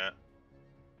on the internet.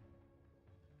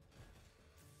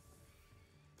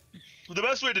 The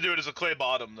best way to do it is a clay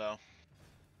bottom, though.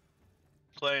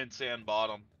 Clay and sand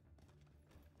bottom.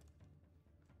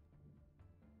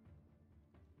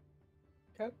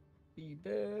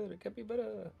 Capybara,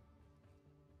 capybara.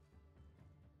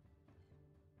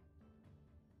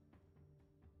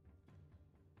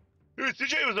 Dude,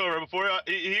 CJ was over before.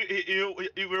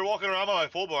 We were walking around by my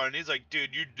full barn, and he's like,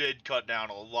 "Dude, you did cut down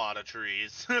a lot of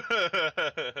trees."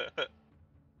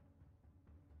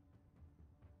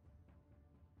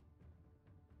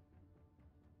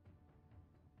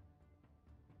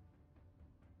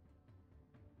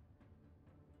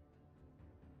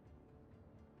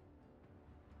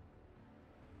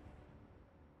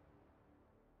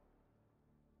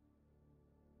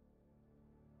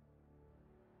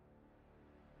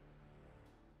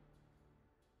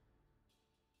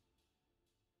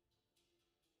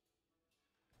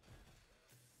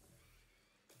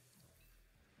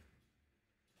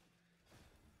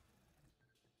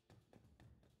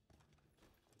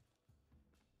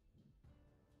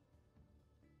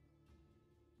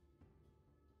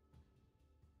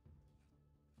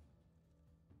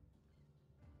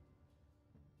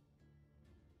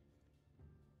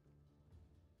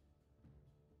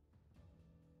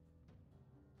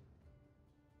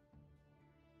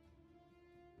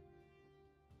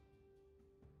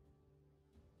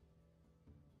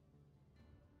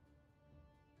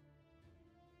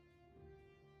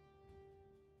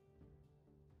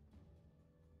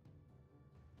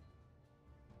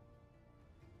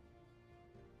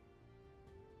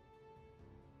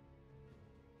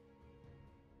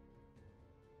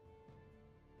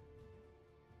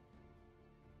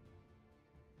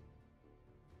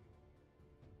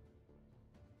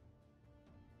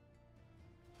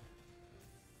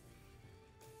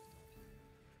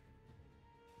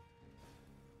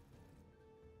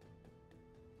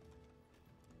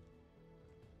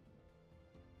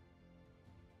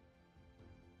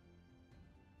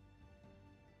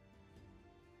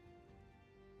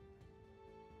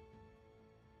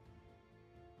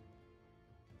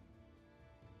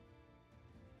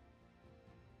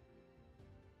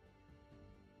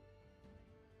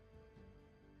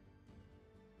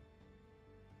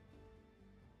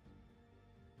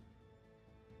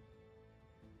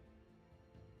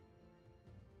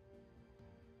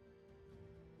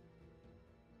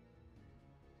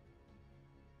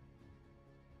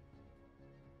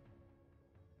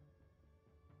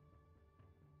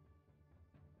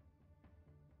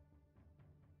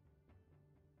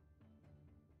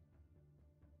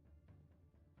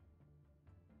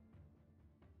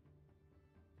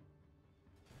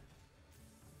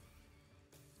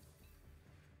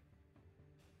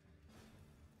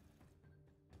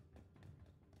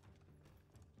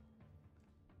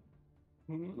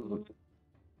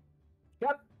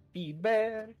 Happy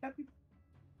bad. Happy.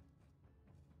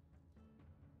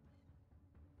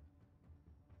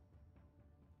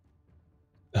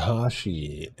 Oh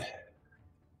shit.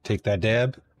 Take that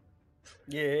dab?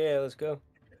 Yeah, let's go.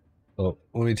 Oh,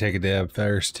 let me take a dab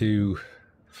first too.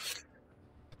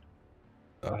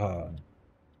 Oh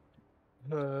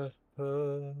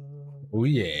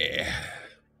yeah.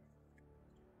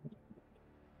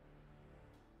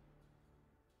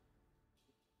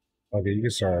 Okay, you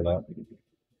can start it up.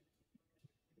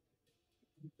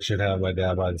 Should have my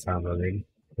dab by the time I'm ready.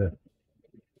 Yeah.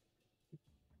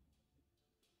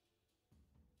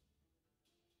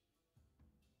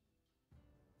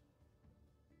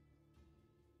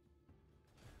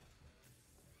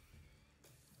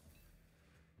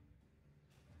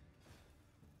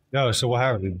 No, so what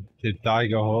happened? Did Di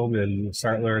go home and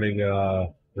start learning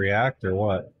React or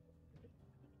what?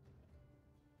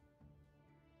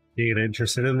 You get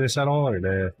interested in this at all or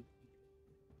nah?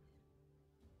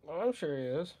 Oh, I'm sure he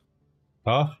is.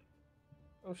 Huh?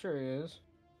 I'm sure he is.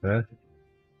 Huh?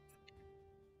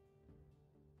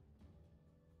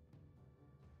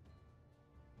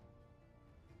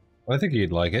 I think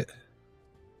you'd like it.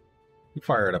 You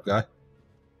fire it up, guy.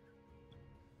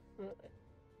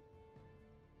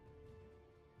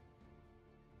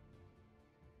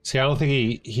 See, I don't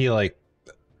think he like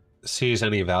sees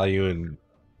any value in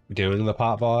doing the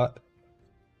pop bot.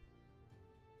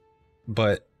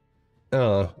 But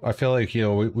I feel like, you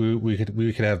know, we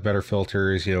could have better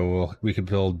filters, you know, we could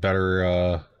build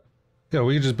better you know,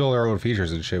 we could just build our own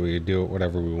features and shit. We could do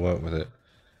whatever we want with it.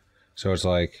 So it's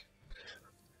like,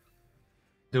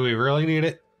 do we really need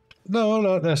it? No,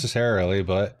 not necessarily,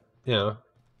 but you know,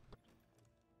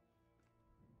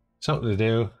 something to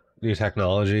do. New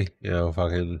technology, you know,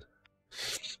 fucking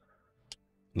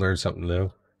learn something new.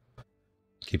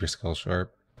 Keep your skills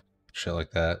sharp. Shit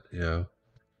like that, you know.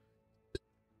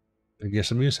 And get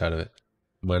some use out of it.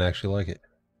 You might actually like it.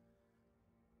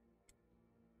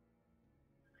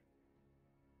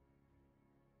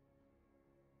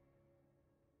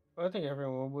 I think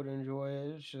everyone would enjoy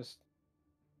it. It's just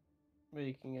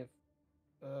making it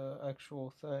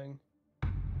actual thing.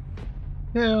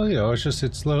 Yeah, you know,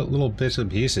 it's little bits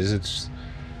and pieces. It's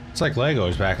like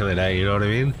Legos back in the day, you know what I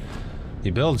mean?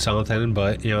 You build something,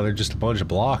 but you know, they're just a bunch of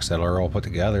blocks that are all put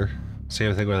together.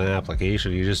 Same thing with an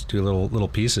application. You just do little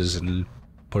pieces and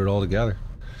put it all together.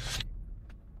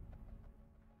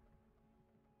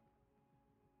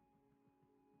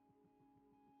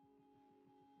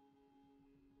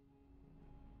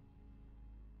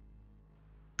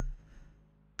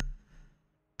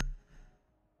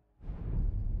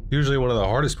 Usually one of the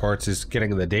hardest parts is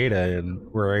getting the data, and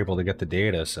we're able to get the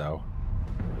data, so.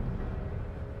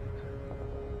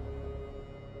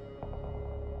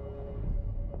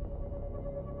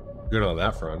 Good on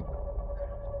that front.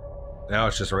 Now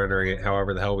it's just rendering it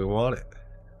however the hell we want it.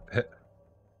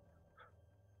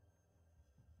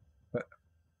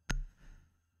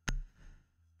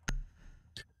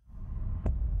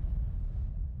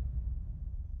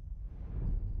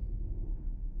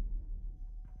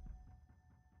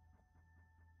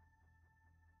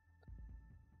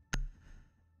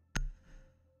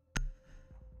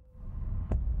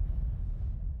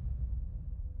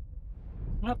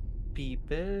 Be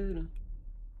better.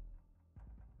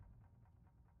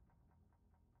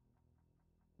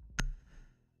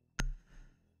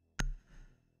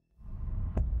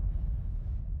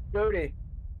 Jody.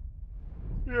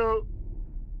 Yo.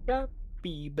 Got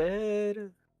be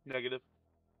better. Negative.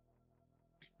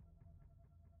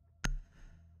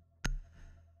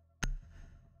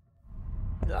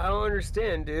 I don't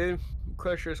understand, dude. You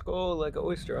crush your skull like an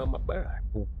oyster on my back.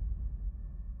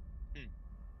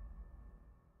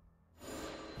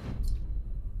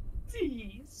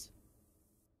 Jeez.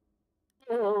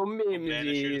 Oh,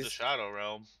 Vanish you to the Mimsies. Shadow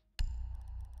Realm.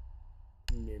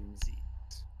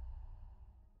 Mimsies.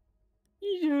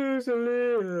 You just a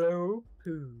little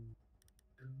poo.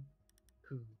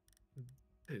 Poo.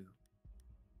 Poo.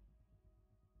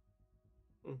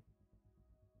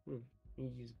 Poo.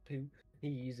 He's a poo.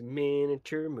 He's a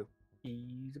miniature moo.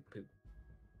 He's a poo.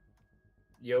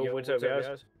 Yo, what's up,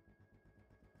 guys?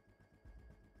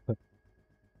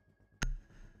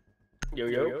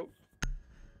 Yo.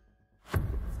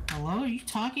 Hello, are you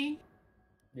talking?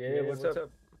 Yeah, what's up?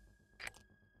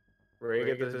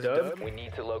 Ready to get this dub? We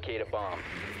need to locate a bomb.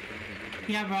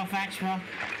 Yeah, bro, facts, bro.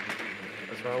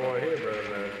 That's what I want to hear, bro,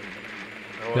 man.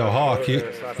 Yo, Hawk, you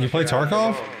play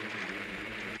Tarkov?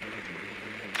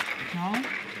 No?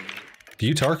 Do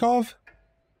you Tarkov?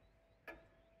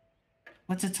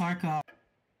 What's a Tarkov?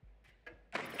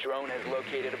 Drone has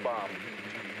located a bomb.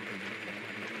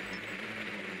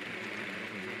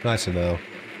 Nice to know.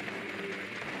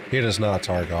 It is not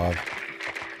Tarkov.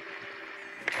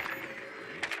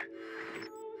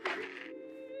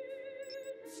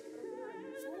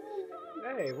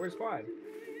 Hey, where's Quad?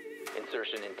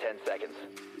 Insertion in 10 seconds.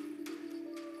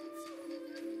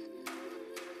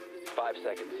 5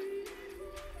 seconds.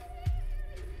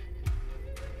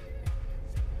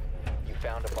 You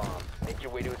found a bomb. Make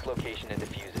your way to its location and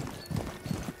defuse it.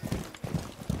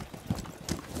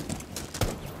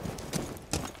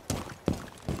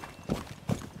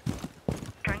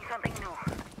 Trying something new.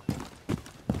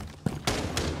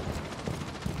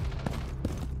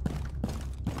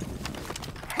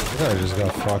 I just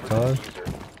got fucked on.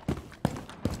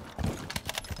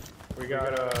 We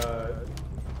got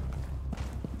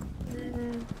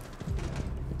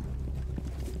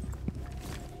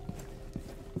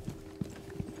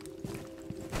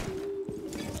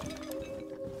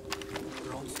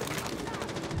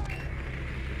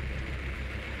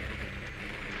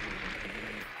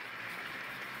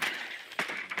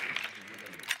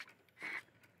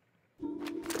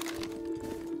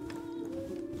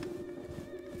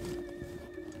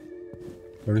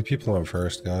How many people on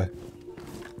first, guy?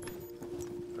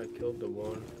 I killed the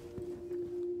one.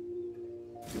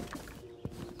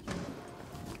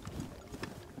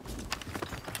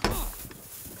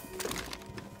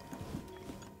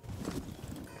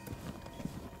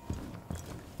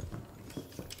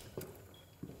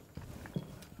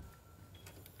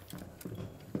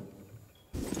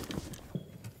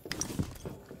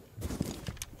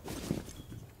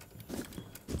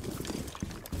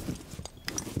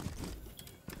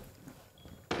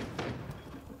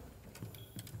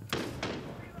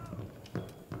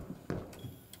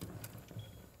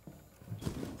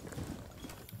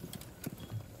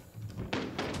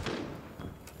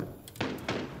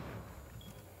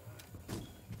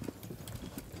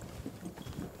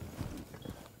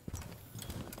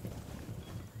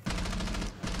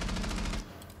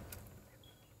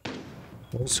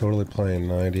 I was totally playing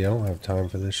 90. I don't have time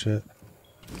for this shit.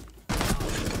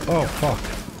 Oh, fuck.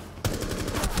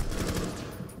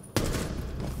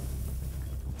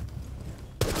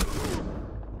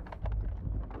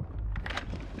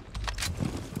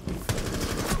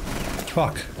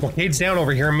 Fuck. Well, Cade's down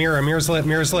over here. Mirror. Mirror's lit.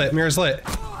 Mirror's lit. Mirror's lit.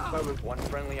 One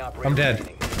friendly operator I'm dead.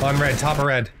 remaining. On red. Top of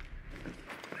red.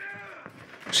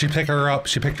 She picked her up.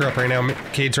 She picked her up right now.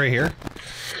 Cade's right here.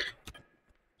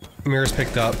 Mirror's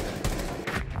picked up.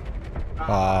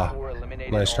 Ah.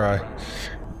 Nice try.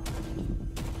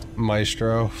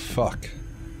 Maestro. Fuck.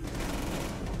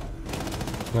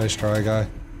 Nice try, guy.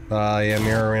 Yeah,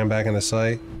 Mirror ran back in the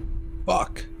site.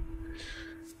 Fuck.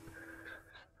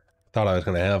 Thought I was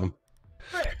gonna have him.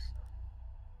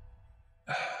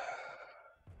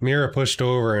 Mira pushed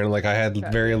over and like I had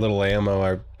very little ammo.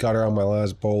 I got her on my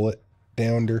last bullet.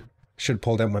 Downed her. Should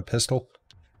pulled out my pistol.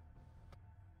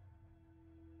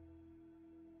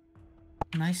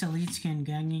 Nice elite skin,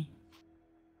 Gangy.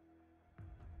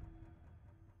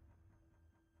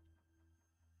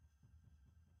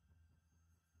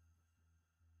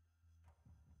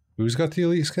 Who's got the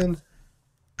elite skin?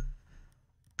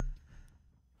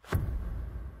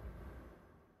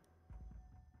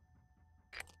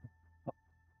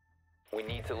 We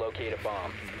need to locate a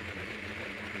bomb.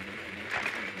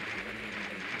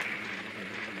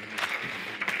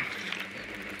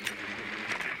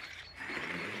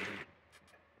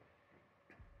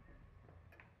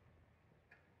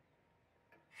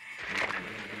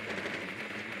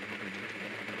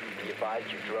 Be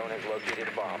advised your drone has located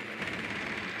a bomb.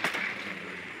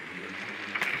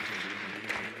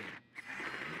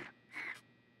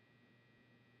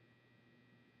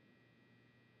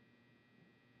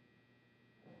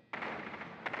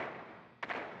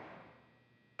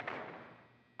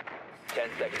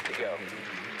 Seconds to go.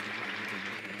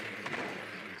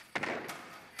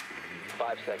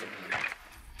 5 seconds.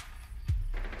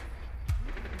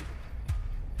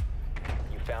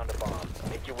 You found a bomb.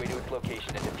 Make your way to its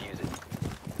location and defuse it.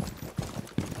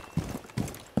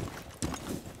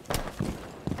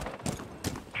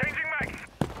 Changing mags.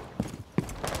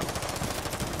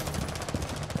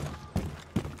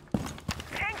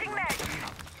 Changing mags.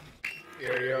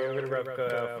 Yeah, I'm gonna rep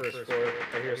first floor.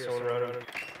 I hear someone running.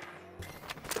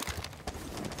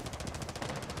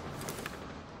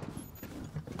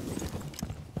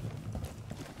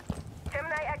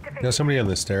 Got somebody on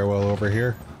the stairwell over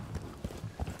here.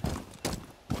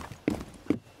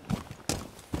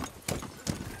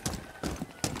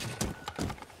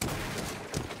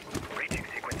 Breaching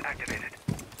sequence activated.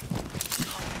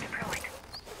 Deployed.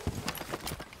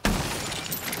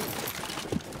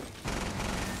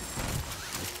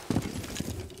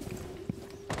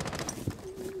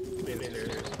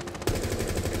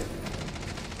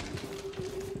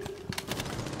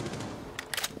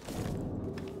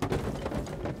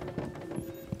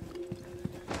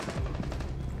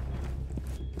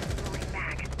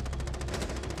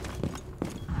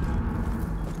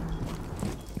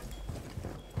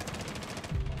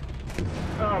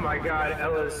 my god,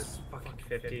 Ella's fucking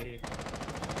 50. The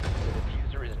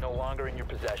diffuser is no longer in your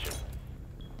possession.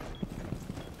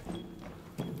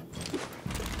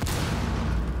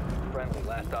 Friendly,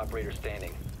 last operator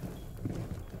standing.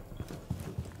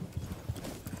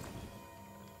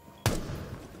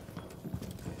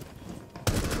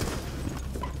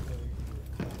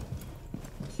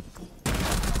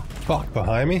 Fuck,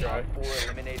 behind me?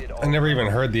 I never even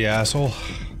heard the asshole.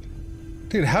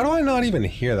 Dude, how do I not even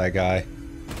hear that guy?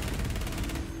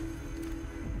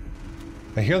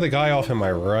 I hear the guy off in my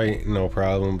right, no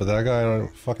problem, but that guy I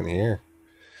don't fucking hear.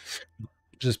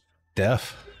 Just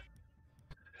deaf.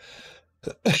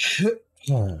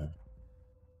 God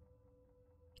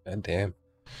damn.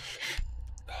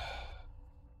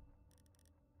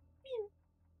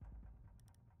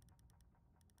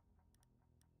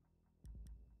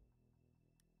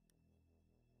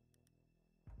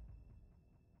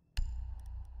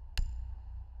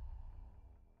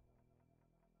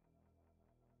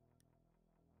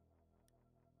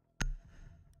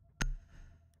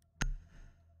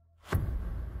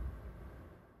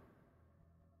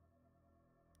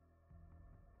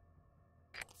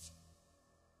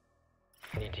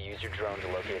 Need to use your drone to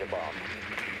locate a bomb.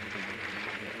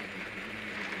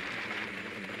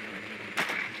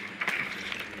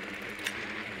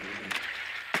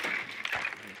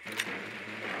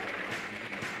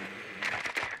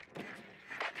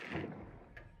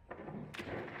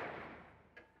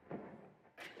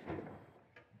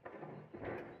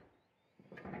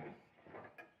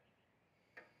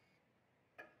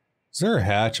 Is there a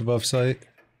hatch above site?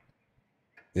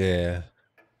 Yeah.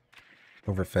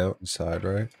 Over fountain side,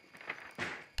 right?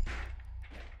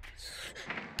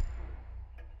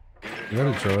 You got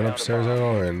a drone upstairs at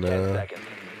all, or no?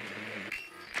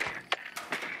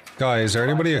 Guy, is there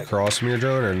anybody across from your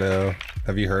drone, or no?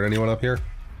 Have you heard anyone up here?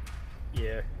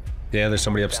 Yeah. Yeah, there's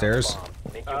somebody upstairs?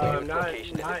 Not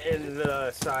in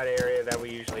the side area that we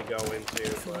usually go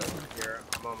into, but here,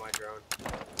 I'm on my drone.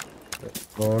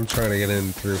 Well, I'm trying to get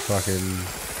in through fucking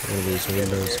one of these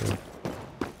windows. So.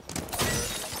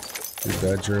 Your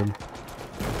bedroom.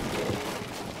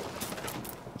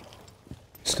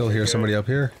 Still hear somebody up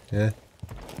here? Yeah.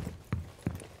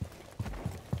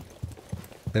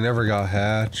 They never got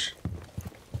hatch.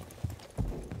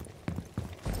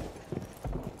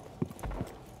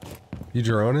 You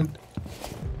droning?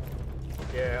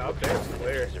 Yeah, up there it's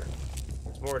clear.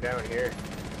 There's more down here.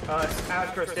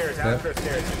 Astro stairs, Astro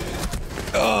stairs.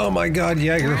 Oh my god,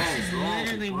 Jaeger.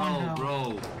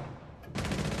 Bro.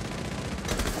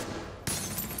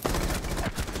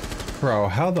 Bro,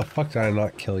 how the fuck did I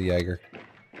not kill Jaeger?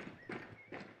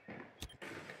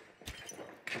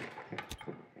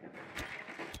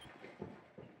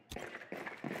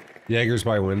 Jaeger's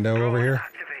by window over here.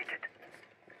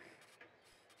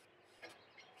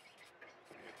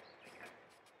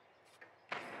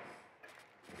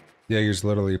 Jaeger's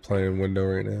literally playing window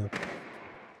right now.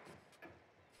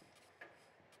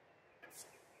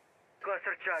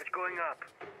 Cluster charge going up.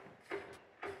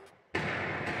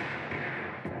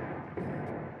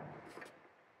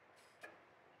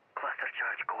 Cluster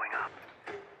charge going up.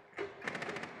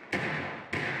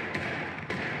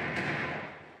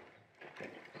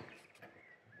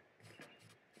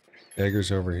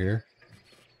 Jaeger's over here.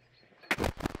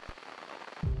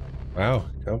 Wow,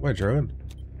 got my drone.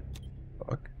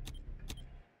 Fuck.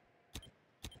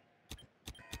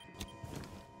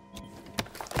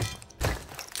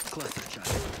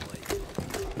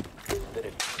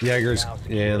 Jaeger's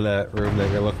in that room that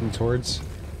you're looking towards.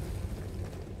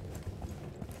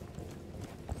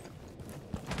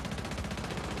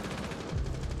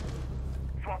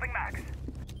 Swapping max.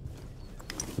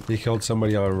 He killed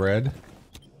somebody on red.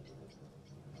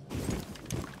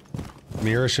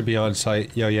 Mira should be on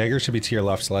site. Yo, Jaeger should be to your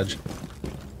left, Sledge.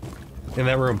 In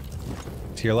that room.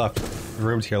 To your left. The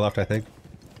room to your left, I think.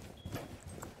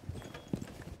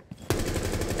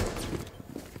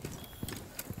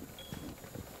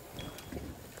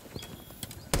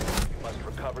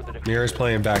 Mira's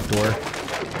playing back door.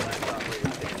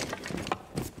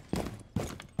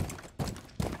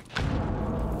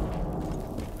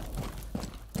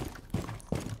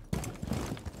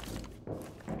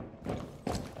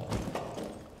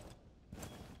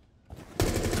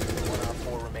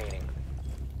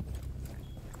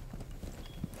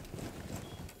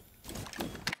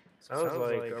 Sounds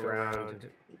like around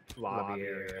lobby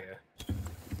area.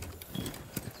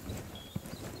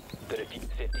 15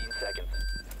 seconds.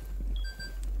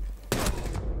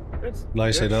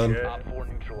 Nicely done. Op 4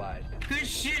 neutralized. Good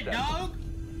shit, dog.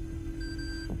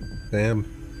 Damn.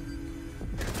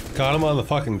 Got him on the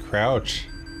fucking crouch.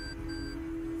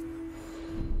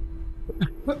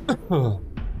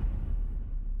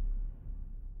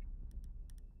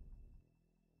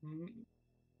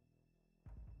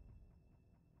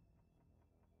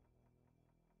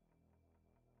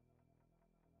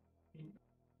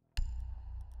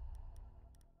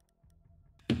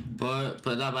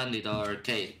 Put that bandit or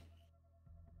Kate.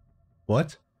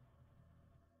 What?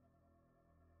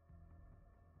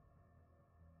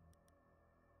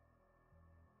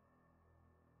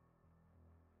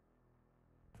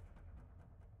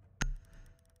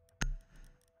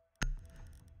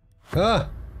 Ah!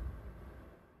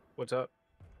 What's up?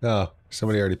 Oh,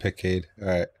 somebody already picked Cade.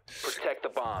 Alright. Protect the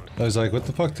bombs. I was like, what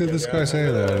the fuck did this guy say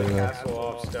there? Castle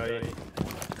off study.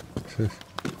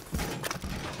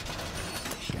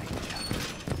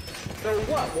 So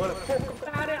what? Wanna talk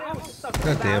about it? I was sucking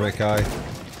God damn it, guy.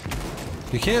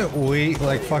 You can't wait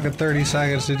like fucking 30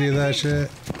 seconds to do that shit.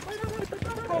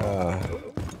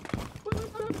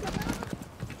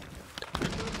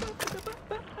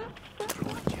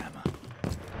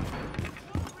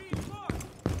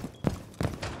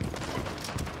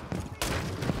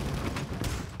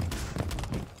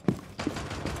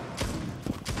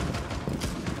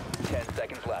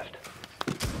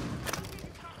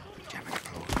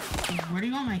 Where do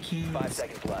you want my kids? 5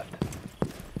 seconds left.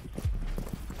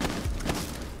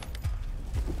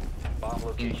 Bomb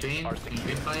locations are secure.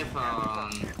 In 5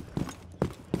 on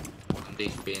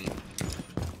this pin.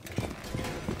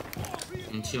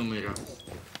 In 2 meters.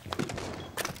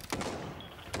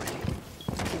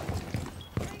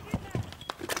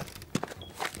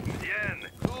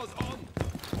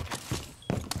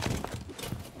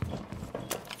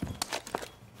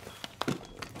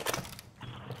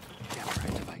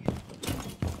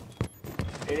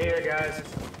 In here, guys.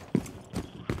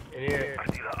 In here.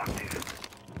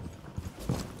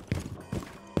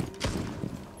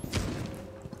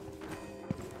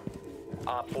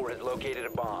 Op 4 has located a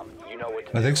bomb. You know what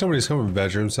to I think somebody's coming from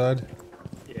bedroom side.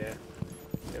 Yeah.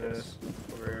 It is.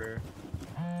 Over here.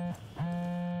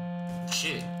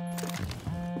 Shit.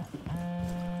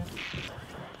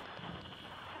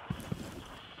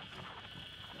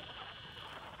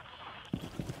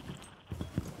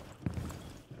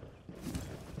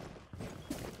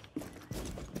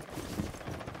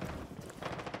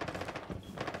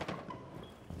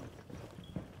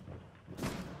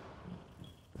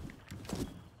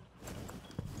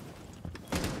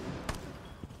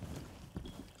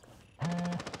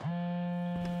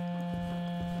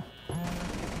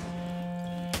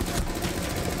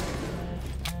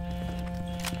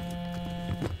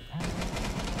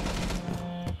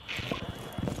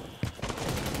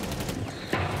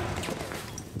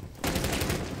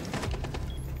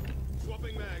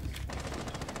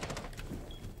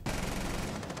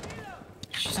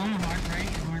 She's on the hard right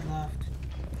and hard left.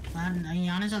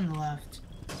 Yana's on the left.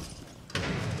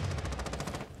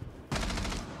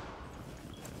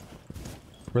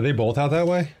 Were they both out that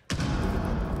way?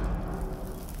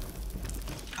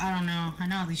 I don't know. I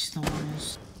know at least the one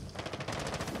is.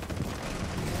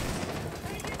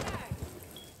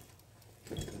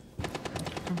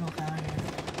 They're both out here.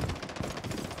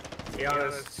 Be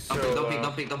honest, so,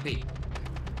 Don't peek.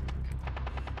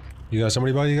 You got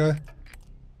somebody by you, guy?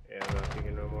 Yeah, I'm not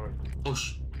thinking no more.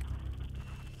 Push.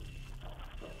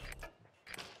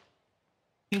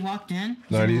 He walked in.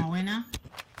 He's 90. in the hallway now.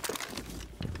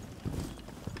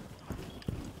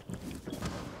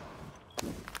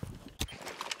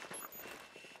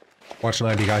 Watch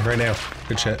 90 guy right now.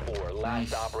 Good shit. 4,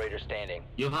 last operator standing.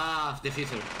 You have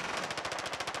diffuser.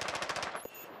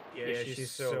 Yeah,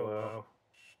 she's so low.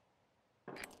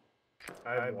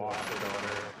 I walked it on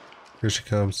her. Here she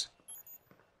comes.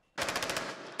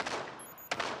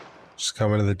 She's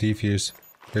coming to the defuse.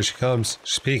 Here she comes.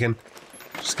 She's peeking.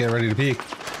 She's getting ready to peek.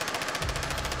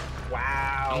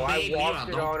 Wow, I walked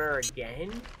it on her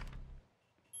again?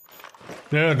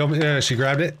 No, don't. Yeah, she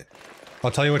grabbed it.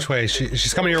 I'll tell you which way.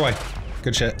 She's coming your way.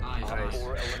 Good shit. Op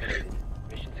 4 eliminated.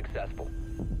 Mission successful.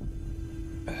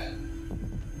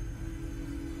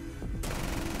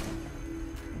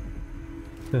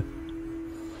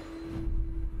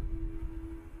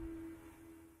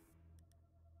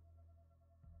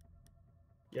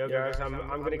 Yo guys, I'm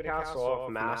gonna castle off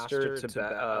master to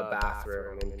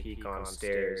bathroom and peek on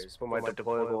stairs. Put my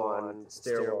deployable on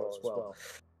stairwell as well.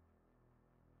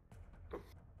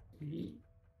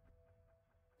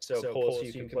 So Pulse,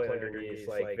 you can play underneath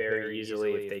like very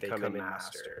easily if they come in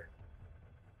master.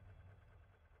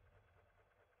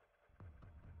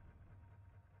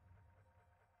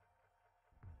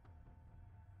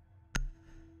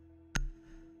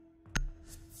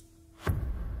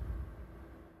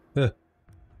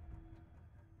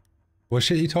 What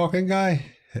shit you talking, guy?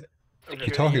 Secure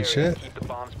You talking the area. shit? Keep the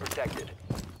bombs protected.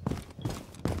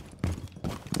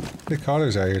 The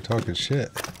Connor's out here talking shit.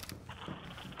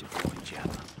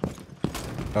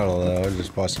 I don't know, I'm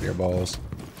just busting your balls.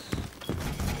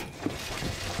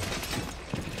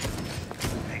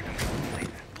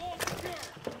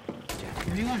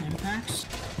 Everyone impacts.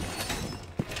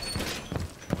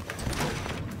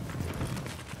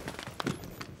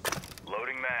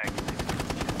 Loading mag.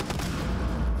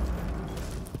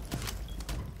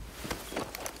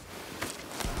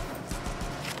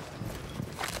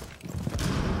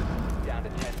 Down to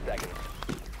 10 seconds.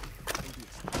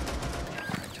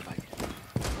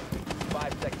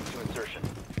 5 seconds to insertion.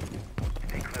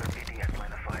 Stay clear of BTS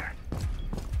line of fire.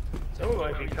 Someone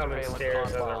might be coming Surveillance stairs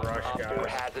as a on bomb. rush, Op 4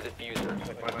 guys. has a diffuser.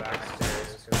 Like my back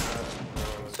stairs.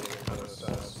 'Cause that's kind of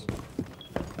sus.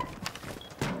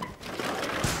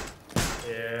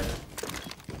 Yeah.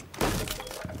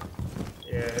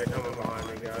 Yeah, they're coming behind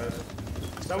me, guys.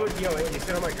 Someone, yo, Andy,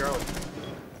 sit on my drone.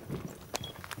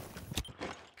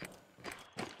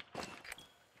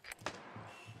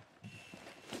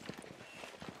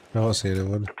 I don't see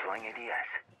anyone. Deploying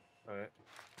ADS. Alright.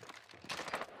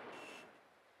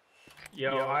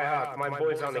 Yo, IHOP, my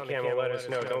boys on the camera let us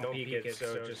know. Don't peek it,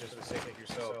 so just for the sake of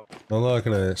yourself. I'm not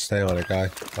gonna stay on it, guy.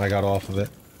 I got off of it.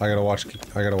 I gotta watch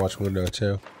window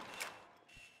too.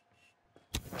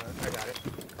 I got it.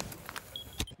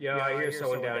 Yo, I hear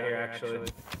someone down here, actually.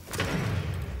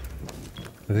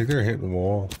 I think they're hitting the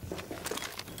wall.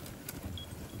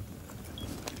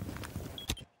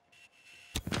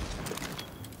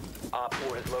 Op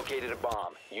 4 has located a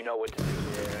bomb. You know what to do.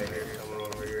 Yeah, I hear someone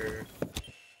over here.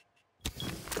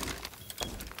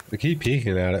 They keep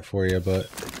peeking at it for you, but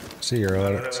see you're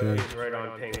on it too. He's right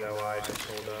on ping though. I just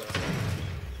pulled up.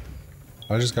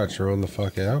 I just got thrown the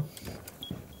fuck out.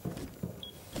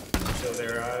 Show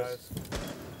their eyes.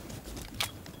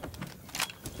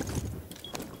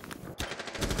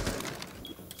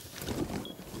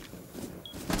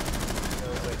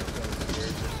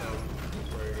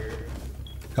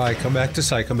 Guy, come back to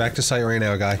site. Come back to site right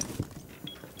now, guy.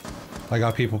 I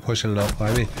got people pushing it up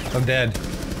by me. I'm dead.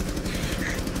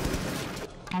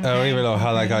 I don't even know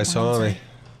how that guy saw me.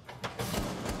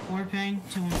 4 ping,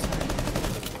 2 inside.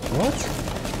 What?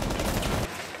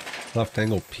 Left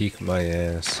angle peek my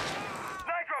ass.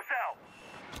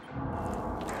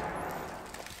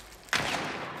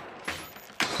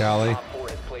 Cali. Op 4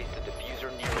 has placed a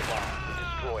diffuser near the bomb.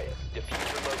 Destroy it.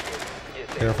 Diffuser located.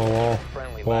 Disable. Careful wall.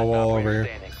 Friendly, Wall last operator over here.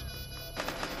 standing.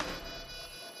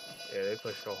 Yeah, they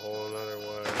pushed a whole another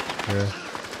way. Yeah.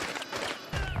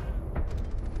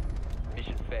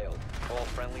 Mission failed. All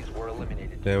friendlies were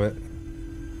eliminated. Damn it.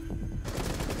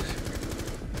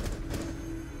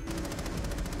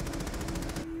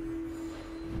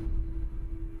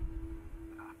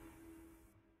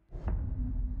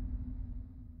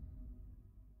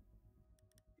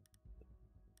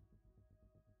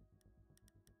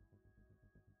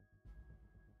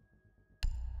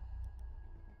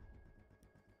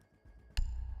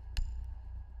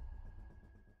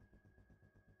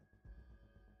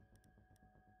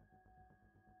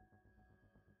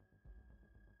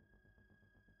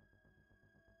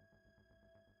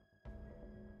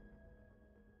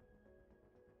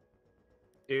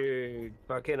 Dude,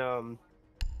 fucking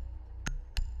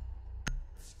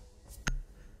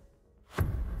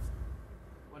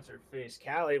what's her face?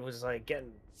 Callie was like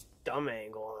getting dumb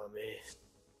angle on me.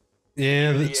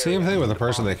 Yeah, the same thing with the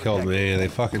person that killed me. They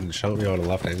fucking shot me on a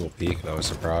left angle peek and I was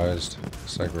surprised.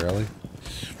 It's like, really?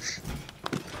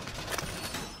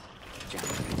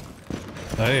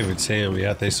 I didn't even see him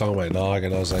yet. They saw my nog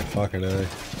and I was like, fucking A.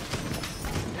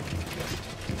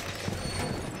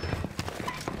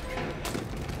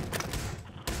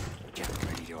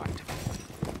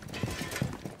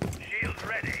 Shields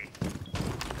ready.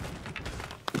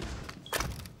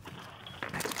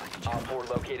 Op 4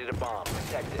 located a bomb.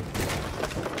 Protect it.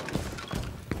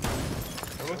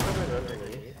 Someone's coming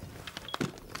underneath.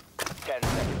 10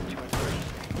 seconds to insertion.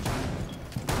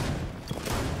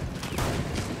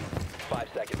 5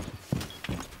 seconds.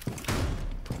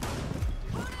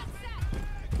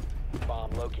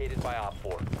 Bomb located by Op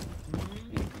 4.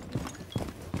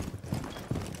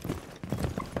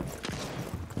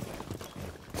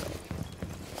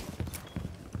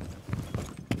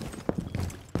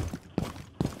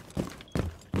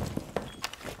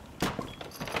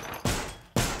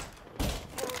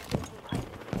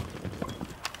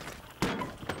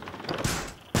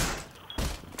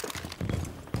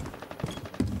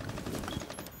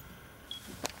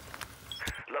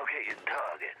 Locating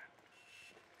target.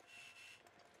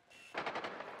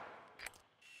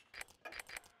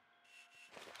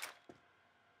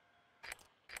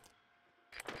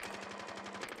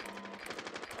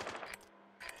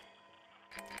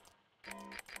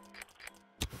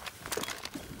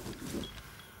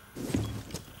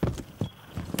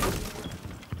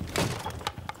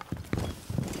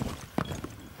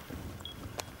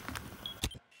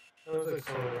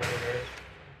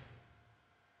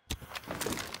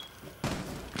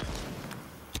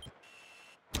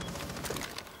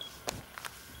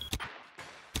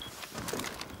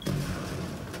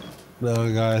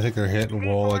 No, guy, I think they're hitting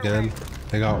wall again.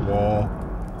 They got wall.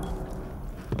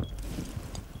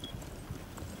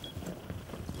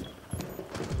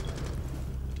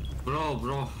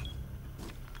 Bro.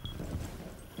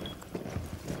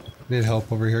 Need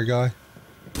help over here, guy?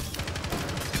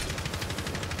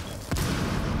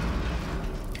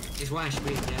 He's one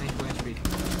speed, yeah, he's one speed.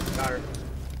 Got her.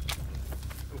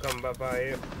 I'm coming up by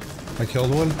you. I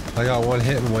killed one. I got one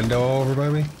hit in window over by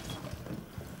me.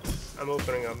 I'm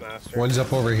opening up master. One's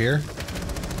up over here.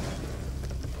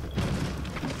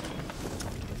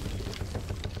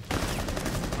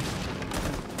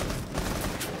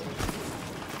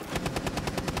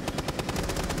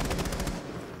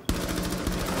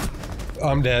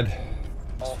 I'm dead.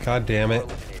 God damn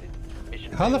it.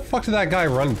 How the fuck did that guy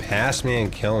run past me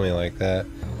and kill me like that?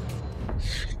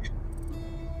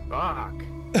 Fuck.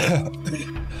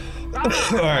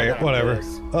 Alright, whatever.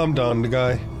 I'm done, the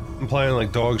guy. I'm playing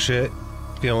like dog shit.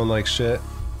 Feeling like shit.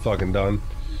 Fucking done.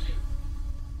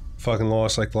 Fucking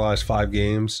lost like the last 5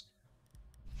 games.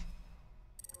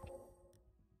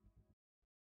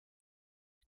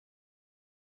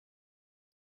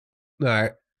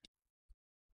 Alright.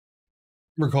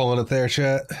 We're calling it there,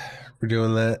 chat. We're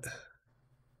doing that.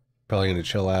 Probably gonna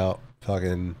chill out.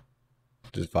 Fucking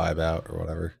just vibe out or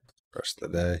whatever. Rest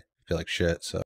of the day. Feel like shit, so.